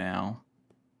I do now.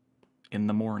 In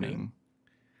the morning.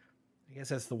 I guess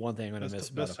that's the one thing I'm going to miss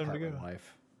about apartment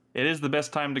life. It is the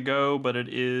best time to go, but it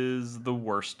is the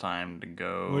worst time to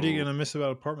go. What are you going to miss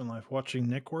about apartment life? Watching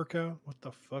Nick work out? What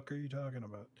the fuck are you talking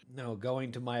about? No,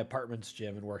 going to my apartment's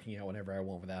gym and working out whenever I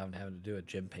want without having to do a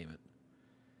gym payment.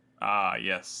 Ah,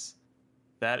 yes.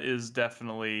 That is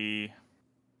definitely...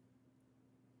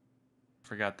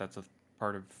 Forgot that's a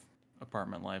part of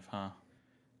apartment life, huh?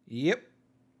 Yep.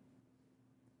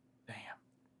 Damn.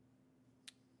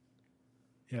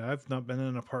 Yeah, I've not been in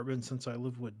an apartment since I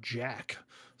lived with Jack.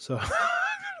 So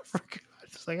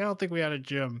it's like, I don't think we had a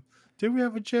gym. Did we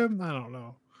have a gym? I don't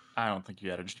know. I don't think you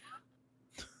had a gym.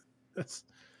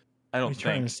 I don't think.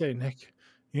 Trying to say, Nick,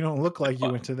 you don't look like you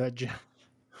went to that gym.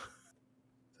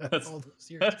 That's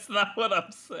not what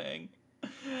I'm saying.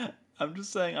 I'm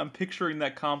just saying I'm picturing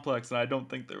that complex and I don't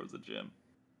think there was a gym.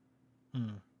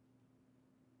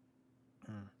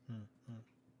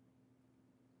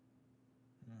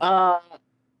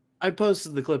 I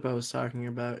posted the clip I was talking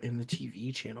about in the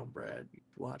TV channel, Brad. You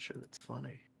watch it. It's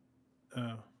funny.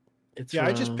 Oh.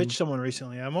 I just pitched someone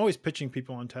recently. I'm always pitching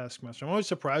people on Taskmaster. I'm always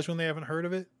surprised when they haven't heard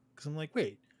of it because I'm like,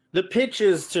 wait. The pitch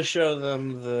is to show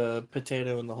them the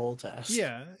potato in the hole test.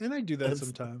 Yeah, and I do that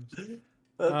sometimes.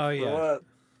 Oh yeah,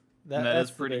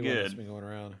 that's pretty good. That's been going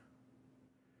around.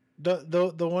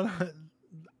 The one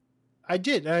I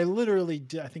did. I literally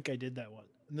did. I think I did that one.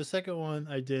 And the second one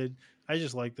I did. I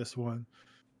just like this one.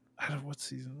 I don't know what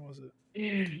season was it.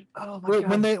 Oh my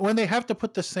God. When they have to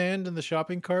put the sand in the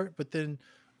shopping cart, but then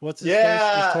what's his face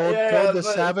is told to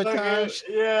sabotage.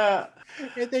 Yeah,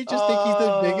 and they just think he's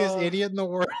the biggest idiot in the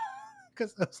world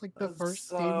because that's like the first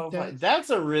so that's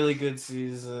a really good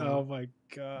season. Oh my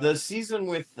God, the season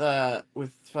with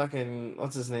fucking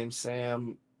what's his name,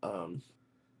 Sam.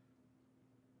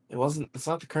 It's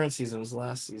not the current season. It was the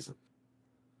last season.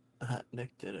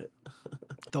 Nick did it.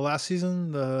 The last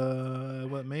season,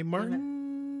 Mae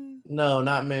Martin? No,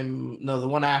 not Mae. No, the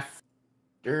one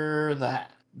after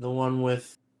that. The one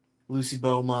with Lucy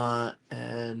Beaumont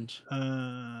and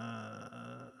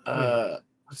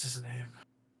what's his name?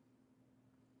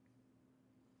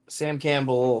 Sam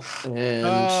Campbell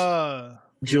and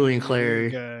Julian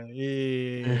Clary. Yeah.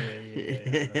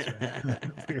 That's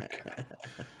right. Weird guy.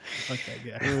 Like that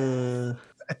guy.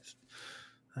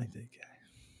 Like that guy.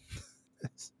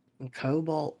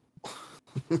 Cobalt.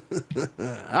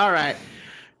 All right.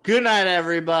 Good night,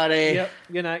 everybody. Yep.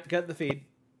 Good night. Cut the feed.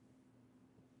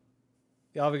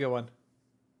 Y'all have a good one.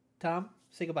 Tom,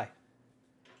 say goodbye.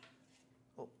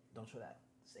 Oh, don't show that.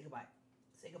 Say goodbye.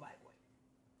 Say goodbye, boy.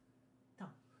 Tom.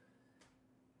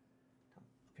 Tom,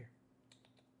 up here.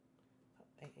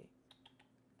 Hey.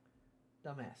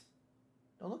 Dumbass.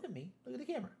 Don't look at me. Look at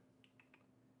the camera.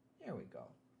 There we go.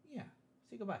 Yeah.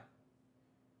 Say goodbye.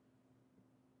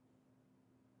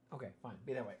 Okay, fine.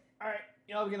 Be that way. All right.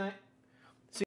 You all have a good night.